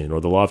proclamation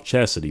or the law of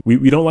chastity.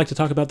 We don't like to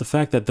talk about the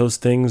fact that those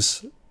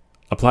things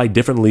apply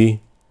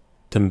differently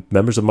to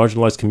members of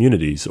marginalized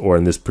communities, or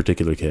in this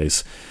particular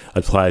case,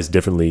 applies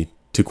differently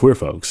to queer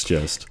folks,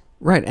 just.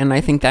 Right, and I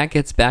think that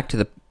gets back to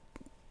the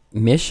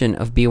mission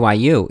of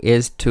BYU,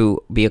 is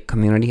to be a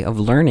community of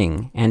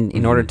learning. And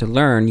in order to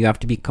learn, you have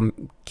to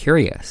become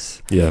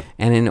curious. Yeah.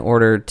 And in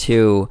order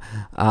to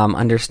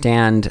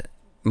understand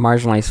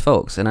marginalized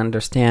folks and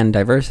understand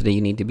diversity,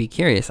 you need to be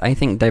curious. I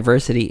think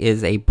diversity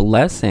is a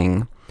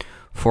blessing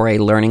for a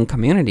learning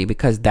community,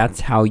 because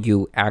that's how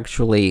you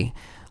actually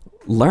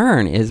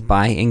learn, is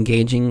by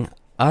engaging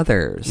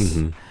others.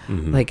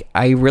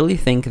 I really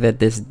think that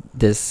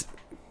this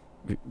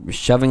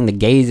shoving the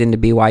gays into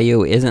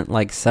BYU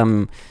isn't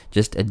some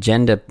just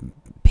agenda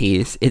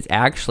piece. It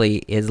actually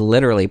is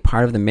literally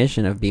part of the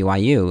mission of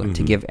BYU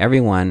to give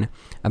everyone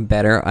a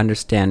better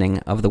understanding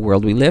of the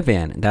world we live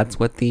in. That's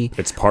what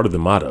it's part of the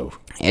motto.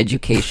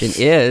 Education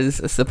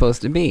is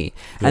supposed to be.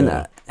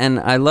 Yeah. And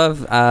I love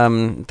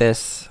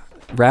this.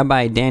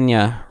 Rabbi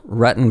Danya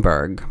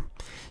Ruttenberg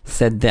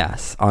said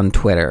this on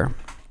Twitter: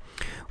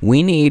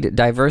 "We need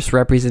diverse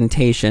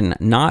representation,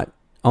 not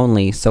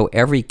only so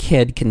every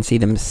kid can see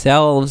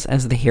themselves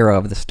as the hero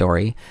of the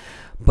story,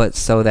 but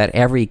so that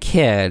every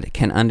kid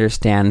can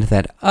understand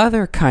that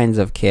other kinds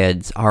of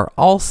kids are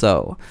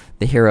also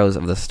the heroes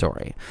of the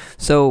story."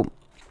 So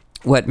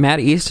what Matt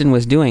Easton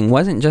was doing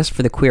wasn't just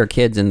for the queer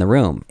kids in the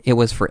room. It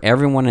was for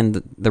everyone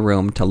in the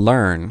room to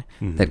learn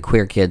that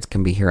queer kids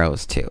can be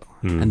heroes too.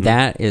 And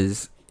that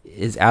is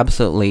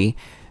absolutely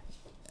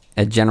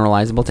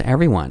generalizable to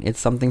everyone. It's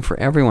something for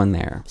everyone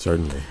there.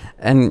 Certainly.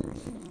 And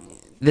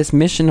this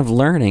mission of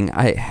learning,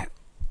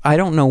 I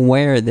don't know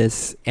where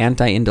this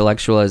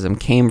anti-intellectualism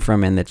came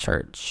from in the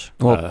church.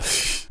 Well,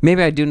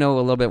 maybe I do know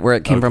a little bit where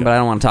it came from, but I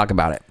don't want to talk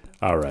about it.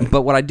 All right.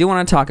 But what I do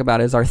want to talk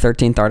about is our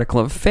 13th article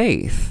of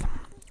faith,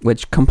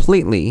 which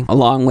completely,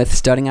 along with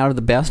studying out of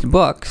the best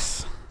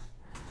books,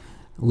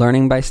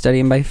 learning by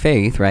studying by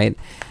faith, right?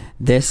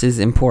 This is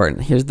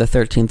important. Here's the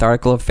 13th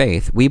article of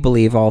faith. We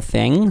believe all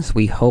things.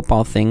 We hope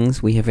all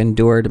things. We have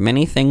endured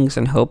many things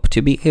and hope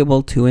to be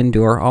able to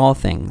endure all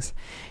things.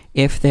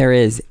 If there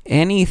is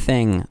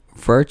anything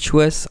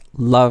virtuous,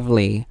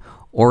 lovely,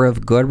 or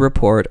of good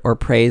report or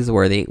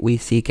praiseworthy, we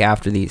seek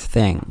after these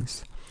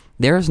things.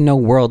 There is no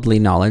worldly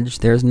knowledge.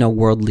 There is no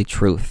worldly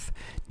truth.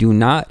 Do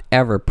not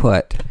ever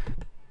put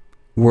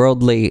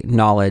worldly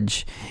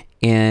knowledge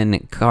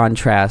in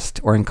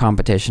contrast or in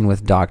competition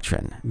with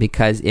doctrine,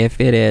 because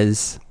if it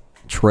is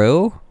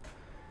true,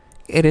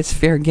 it is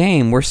fair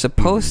game. We're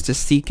supposed to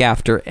seek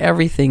after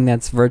everything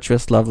that's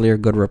virtuous, lovely, or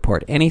good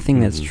report, anything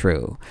that's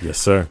true. Yes,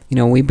 sir. You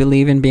know, we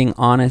believe in being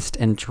honest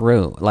and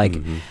true. Like,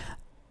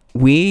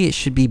 we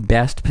should be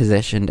best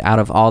positioned out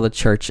of all the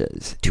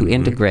churches to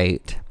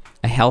integrate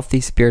a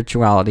healthy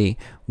spirituality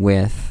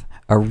with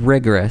a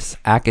rigorous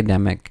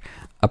academic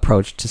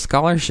approach to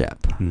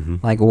scholarship.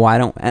 Like, why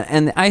don't,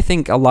 and I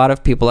think a lot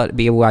of people at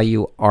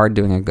BYU are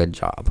doing a good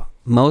job.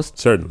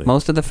 Most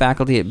of the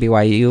faculty at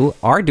BYU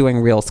are doing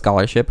real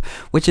scholarship,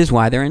 which is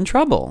why they're in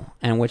trouble,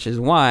 and which is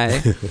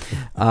why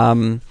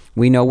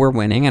we know we're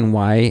winning, and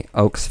why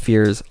Oaks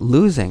fears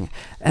losing.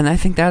 And I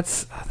think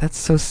that's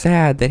so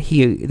sad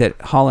that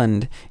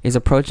Holland is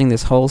approaching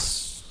this whole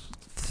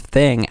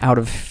thing out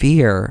of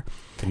fear.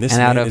 And this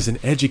man is an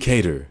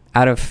educator.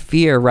 Out of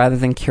fear rather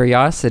than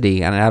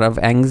curiosity, and out of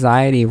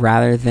anxiety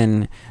rather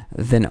than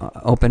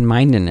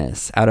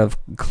open-mindedness, out of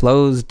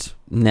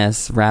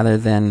closedness rather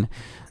than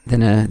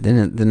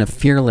a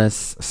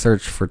fearless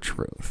search for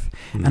truth.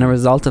 And a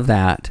result of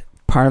that,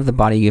 part of the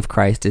body of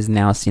Christ is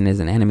now seen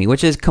as an enemy,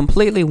 which is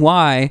completely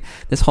why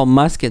this whole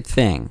musket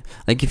thing,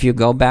 like if you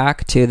go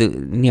back to the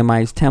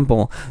Nehemiah's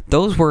temple,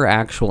 those were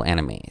actual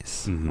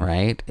enemies,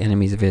 right?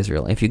 Enemies of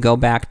Israel. If you go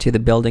back to the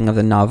building of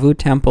the Nauvoo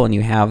temple and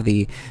you have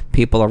the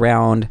people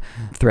around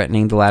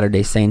threatening the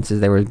Latter-day Saints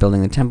as they were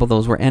building the temple,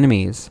 those were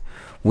enemies.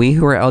 We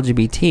who are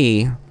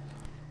LGBT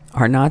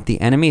are not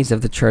the enemies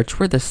of the church,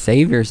 we're the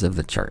saviors of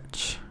the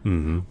church.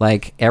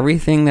 Like,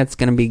 everything that's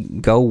going to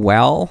go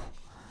well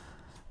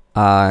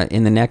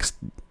in the next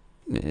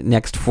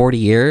 40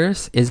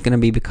 years is going to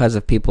be because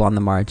of people on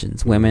the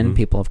margins, women,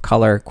 people of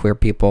color, queer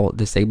people,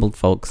 disabled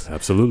folks.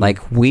 Absolutely.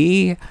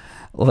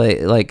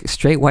 Like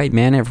straight white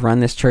men have run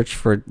this church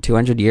for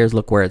 200 years.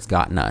 Look where it's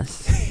gotten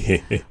us.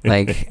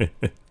 Like,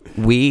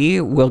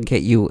 we will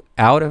get you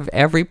out of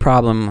every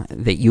problem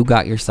that you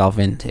got yourself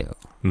into,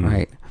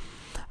 right?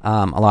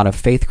 A lot of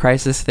faith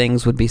crisis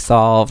things would be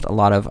solved. A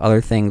lot of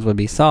other things would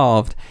be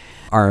solved.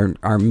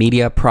 Our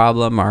media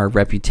problem, our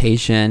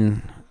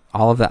reputation,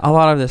 all of that, a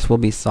lot of this will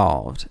be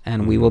solved,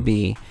 and we will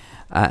be,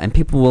 and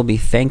people will be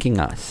thanking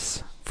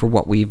us for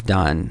what we've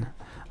done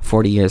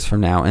 40 years from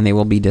now, and they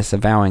will be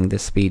disavowing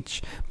this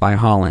speech by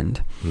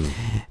Holland.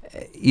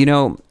 You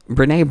know,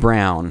 Brene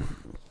Brown,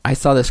 I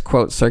saw this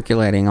quote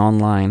circulating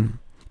online.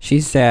 She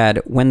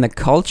said, when the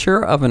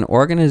culture of an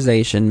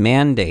organization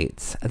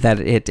mandates that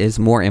it is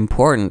more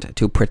important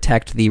to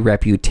protect the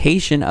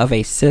reputation of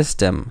a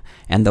system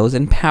and those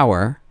in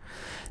power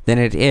than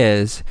it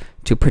is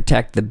to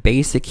protect the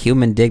basic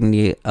human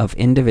dignity of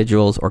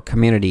individuals or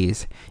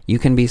communities, you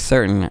can be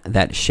certain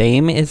that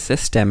shame is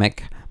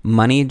systemic,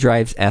 money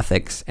drives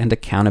ethics, and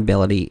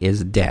accountability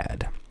is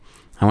dead.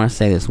 I want to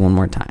say this one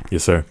more time.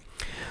 Yes, sir.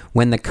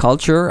 When the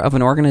culture of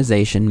an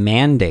organization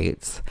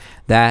mandates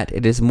that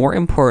it is more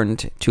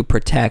important to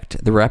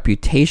protect the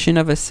reputation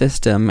of a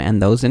system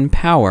and those in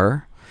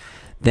power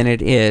than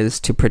it is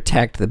to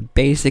protect the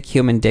basic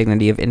human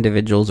dignity of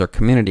individuals or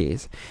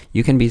communities,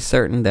 you can be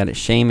certain that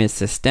shame is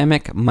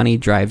systemic, money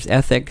drives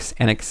ethics,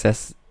 and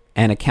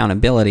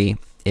accountability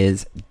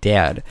is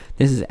dead.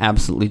 This is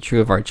absolutely true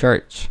of our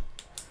church,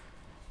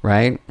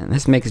 right? And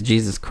this makes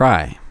Jesus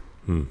cry.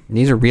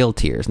 These are real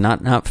tears,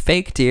 not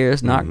fake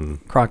tears, not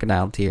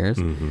crocodile tears.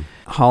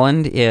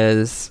 Holland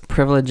is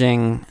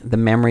privileging the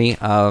memory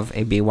of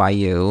a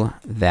BYU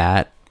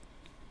that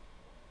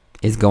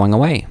is going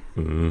away,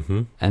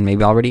 and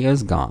maybe already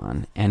is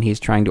gone, and he's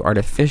trying to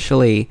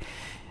artificially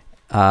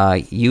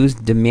use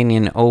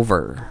dominion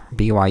over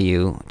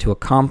BYU to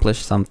accomplish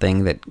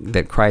something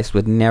that Christ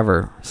would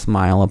never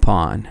smile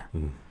upon.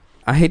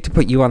 I hate to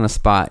put you on the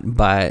spot,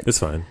 but it's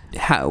fine.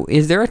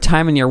 Is there a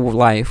time in your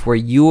life where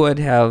you would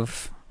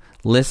have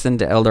listened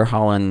to Elder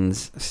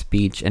Holland's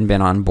speech and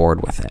been on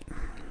board with it?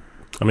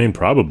 I mean,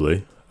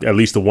 probably. At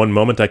least the one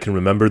moment I can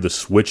remember the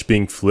switch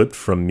being flipped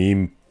from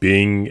me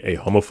being a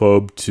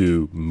homophobe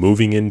to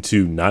moving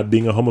into not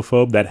being a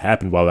homophobe, that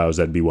happened while I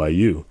was at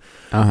BYU.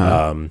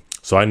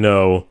 So I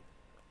know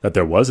that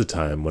there was a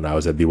time when I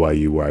was at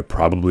BYU where I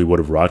probably would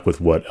have rocked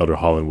with what Elder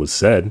Holland was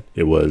said.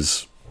 It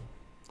was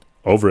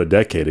over a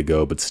decade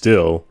ago, but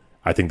still,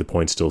 I think the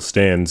point still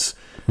stands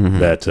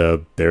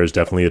that there is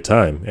definitely a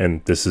time.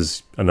 And this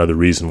is another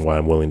reason why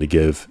I'm willing to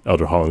give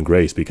Elder Holland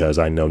grace, because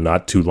I know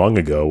not too long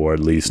ago, or at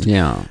least,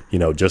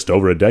 just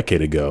over a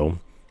decade ago,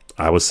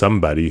 I was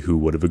somebody who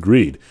would have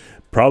agreed.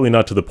 Probably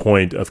not to the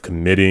point of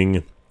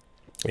committing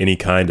any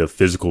kind of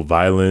physical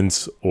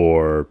violence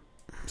or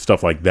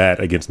stuff like that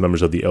against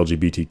members of the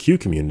LGBTQ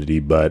community,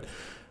 but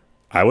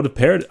I would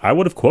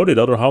have quoted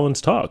Elder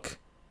Holland's talk.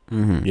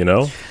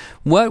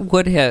 What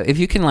would have, if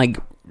you can like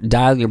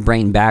dial your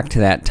brain back to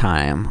that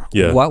time,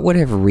 what would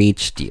have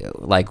reached you?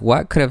 Like,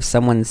 what could have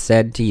someone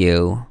said to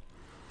you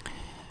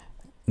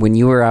when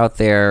you were out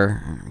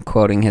there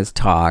quoting his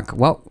talk?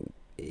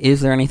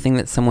 Is there anything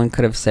that someone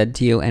could have said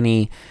to you?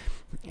 Any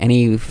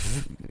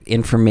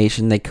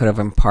information they could have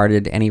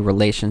imparted? Any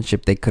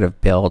relationship they could have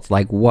built?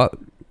 Like, what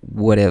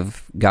would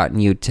have gotten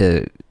you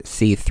to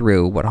see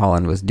through what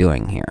Holland was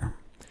doing here?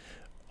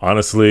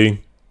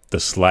 Honestly, the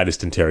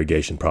slightest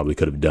interrogation probably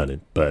could have done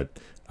it, but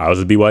I was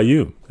at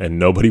BYU and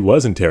nobody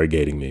was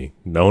interrogating me.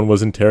 No one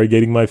was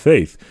interrogating my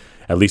faith,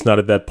 at least not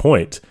at that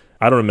point.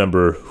 I don't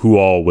remember who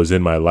all was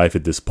in my life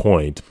at this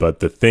point, but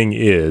the thing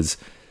is,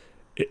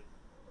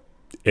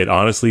 it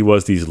honestly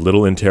was these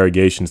little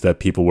interrogations that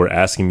people were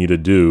asking me to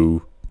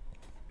do,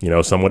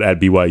 somewhat at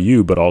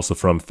BYU, but also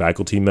from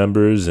faculty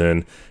members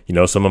and,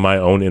 some of my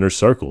own inner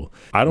circle.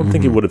 I don't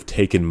think it would have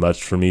taken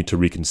much for me to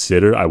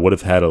reconsider. I would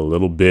have had a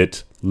little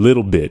bit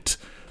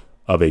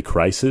of a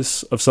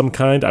crisis of some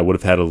kind. I would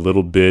have had a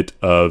little bit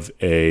of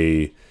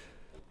a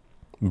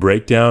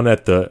breakdown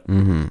at the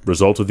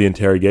result of the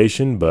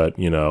interrogation, but,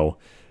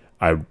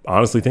 I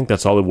honestly think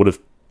that's all it would have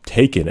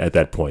taken at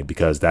that point,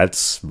 because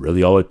that's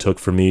really all it took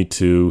for me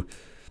to,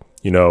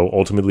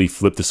 ultimately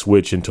flip the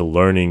switch into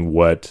learning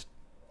what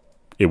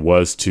it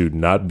was to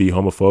not be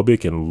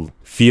homophobic and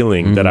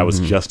feeling that I was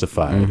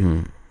justified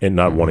in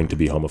not wanting to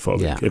be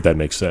homophobic, if that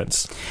makes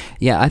sense.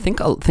 Yeah, I think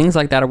things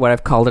like that are what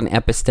I've called an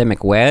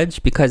epistemic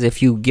wedge, because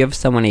if you give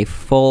someone a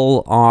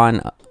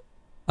full-on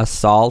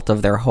assault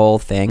of their whole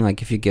thing,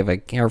 like if you give a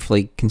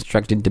carefully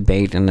constructed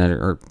debate and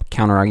or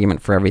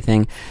counter-argument for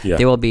everything,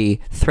 they will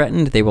be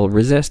threatened, they will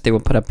resist, they will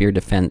put up their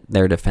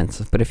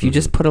defensive. But if you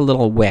just put a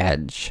little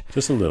wedge,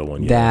 just a little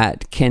one,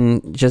 that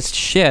can just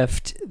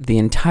shift the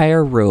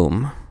entire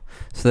room,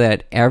 so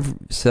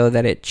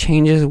that it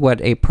changes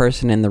what a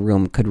person in the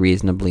room could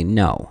reasonably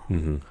know.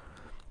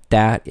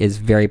 That is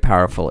very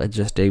powerful. It's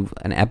just an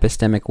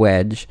epistemic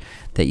wedge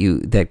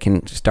that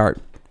can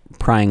start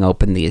prying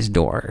open these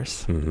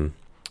doors.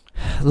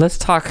 Let's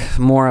talk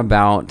more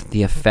about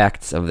the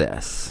effects of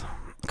this,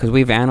 because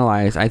we've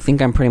analyzed. I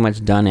think I'm pretty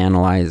much done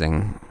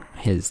analyzing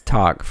his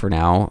talk for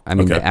now. I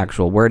mean, the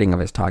actual wording of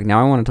his talk.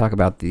 Now I want to talk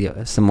about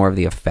some more of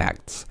the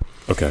effects.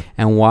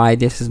 And why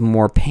this is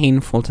more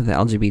painful to the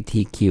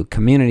LGBTQ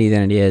community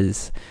than it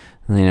is,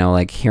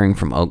 like hearing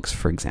from Oaks,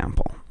 for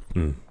example.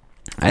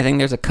 I think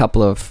there's a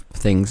couple of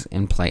things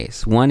in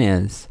place. One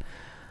is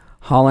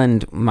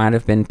Holland might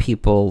have been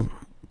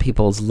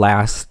people's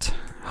last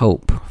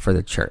hope for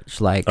the church.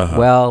 Like,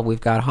 well,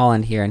 we've got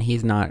Holland here, and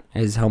he's not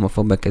as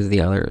homophobic as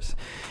the others.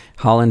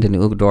 Holland and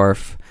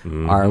Uchtdorf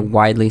are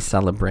widely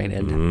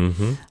celebrated.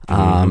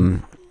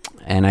 And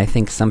I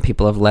think some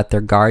people have let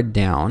their guard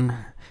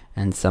down.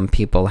 And some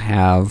people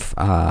have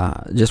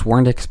just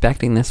weren't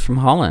expecting this from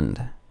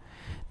Holland.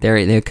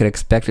 They could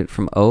expect it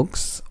from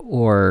Oaks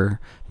or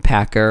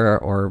Packer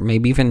or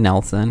maybe even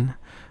Nelson,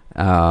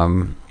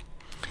 but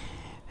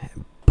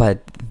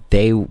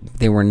they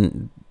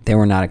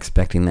were not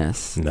expecting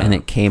this, and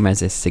it came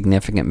as a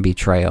significant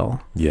betrayal.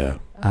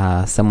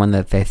 Someone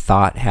that they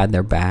thought had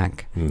their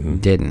back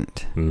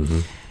didn't,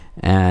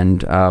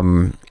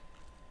 and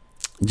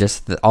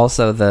just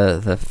also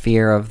the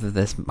fear of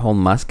this whole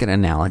musket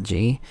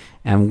analogy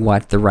and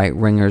what the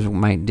right-wingers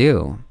might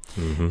do.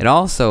 It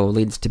also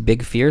leads to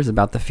big fears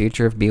about the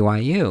future of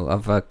BYU,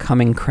 of a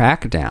coming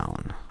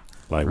crackdown.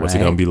 Like, what's it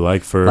going to be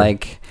like for...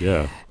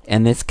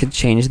 And this could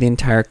change the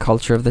entire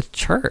culture of the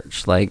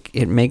church. Like,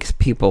 it makes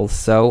people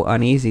so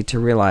uneasy to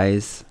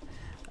realize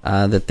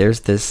that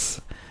there's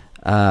this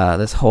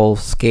whole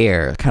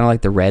scare, kind of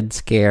like the Red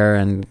Scare,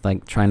 and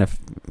like trying to...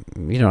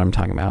 You know what I'm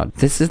talking about.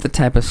 This is the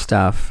type of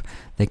stuff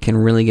that can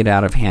really get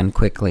out of hand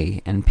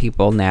quickly, and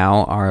people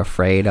now are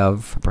afraid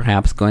of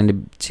perhaps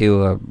going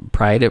to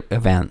pride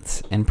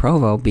events in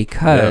Provo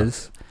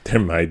because there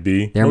might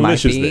be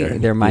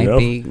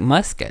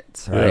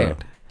muskets, right?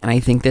 And I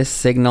think this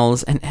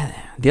signals, and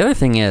the other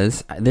thing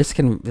is this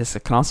can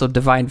also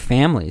divide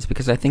families,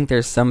 because I think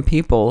there's some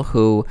people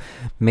who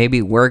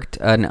maybe worked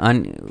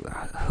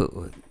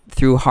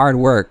through hard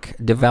work,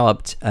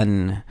 developed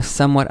a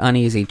somewhat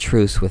uneasy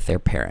truce with their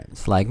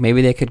parents. Like,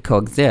 maybe they could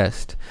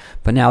coexist,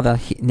 but now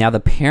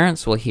the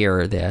parents will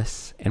hear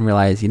this and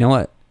realize, you know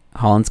what,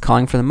 Holland's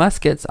calling for the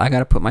muskets. I got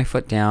to put my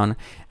foot down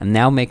and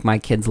now make my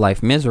kid's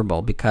life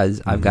miserable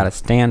because I've got to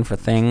stand for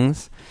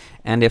things.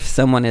 And if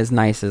someone as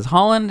nice as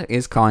Holland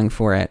is calling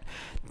for it,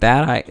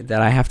 that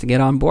I have to get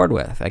on board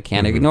with. I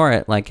can't ignore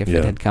it. Like if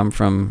it had come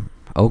from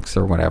Oaks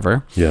or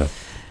whatever.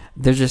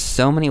 There's just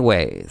so many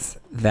ways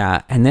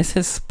that, and this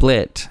has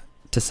split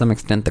to some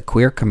extent the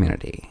queer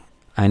community.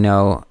 I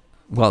know,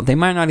 well, they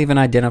might not even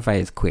identify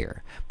as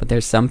queer, but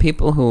there's some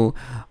people who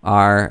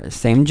are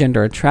same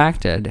gender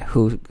attracted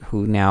who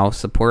now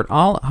support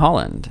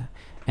Holland,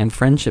 and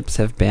friendships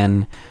have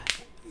been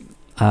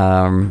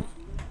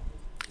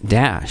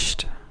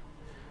dashed,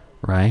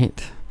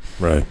 right?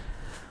 Right.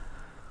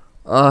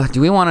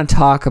 Do we want to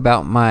talk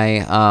about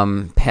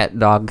my pet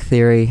dog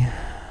theory?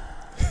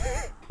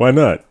 Why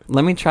not?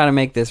 Let me try to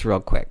make this real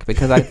quick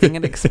because I think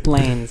it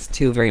explains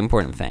two very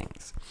important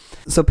things.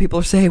 So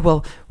people say,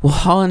 well,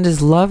 Holland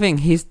is loving.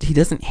 He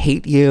doesn't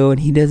hate you, and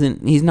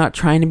he's not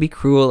trying to be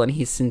cruel, and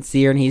he's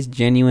sincere and he's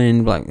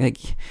genuine. Like,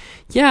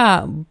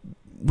 yeah,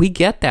 we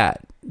get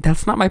that.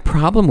 That's not my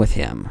problem with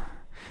him.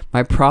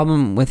 My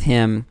problem with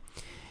him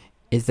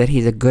is that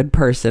he's a good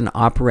person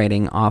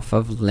operating off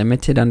of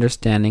limited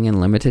understanding and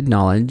limited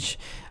knowledge,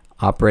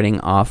 operating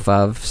off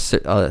of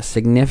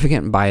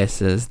significant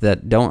biases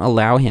that don't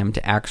allow him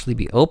to actually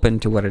be open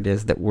to what it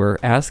is that we're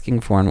asking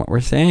for and what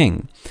we're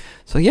saying.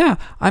 So yeah,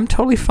 I'm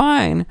totally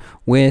fine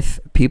with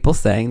people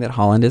saying that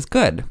Holland is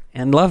good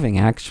and loving,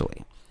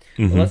 actually.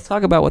 Mm-hmm. Let's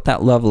talk about what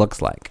that love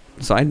looks like.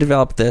 So I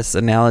developed this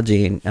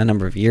analogy a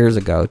number of years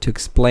ago to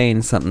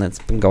explain something that's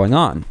been going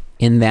on,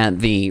 in that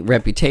the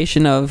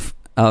reputation of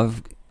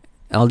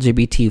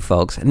LGBT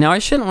folks. Now, I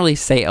shouldn't really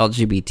say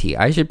LGBT.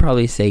 I should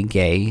probably say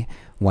gay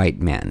white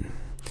men,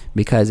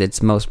 because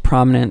it's most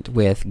prominent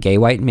with gay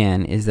white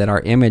men, is that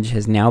our image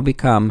has now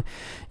become,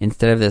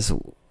 instead of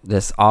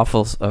this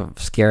awful,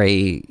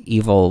 scary,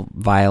 evil,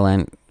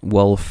 violent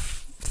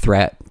wolf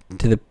threat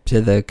to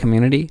the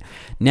community,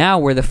 now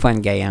we're the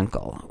fun gay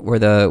uncle. We're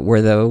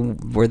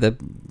the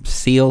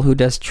seal who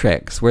does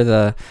tricks. We're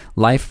the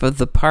life of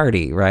the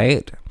party,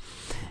 right?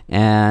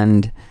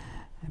 And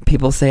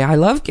people say, I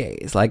love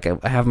gays. Like,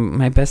 I have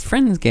my best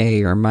friend's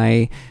gay, or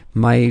my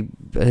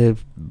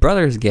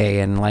brother's gay,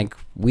 and like,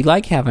 we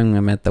like having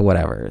them at the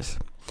whatevers.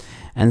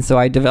 And so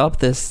I developed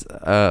this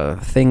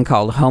thing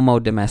called homo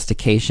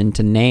domestication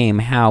to name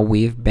how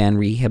we've been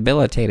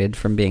rehabilitated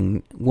from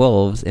being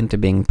wolves into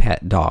being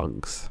pet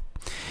dogs.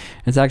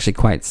 It's actually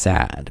quite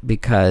sad,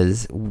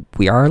 because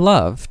we are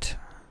loved,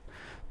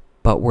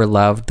 but we're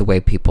loved the way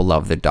people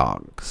love their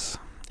dogs.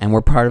 And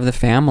we're part of the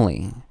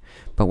family,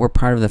 but we're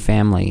part of the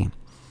family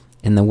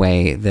in the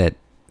way that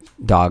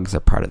dogs are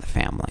part of the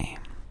family.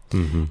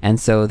 Mm-hmm. And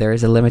so there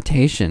is a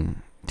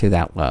limitation to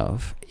that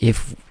love.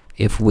 If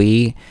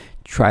we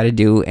try to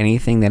do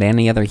anything that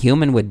any other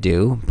human would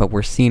do, but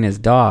we're seen as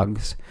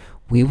dogs,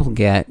 we will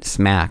get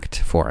smacked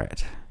for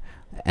it.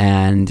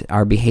 And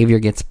our behavior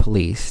gets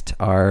policed.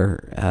 Our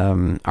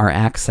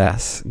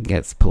access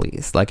gets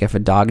policed. Like, if a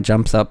dog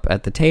jumps up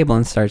at the table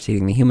and starts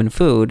eating the human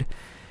food,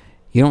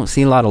 you don't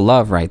see a lot of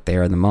love right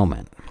there in the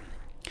moment.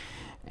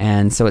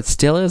 And so it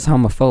still is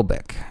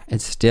homophobic.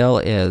 It still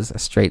is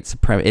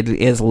it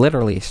is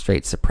literally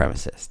straight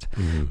supremacist.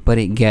 Mm-hmm. But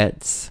it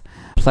gets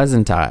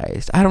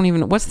pleasantized. I don't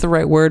even know, what's the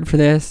right word for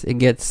this? It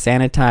gets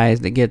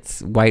sanitized. It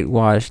gets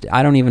whitewashed.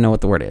 I don't even know what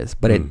the word is.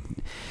 But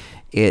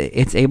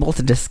it's able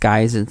to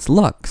disguise its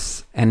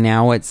looks. And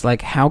now it's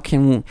like, how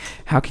can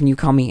you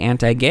call me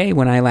anti-gay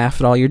when I laugh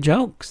at all your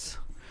jokes?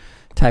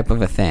 Type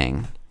of a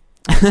thing.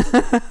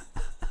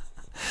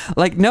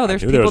 Like, no,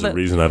 there's people there's a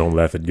reason I don't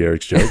laugh at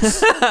Garrick's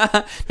jokes.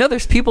 No,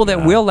 there's people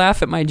that will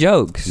laugh at my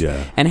jokes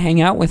and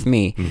hang out with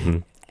me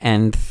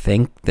and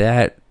think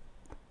that,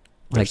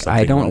 like,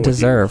 I don't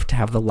deserve to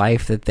have the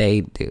life that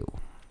they do.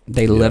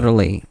 They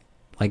literally,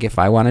 like, if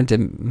I wanted to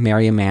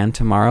marry a man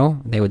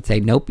tomorrow, they would say,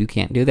 nope, you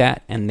can't do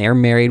that. And they're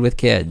married with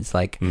kids.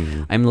 Like,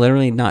 I'm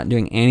literally not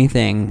doing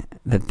anything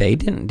that they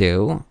didn't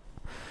do.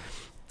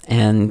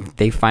 And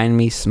they find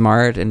me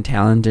smart and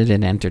talented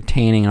and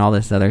entertaining and all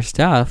this other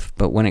stuff.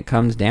 But when it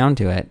comes down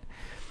to it,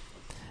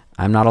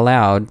 I'm not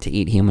allowed to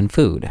eat human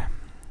food.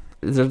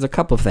 There's a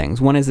couple of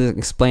things. One is, it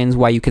explains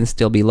why you can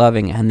still be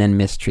loving and then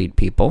mistreat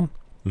people.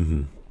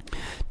 Mm-hmm.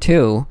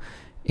 Two,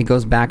 it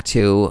goes back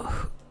to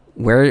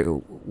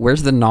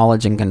where's the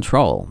knowledge and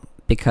control?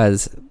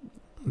 Because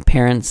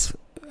parents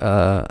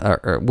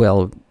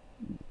will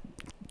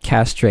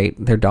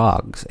castrate their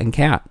dogs and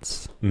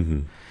cats.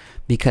 Mm-hmm.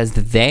 Because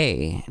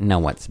they know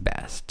what's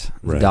best.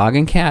 Right. The dog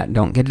and cat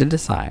don't get to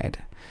decide.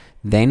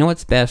 They know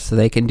what's best, so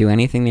they can do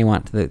anything they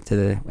want to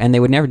the and they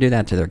would never do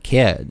that to their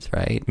kids,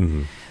 right?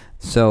 Mm-hmm.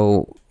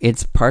 So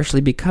it's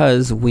partially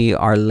because we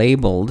are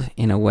labeled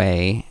in a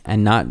way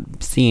and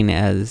not seen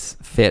as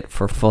fit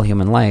for full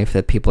human life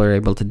that people are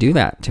able to do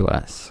that to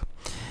us.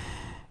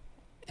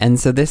 And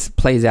so this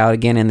plays out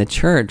again in the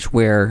church,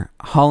 where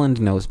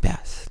Holland knows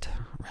best,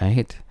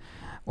 right?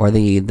 Or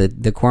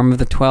the Quorum of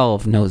the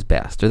 12 knows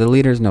best, or the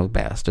leaders know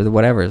best, or the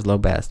whatever is know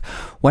best.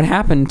 What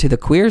happened to the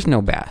queers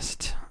know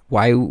best?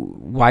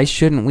 Why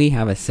shouldn't we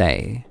have a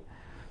say?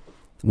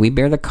 We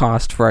bear the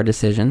cost for our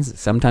decisions.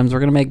 Sometimes we're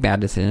going to make bad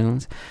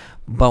decisions.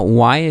 But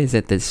why is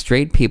it that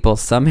straight people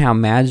somehow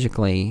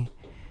magically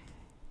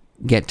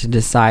get to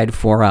decide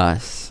for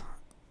us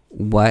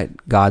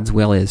what God's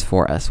will is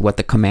for us, what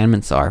the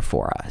commandments are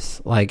for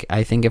us? Like,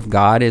 I think if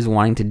God is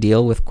wanting to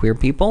deal with queer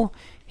people,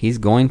 He's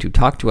going to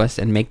talk to us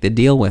and make the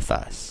deal with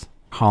us.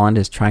 Holland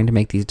is trying to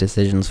make these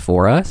decisions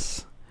for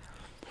us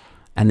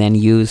and then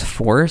use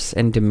force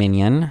and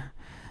dominion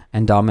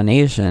and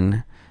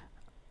domination,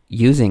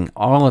 using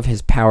all of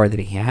his power that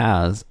he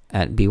has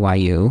at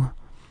BYU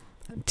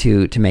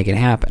to make it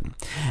happen.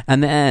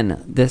 And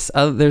then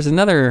there's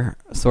another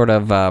sort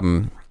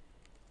of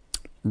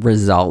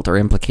result or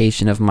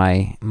implication of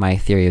my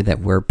theory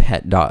that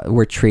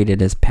we're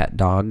treated as pet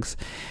dogs,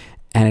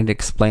 and it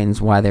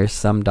explains why there's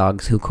some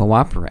dogs who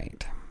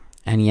cooperate.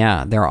 And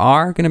yeah, there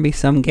are going to be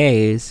some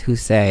gays who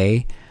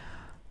say,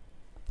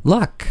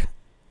 look,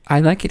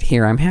 I like it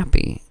here, I'm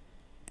happy.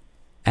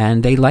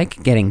 And they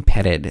like getting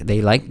petted.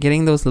 They like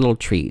getting those little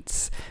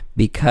treats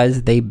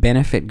because they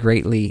benefit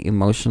greatly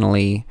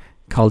emotionally,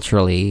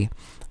 culturally,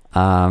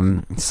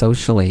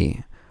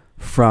 socially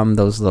from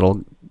those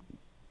little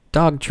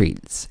dog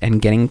treats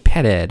and getting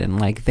petted, and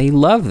like they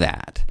love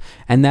that.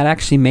 And that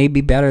actually may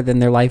be better than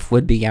their life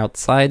would be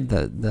outside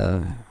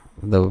the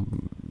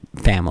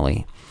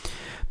family.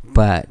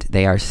 But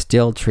they are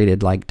still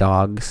treated like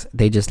dogs.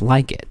 They just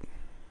like it.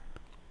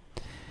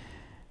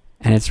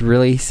 And it's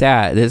really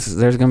sad. There's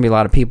going to be a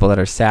lot of people that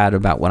are sad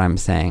about what I'm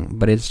saying,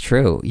 but it's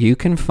true. You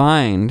can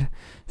find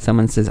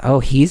someone says,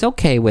 oh, he's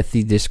okay with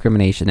the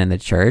discrimination in the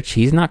church.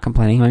 He's not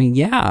complaining. I mean,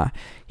 yeah,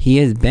 he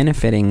is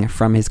benefiting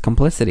from his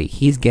complicity.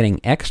 He's getting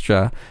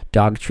extra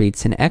dog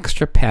treats and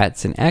extra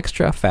pets and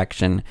extra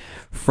affection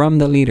from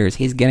the leaders.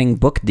 He's getting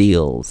book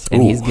deals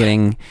and he's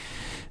getting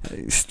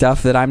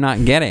stuff that I'm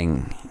not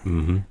getting.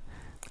 Mm-hmm.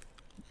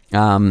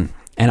 And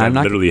that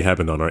literally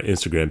happened on our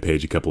Instagram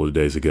page a couple of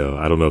days ago.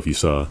 I don't know if you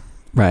saw.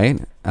 Right.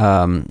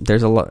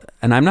 There's a lot,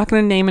 and I'm not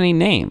going to name any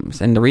names.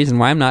 And the reason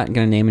why I'm not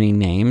going to name any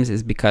names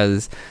is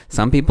because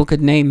some people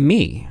could name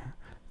me.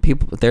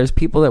 There's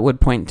people that would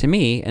point to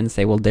me and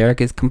say, well, Derek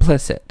is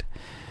complicit.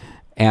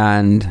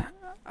 And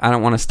I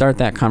don't want to start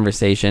that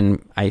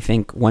conversation. I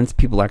think once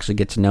people actually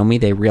get to know me,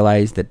 they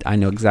realize that I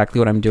know exactly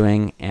what I'm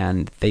doing,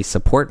 and they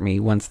support me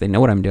once they know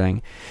what I'm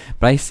doing.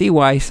 But I see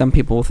why some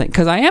people will think,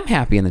 because I am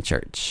happy in the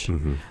church.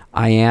 Mm-hmm.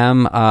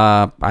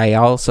 I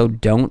also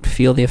don't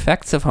feel the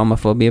effects of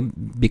homophobia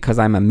because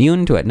I'm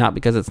immune to it, not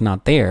because it's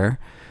not there,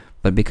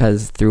 but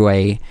because through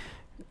a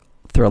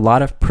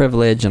lot of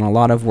privilege and a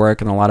lot of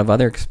work and a lot of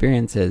other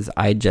experiences,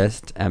 I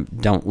just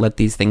don't let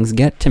these things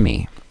get to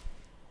me.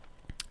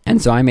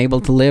 And so I'm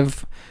able to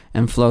live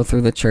and flow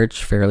through the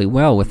church fairly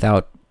well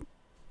without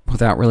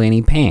really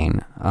any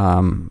pain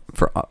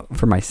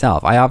for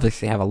myself. I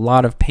obviously have a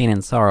lot of pain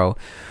and sorrow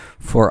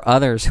for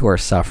others who are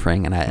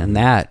suffering, and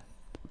that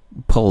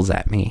pulls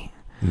at me.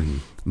 Mm-hmm.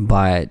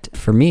 But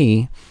for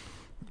me,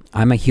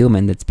 I'm a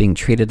human that's being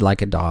treated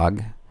like a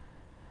dog,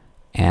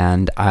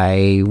 and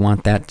I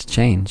want that to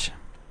change.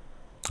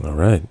 All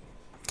right.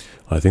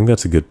 I think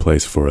that's a good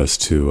place for us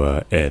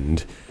to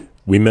end.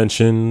 We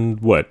mentioned,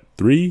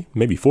 3,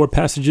 maybe 4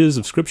 passages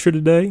of scripture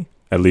today?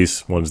 At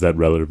least ones that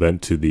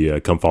relevant to the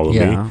come follow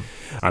me.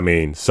 I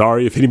mean,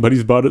 sorry if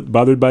anybody's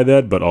bothered by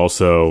that, but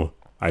also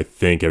I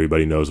think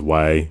everybody knows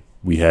why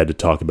we had to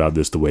talk about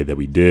this the way that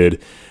we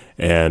did.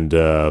 And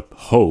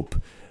hope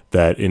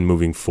that in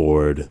moving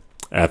forward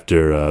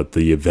after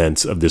the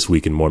events of this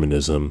week in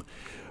Mormonism,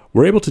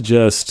 we're able to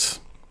just,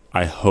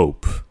 I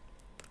hope,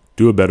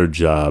 do a better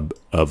job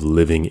of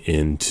living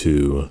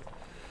into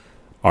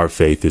our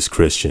faith as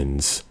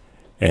Christians.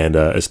 And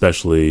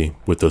especially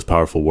with those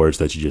powerful words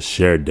that you just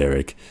shared,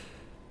 Derek,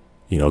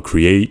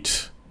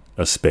 create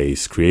a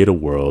space, create a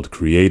world,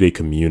 create a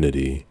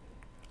community,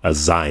 a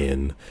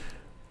Zion,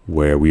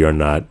 where we are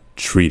not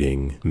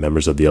treating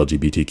members of the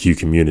LGBTQ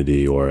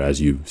community, or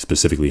as you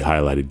specifically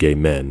highlighted, gay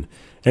men,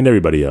 and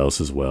everybody else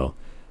as well,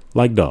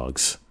 like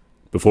dogs.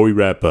 Before we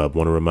wrap up, I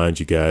want to remind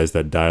you guys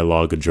that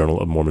Dialogue, a Journal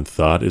of Mormon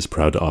Thought, is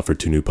proud to offer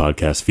 2 new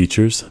podcast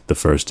features. The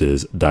first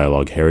is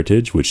Dialogue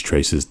Heritage, which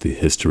traces the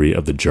history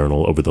of the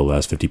journal over the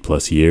last 50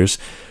 plus years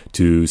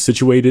to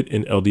situate it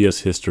in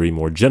LDS history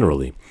more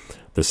generally.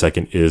 The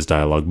second is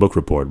Dialogue Book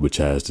Report, which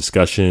has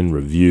discussion,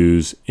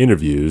 reviews,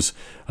 interviews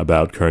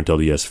about current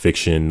LDS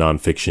fiction,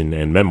 nonfiction,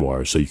 and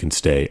memoirs, so you can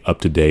stay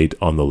up to date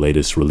on the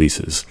latest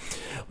releases.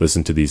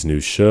 Listen to these new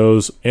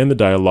shows and the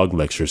Dialogue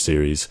Lecture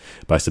Series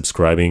by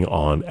subscribing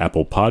on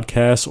Apple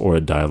Podcasts or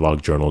at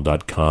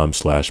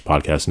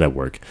dialoguejournal.com/podcast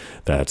network.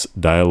 That's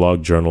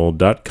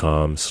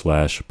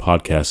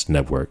dialoguejournal.com/podcast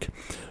network.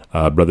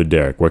 Brother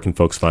Derek, where can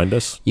folks find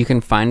us? You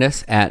can find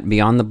us at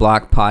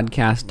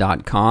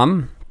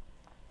beyondtheblockpodcast.com.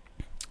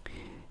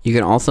 You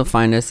can also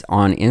find us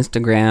on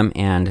Instagram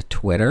and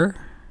Twitter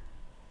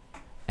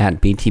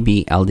at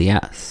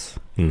BTBLDS.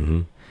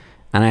 Mm-hmm.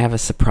 And I have a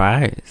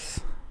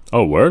surprise.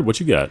 Oh, word? What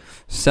you got?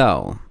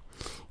 So,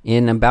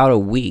 in about a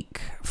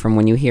week from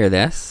when you hear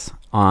this,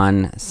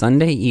 on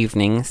Sunday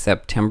evening,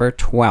 September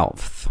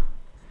 12th,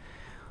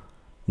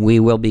 we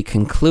will be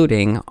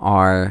concluding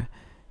our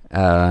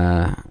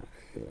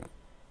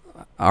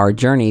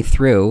journey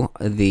through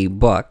the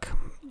book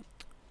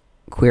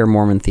Queer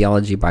Mormon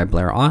Theology by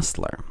Blair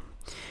Ostler.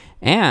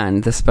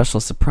 And the special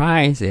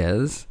surprise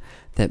is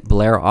that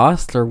Blair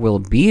Ostler will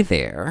be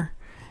there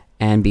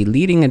and be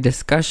leading a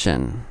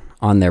discussion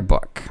on their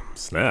book.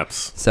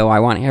 Snaps. So I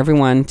want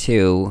everyone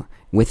to,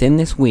 within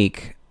this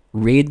week,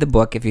 read the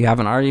book. If you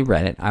haven't already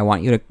read it, I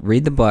want you to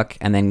read the book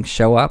and then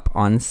show up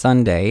on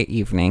Sunday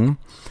evening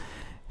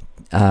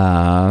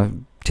to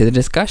the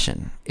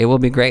discussion. It will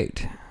be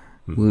great.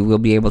 We will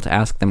be able to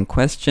ask them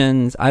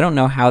questions. I don't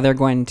know how they're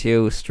going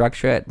to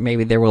structure it.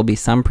 Maybe there will be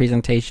some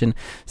presentation,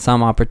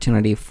 some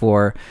opportunity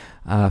for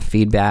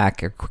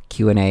feedback or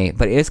Q&A,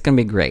 but it's going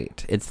to be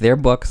great. It's their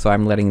book, so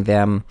I'm letting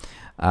them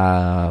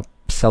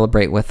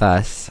celebrate with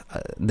us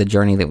the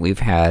journey that we've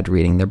had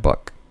reading their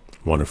book.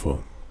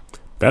 Wonderful.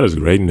 That is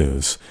great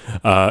news.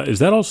 Is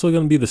that also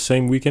going to be the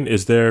same weekend?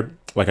 Is there,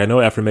 like, I know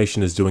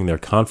Affirmation is doing their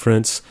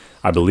conference.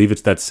 I believe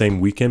it's that same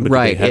weekend, but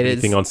right, do they have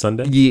anything on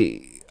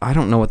Sunday? I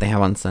don't know what they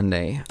have on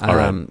Sunday. All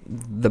right.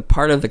 The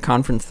part of the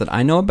conference that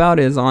I know about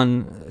is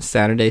on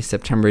Saturday,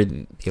 September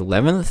the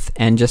 11th.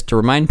 And just to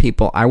remind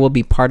people, I will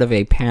be part of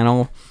a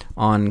panel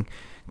on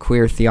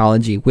queer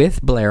theology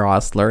with Blair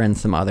Ostler and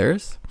some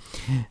others.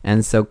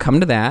 And so come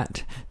to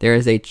that. There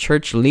is a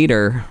church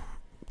leader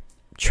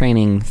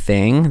training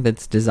thing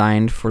that's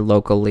designed for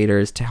local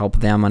leaders to help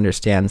them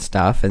understand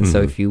stuff. And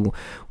so if you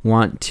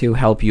want to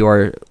help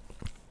your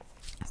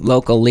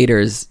local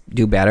leaders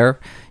do better,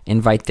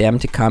 invite them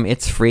to come.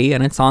 It's free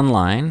and it's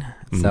online,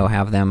 so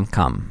have them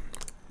come.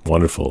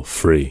 Wonderful.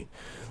 Free.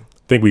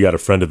 I think we got a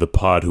friend of the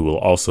pod who will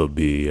also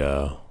be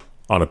on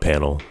a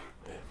panel.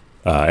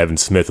 Evan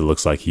Smith, it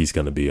looks like he's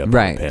going to be up on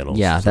the panel.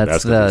 Yeah, so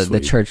that's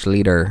the church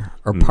leader,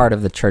 or part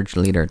of the church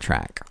leader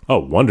track. Oh,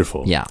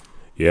 wonderful. Yeah.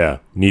 Yeah,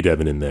 need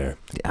Evan in there.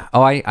 Yeah.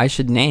 Oh, I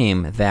should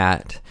name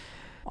that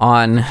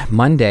on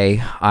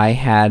Monday, I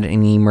had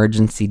an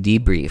emergency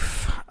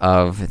debrief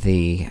of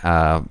the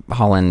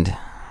Holland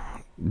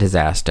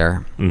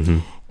disaster,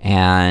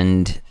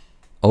 and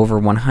over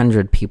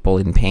 100 people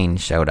in pain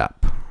showed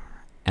up.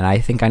 And I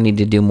think I need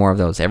to do more of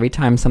those. Every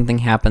time something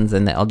happens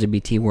in the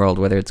LGBT world,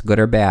 whether it's good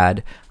or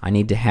bad, I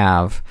need to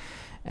have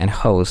and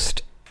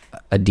host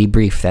a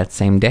debrief that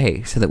same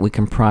day so that we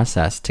can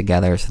process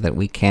together, so that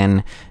we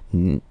can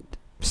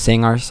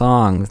sing our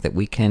songs, that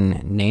we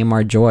can name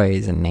our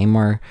joys and name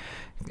our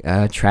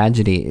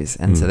tragedies,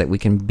 and so that we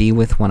can be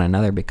with one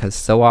another, because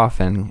so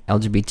often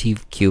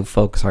LGBTQ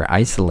folks are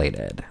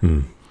isolated.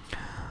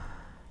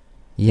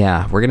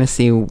 Yeah, we're going to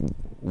see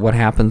what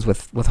happens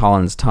with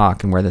Holland's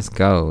Talk and where this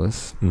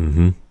goes.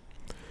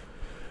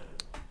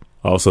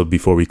 Also,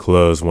 before we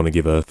close, I want to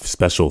give a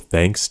special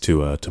thanks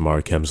to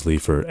Tamara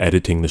Kemsley for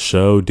editing the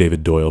show,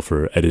 David Doyle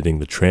for editing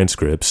the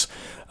transcripts,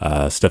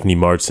 Stephanie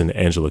Martz and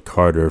Angela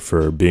Carter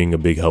for being a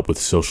big help with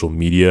social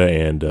media,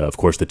 and of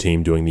course the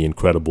team doing the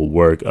incredible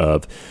work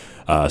of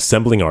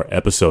assembling our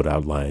episode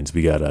outlines.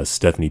 We got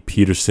Stephanie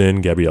Peterson,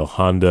 Gabrielle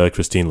Honda,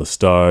 Christine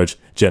Lestarge,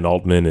 Jen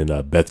Altman,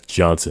 and Beth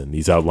Johnson.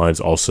 These outlines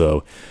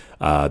also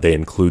they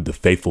include the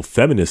Faithful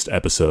Feminist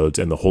episodes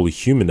and the Holy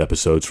Human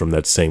episodes from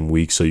that same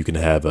week, so you can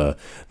have a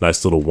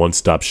nice little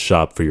one-stop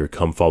shop for your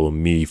Come Follow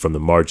Me from the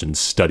Margins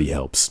study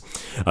helps.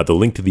 The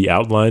link to the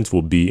outlines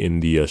will be in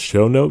the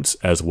show notes,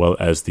 as well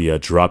as the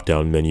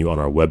drop-down menu on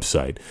our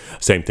website.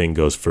 Same thing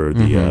goes for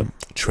the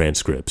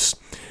transcripts.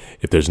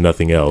 If there's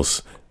nothing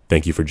else,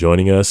 thank you for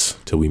joining us.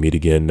 Till we meet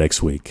again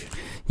next week.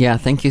 Yeah,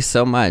 thank you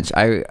so much.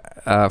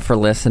 For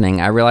listening.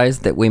 I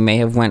realized that we may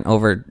have went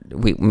over.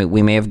 We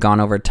may have gone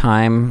over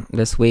time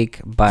this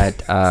week, but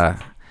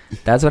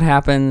that's what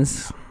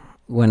happens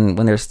when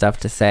there's stuff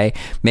to say.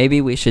 Maybe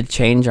we should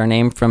change our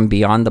name from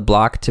Beyond the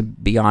Block to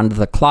Beyond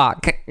the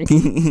Clock.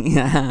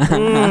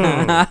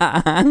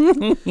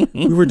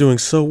 We were doing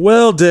so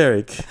well,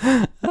 Derek.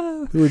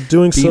 We were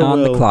doing so well.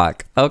 Beyond the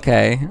Clock.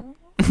 Okay.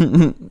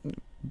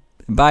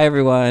 Bye,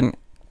 everyone.